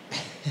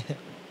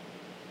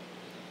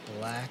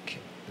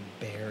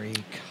 Blackberry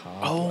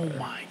cobbler. Oh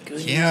my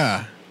goodness!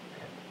 Yeah.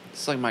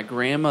 It's like my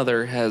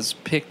grandmother has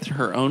picked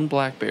her own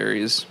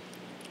blackberries.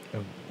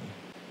 Oh.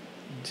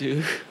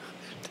 Dude,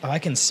 Oh, I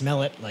can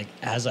smell it like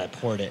as I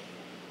poured it.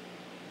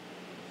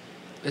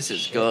 this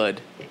is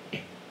good.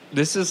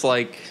 This is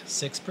like,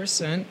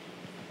 6%.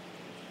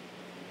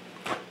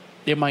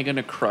 am I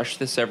gonna crush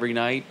this every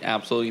night?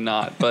 Absolutely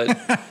not.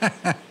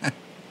 But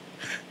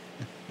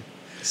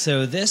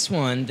So this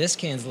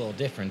can's a little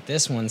different.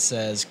 This one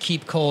says,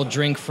 keep cold,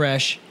 drink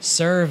fresh,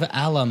 serve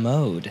a la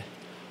mode.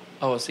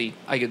 oh, see,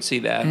 I could see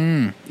that.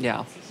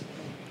 Yeah,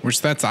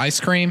 Which that's ice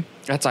cream?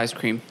 that's ice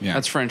cream. Yeah.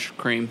 That's French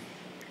cream.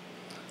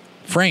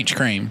 French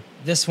cream.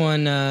 This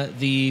one,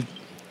 the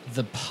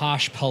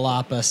posh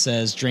palapa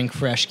says, drink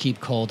fresh, keep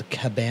cold,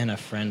 cabana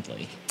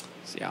friendly.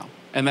 Yeah,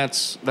 and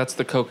that's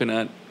the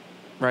coconut,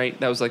 right?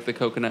 That was like the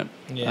coconut.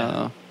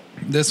 Yeah.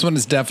 This one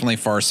is definitely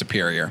far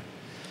superior.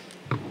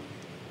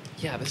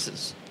 Yeah, this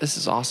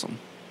is awesome.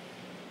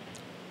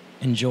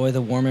 Enjoy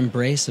the warm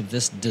embrace of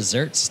this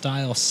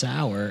dessert-style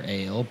sour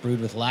ale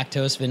brewed with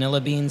lactose,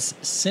 vanilla beans,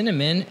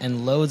 cinnamon,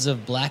 and loads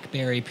of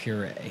blackberry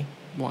puree.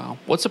 Wow.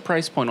 What's the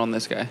price point on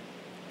this guy?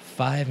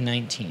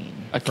 $5.19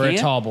 A for a can?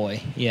 tall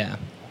boy. Yeah.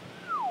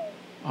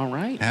 All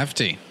right.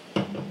 Hefty.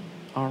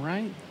 All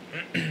right.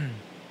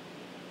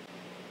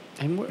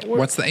 And we're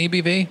What's the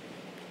ABV?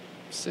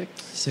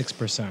 6?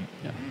 6%.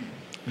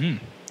 Yeah.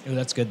 Oh,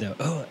 that's good though.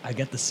 Oh, I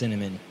get the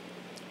cinnamon.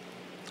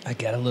 I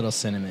get a little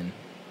cinnamon.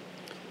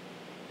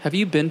 Have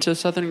you been to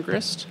Southern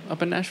Grist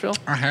up in Nashville?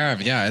 I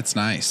have. Yeah, it's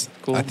nice.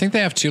 Cool. I think they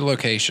have 2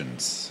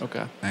 locations.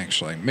 Okay.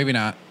 Actually, maybe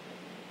not.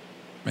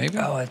 Maybe.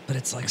 Oh, but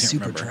it's like I can't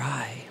super remember.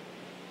 dry.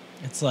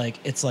 It's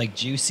like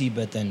juicy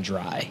but then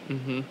dry.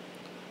 Mm-hmm.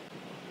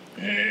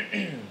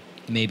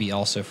 Maybe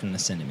also from the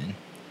cinnamon.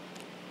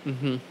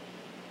 Mm-hmm.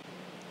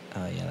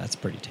 Yeah, that's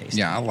pretty tasty.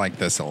 Yeah, I like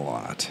this a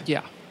lot.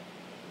 Yeah.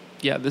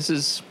 Yeah, this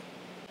is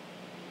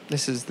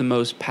the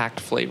most packed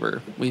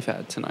flavor we've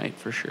had tonight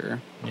for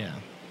sure. Yeah.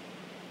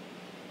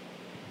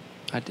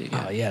 I dig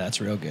Oh it. yeah, that's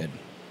real good.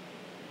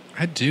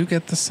 I do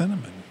get the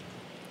cinnamon.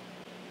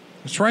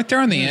 It's right there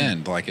on the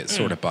end, like it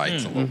sort of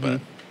bites a little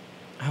bit.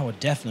 I would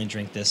definitely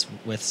drink this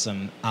with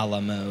some a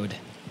la mode.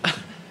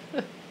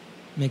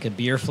 Make a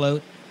beer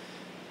float.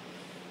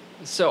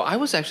 So I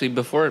was actually,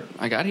 before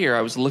I got here,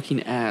 I was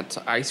looking at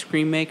ice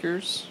cream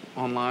makers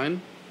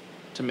online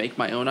to make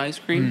my own ice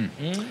cream.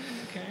 Okay.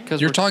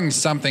 Because You're talking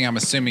something, I'm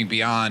assuming,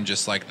 beyond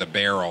just like the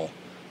barrel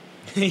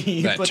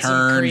You that put some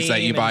turns that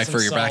cream you and buy some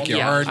for your salt.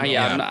 backyard.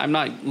 Yeah, I'm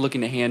not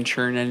looking to hand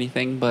churn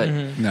anything, but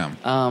No.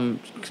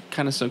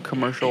 kind of some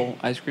commercial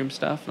ice cream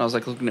stuff. And I was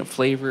like looking at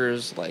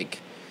flavors, like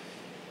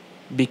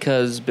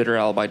because Bitter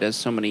Alibi does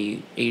so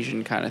many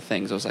Asian kind of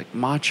things. I was like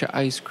matcha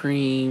ice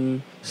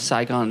cream,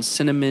 Saigon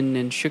cinnamon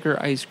and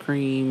sugar ice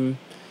cream,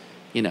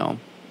 you know,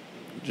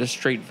 just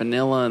straight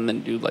vanilla, and then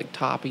do like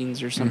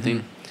toppings or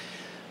something.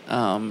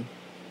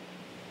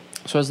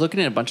 So I was looking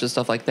at a bunch of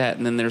stuff like that,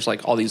 and then there's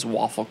like all these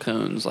waffle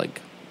cones,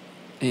 like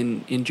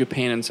in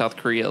Japan and South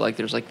Korea, like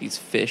there's like these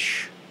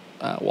fish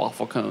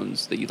waffle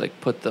cones that you like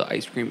put the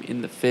ice cream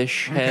in the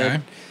fish head.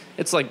 Okay.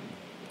 It's like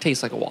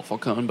tastes like a waffle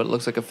cone, but it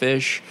looks like a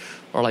fish,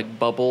 or like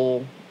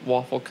bubble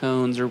waffle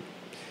cones, or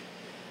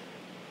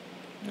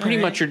pretty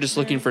much you're just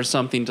looking for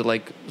something to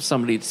like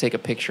somebody to take a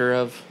picture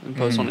of and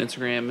post on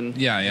Instagram and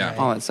Yeah.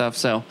 all that stuff.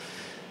 So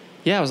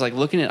yeah, I was like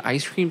looking at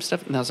ice cream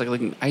stuff, and I was like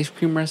looking at ice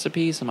cream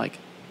recipes. I'm like,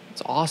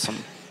 it's awesome.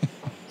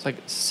 It's like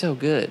so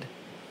good.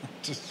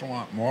 Just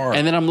want more.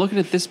 And then I'm looking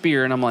at this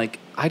beer, and I'm like,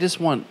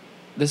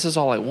 this is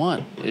all I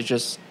want. It's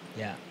just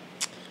Yeah.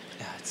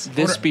 Yeah, it's,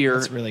 this beer,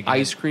 It's really good.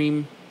 ice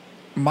cream.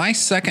 My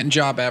second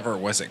job ever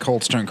was at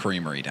Cold Stone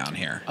Creamery down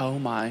here. Oh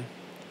my!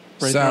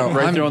 Right, So,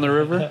 right I'm- there on the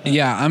river.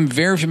 Yeah, I'm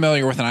very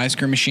familiar with an ice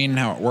cream machine and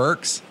how it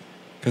works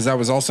because I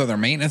was also their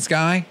maintenance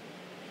guy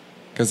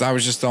because I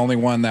was just the only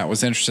one that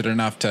was interested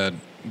enough to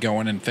go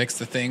in and fix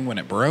the thing when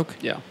it broke.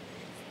 Yeah.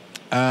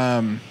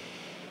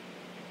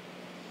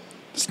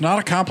 It's not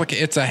a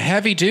complicated. It's a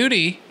heavy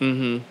duty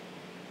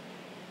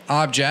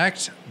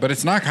object, but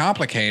it's not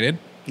complicated.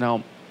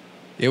 No.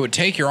 It would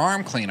take your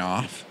arm clean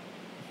off.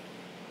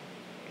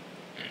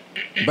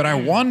 But I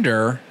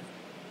wonder,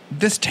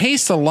 this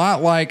tastes a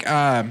lot like,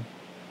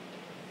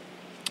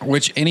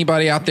 which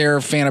anybody out there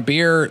fan of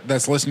beer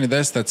that's listening to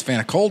this that's fan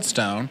of Cold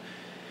Stone,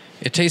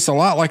 it tastes a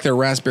lot like their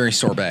raspberry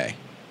sorbet.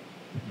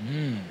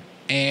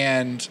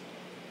 And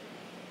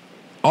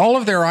all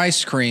of their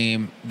ice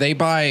cream, they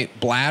buy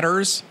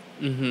bladders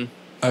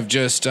of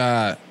just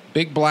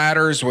big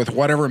bladders with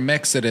whatever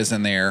mix it is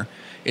in there.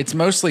 It's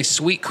mostly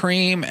sweet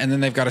cream, and then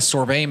they've got a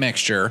sorbet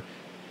mixture.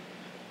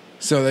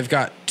 So they've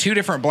got 2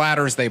 different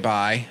bladders they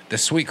buy. The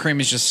sweet cream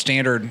is just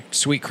standard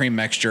sweet cream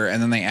mixture,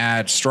 and then they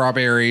add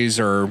strawberries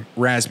or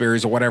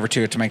raspberries or whatever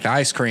to it to make the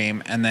ice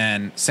cream, and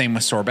then same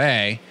with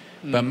sorbet.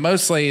 But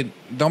mostly,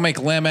 they'll make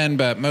lemon,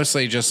 but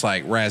mostly just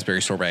like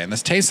raspberry sorbet. And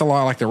this tastes a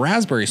lot like the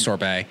raspberry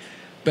sorbet,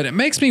 But it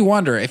makes me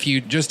wonder if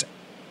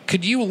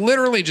could you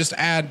literally just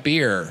add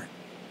beer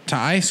to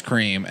ice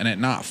cream and it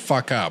not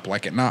fuck up,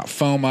 like it not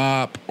foam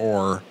up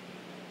or.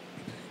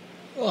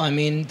 Well, I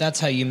mean, that's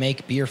how you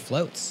make beer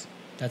floats.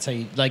 That's how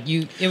you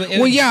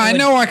I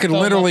know I could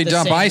literally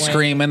dump ice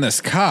cream in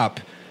this cup,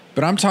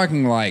 but I'm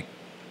talking like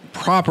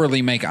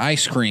properly make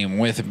ice cream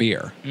with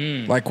beer,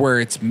 like where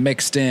it's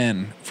mixed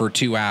in for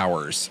 2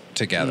 hours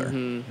together. I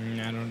do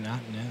not know.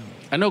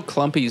 I know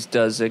Clumpy's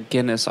does a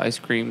Guinness ice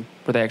cream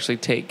where they actually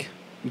take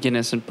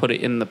Guinness and put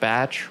it in the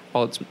batch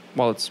while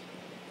it's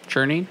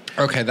churning.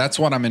 Okay, that's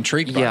what I'm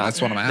intrigued by.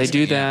 That's what I'm asking. They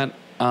do that.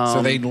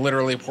 So they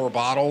literally pour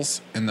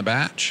bottles in the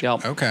batch?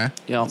 Yep. Okay.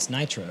 Yep. It's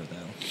nitro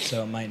though,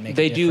 so it might make.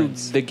 They a do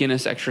difference. the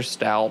Guinness Extra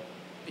Stout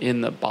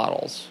in the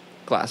bottles,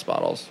 glass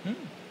bottles.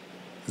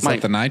 Is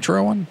that the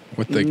nitro one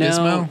with the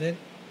gizmo?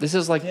 This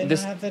is like They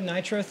this. don't have the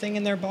nitro thing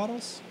in their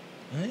bottles.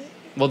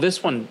 Well,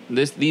 this one,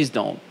 these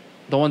don't.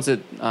 The ones that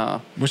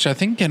Which I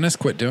think Guinness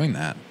quit doing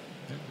that.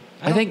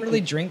 I don't think-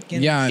 really drink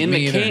Guinness. Yeah, in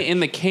me the either. in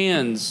the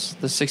cans,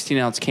 the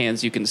 16-ounce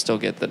cans, you can still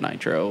get the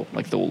nitro,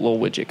 like the little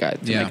widget guy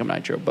to Yeah. make them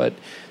nitro. But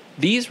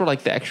these were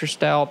like the extra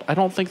stout. I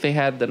don't think they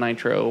had the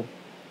nitro.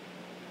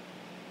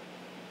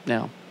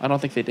 No, I don't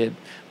think they did.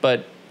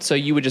 But so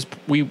you would just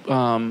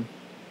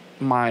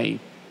my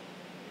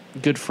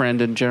good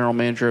friend and general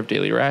manager of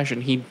Daily Ration,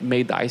 he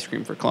made the ice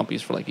cream for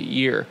Clumpies for like a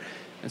year,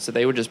 and so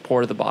they would just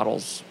pour the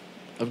bottles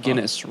of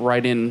Guinness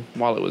right in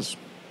while it was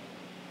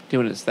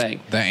doing its thing.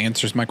 That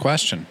answers my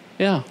question.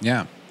 Yeah.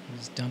 Yeah.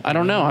 Just dump I it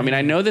don't know. in I mean, there.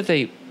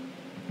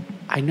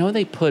 I know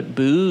they put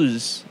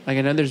booze. Like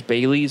I know there's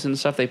Baileys and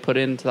stuff they put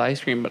into the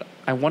ice cream, but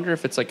I wonder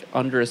if it's like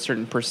under a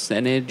certain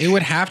percentage. It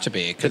would have to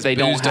be because they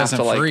booze don't have doesn't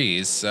to, like-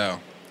 freeze. So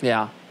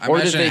yeah. I Or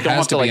that imagine they it don't has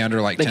have to to be like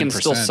under, like, they can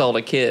still 10%. sell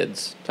to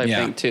kids type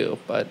Yeah. thing too.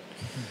 But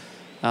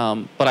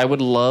I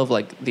would love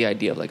like the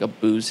idea of like a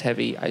booze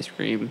heavy ice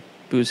cream,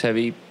 booze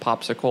heavy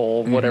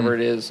popsicle, whatever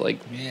it is. Like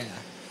Yeah,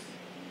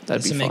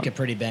 that'd this be would fun. make a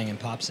pretty banging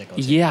popsicle.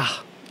 too. Yeah.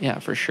 Yeah,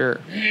 for sure. Or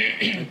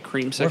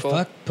Creamsicle.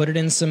 fuck, put it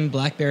in some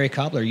blackberry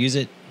cobbler. Use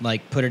it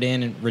like put it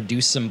in and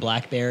reduce some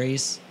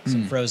blackberries,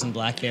 some frozen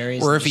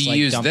blackberries. or if Just, you like,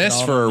 use dump it this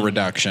all for a in.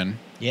 reduction.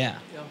 Yeah.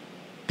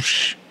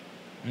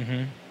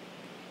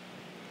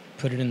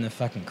 Put it in the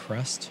fucking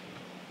crust.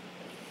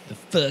 The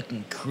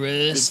fucking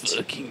crust.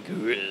 Fucking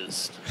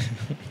grist.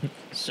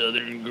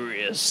 Southern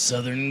grist.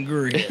 Southern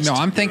grist. No,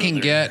 I'm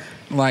thinking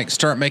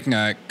start making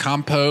a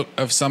compote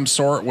of some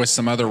sort with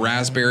some other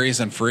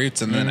raspberries and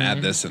fruits and then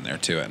add this in there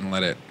to it and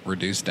let it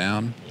reduce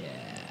down. Yeah.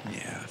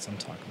 Yeah. That's what I'm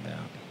talking about.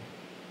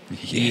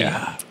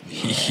 Yeah.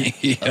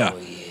 Yeah. Oh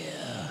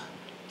yeah.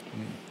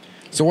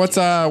 So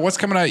what's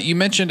coming up? You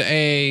mentioned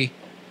a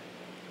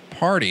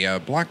party, a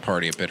block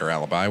party at Bitter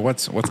Alibi.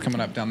 What's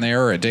coming up down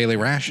there or a Daily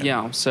Ration?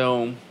 Yeah,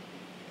 so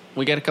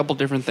we got a couple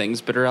different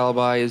things. Bitter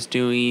Alibi is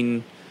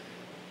doing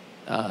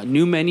a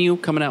new menu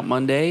coming out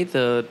Monday,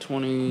 the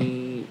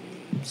 28th,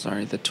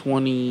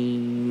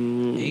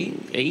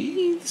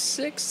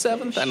 6th,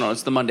 7th. I don't know.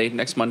 It's the Monday,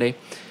 next Monday.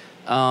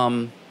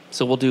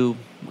 So we'll do,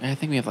 I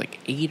think we have like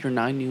 8 or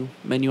 9 new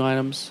menu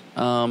items.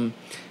 And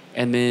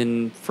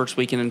then first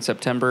weekend in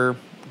September,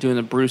 doing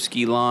the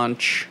brewski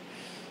launch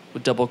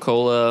with double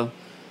cola.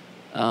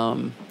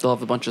 They'll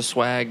have a bunch of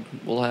swag.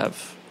 We'll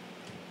have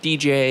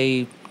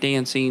DJ,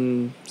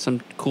 dancing, some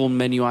cool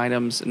menu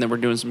items, and then we're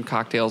doing some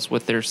cocktails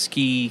with their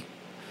ski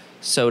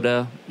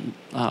soda,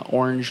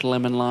 orange,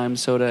 lemon, lime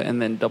soda,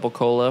 and then double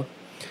cola.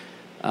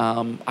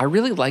 I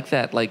really like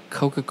that, like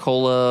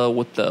Coca-Cola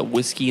with the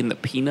whiskey and the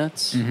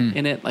peanuts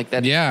in it, like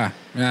that. Yeah.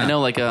 I know,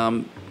 like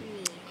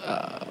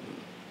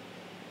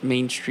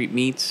Main Street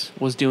Meats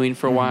was doing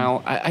for a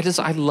while.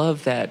 I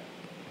love that.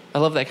 I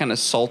love that kind of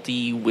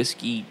salty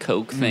whiskey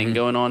Coke thing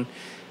going on,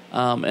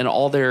 and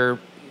all their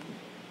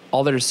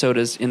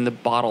sodas in the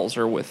bottles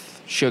are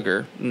with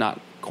sugar, not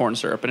corn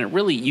syrup,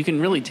 and you can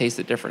really taste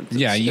the difference.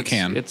 Yeah, you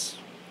can.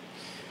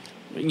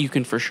 You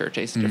can for sure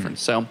taste the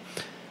difference. So,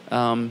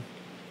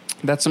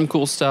 that's some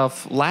cool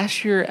stuff.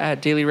 Last year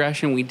at Daily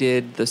Ration, we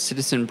did the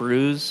Citizen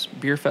Brews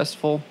Beer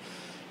Festival,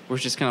 which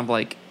is just kind of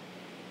like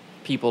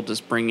people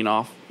just bringing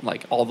off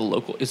like all the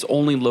local. It's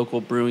only local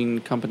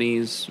brewing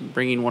companies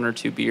bringing 1 or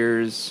 2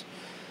 beers.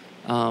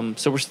 So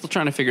we're still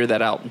trying to figure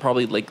that out.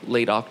 Probably like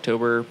late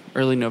October,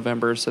 early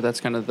November. So that's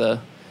kind of the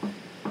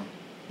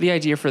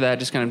idea for that.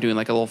 Just kind of doing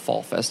like a little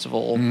fall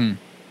festival,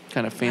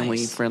 kind of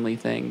family friendly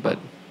thing, but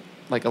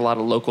like a lot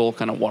of local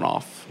kind of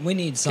one-off. We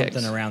need something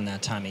Gigs. around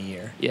that time of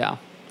year. Yeah.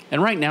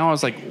 And right now, I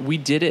was like, we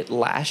did it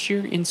last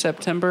year in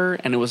September,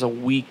 and it was a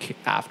week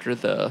after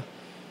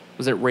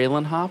was it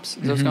Raylan Hops?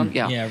 Is that what it's called?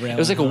 Yeah. Yeah, It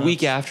was like a Raylan week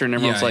Hops. after, and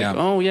everyone's Yeah, like,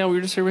 yeah. oh, yeah, we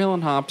were just at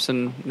Raylan Hops,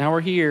 and now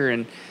we're here.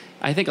 And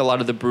I think a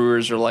lot of the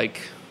brewers are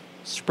like,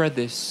 spread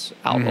this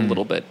out a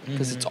little bit,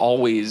 because it's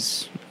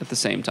always at the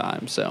same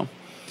time. So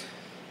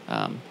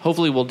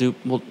hopefully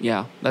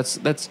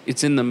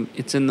it's in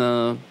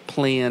the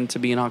plan to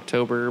be in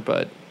October,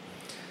 but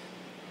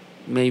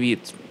maybe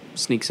it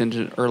sneaks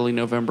into early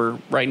November.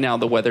 Right now,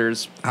 the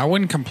weather's I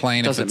wouldn't complain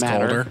if doesn't it's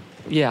matter. colder.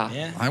 Yeah.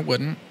 Yeah. I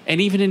wouldn't. And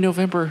even in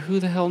November, who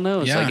the hell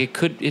knows? Yeah. Like it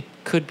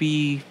could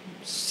be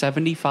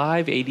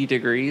 75, 80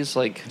 degrees.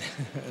 Like,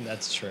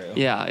 That's true.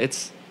 yeah,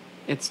 it's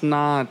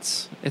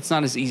not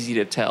as easy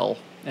to tell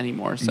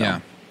anymore. So yeah.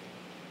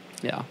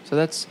 So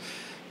that's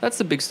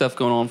the big stuff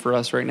going on for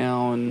us right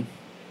now, and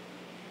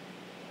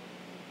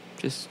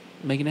just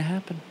making it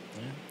happen.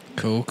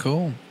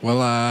 Cool.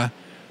 Well,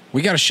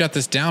 we got to shut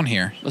this down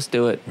here. Let's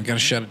do it. We got to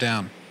shut it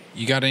down.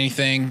 You got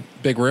anything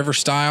Big River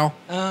style?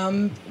 Yeah,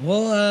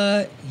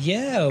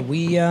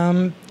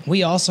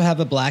 we also have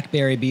a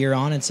blackberry beer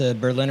on. It's a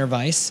Berliner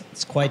Weiss.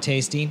 It's quite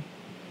tasty.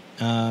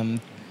 I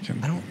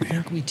don't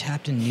think we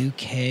tapped a new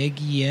keg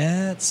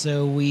yet,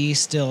 so we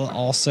still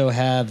also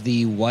have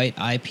the white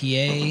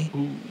IPA.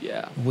 Ooh,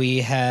 yeah. We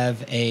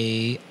have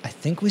I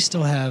think we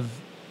still have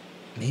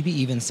maybe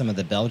even some of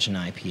the Belgian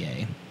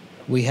IPA.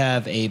 We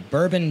have a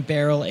bourbon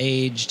barrel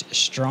aged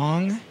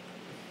strong.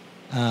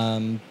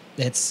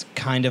 It's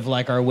kind of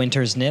like our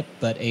winter's nip,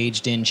 but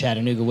aged in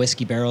Chattanooga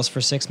whiskey barrels for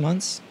 6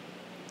 months.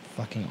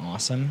 Fucking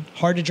awesome.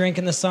 Hard to drink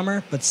in the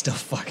summer, but still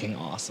fucking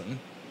awesome.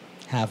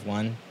 Have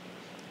one.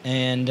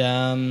 And,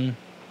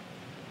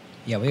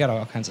 yeah, we got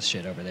all kinds of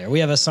shit over there. We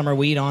have a summer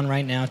wheat on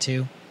right now,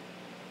 too,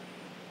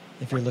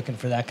 if you're looking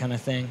for that kind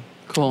of thing.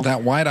 Cool.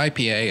 That white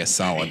IPA is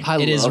solid.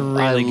 It is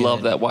really I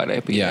love good. that white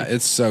IPA. Yeah,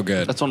 it's so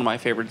good. That's one of my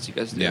favorites you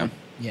guys do. Yeah.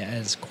 Yeah,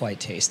 it's quite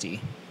tasty.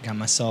 Got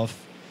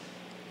myself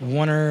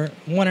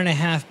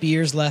 1.5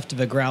 beers left of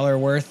a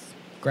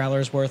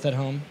growler's worth at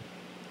home.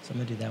 So I'm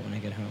going to do that when I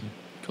get home.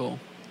 Cool.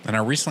 And I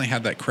recently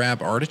had that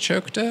crab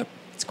artichoke dip.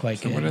 It's quite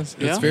Is that good. what it is?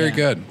 Yeah? It's very Yeah.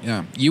 good.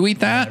 Yeah. You eat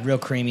that? Real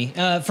creamy.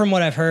 From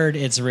what I've heard,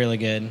 it's really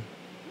good.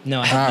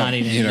 No, I have Oh, not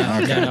eaten you it.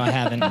 don't- okay. No, I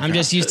haven't. I'm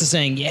just used to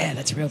saying, yeah,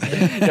 that's real good.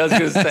 I was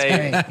going to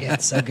say. Great. Yeah,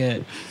 it's so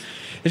good.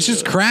 It's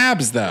just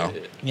crabs, though.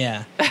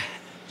 Yeah.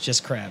 It's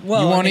just crab.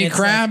 Well, You I won't mean, eat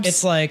crabs?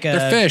 It's like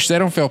They're fish. They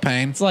don't feel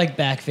pain. It's like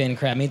backfin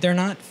crab meat. They're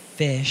not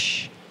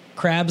fish.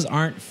 Crabs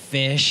aren't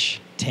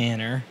fish,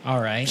 Tanner.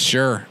 All right.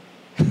 Sure.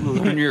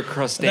 Learn your They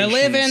crustaceans.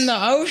 live in the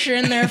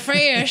ocean. They're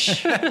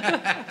fish.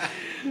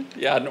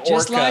 Yeah, an orca.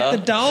 Just like the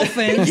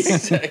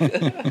dolphins.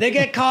 They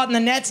get caught in the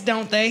nets,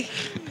 don't they?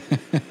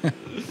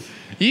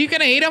 You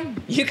can eat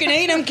them. You can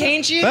eat them,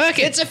 can't you? Fuck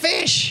it. It's a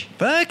fish.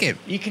 Fuck it.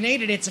 You can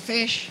eat it. It's a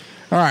fish.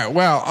 All right.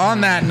 Well,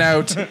 on that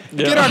note,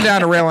 get on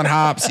down to Railin'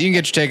 Hops. You can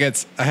get your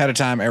tickets ahead of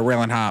time at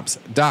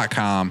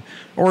railinhops.com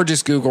or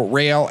just Google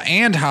Rail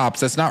and Hops.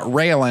 That's not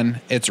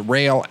Railin', it's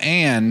Rail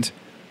and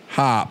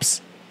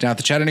Hops. Down at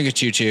the Chattanooga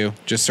Choo Choo,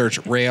 just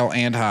search Rail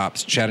and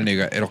Hops,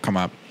 Chattanooga. It'll come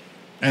up.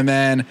 And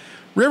then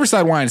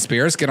Riverside Wine and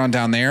Spirits, get on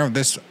down there.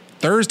 This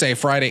Thursday,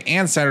 Friday,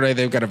 and Saturday,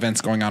 they've got events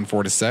going on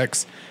 4 to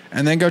 6.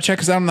 And then go check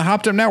us out on the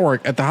Hopped Up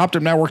Network at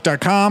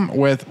thehoppedupnetwork.com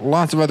with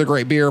lots of other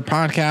great beer,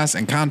 podcasts,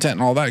 and content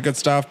and all that good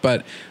stuff.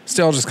 But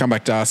still, just come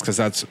back to us because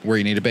that's where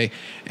you need to be.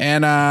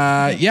 And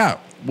yeah,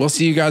 we'll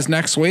see you guys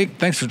next week.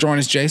 Thanks for joining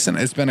us, Jason.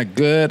 It's been a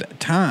good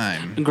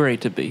time.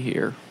 Great to be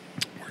here.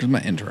 Where's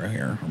my intro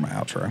here or my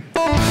outro?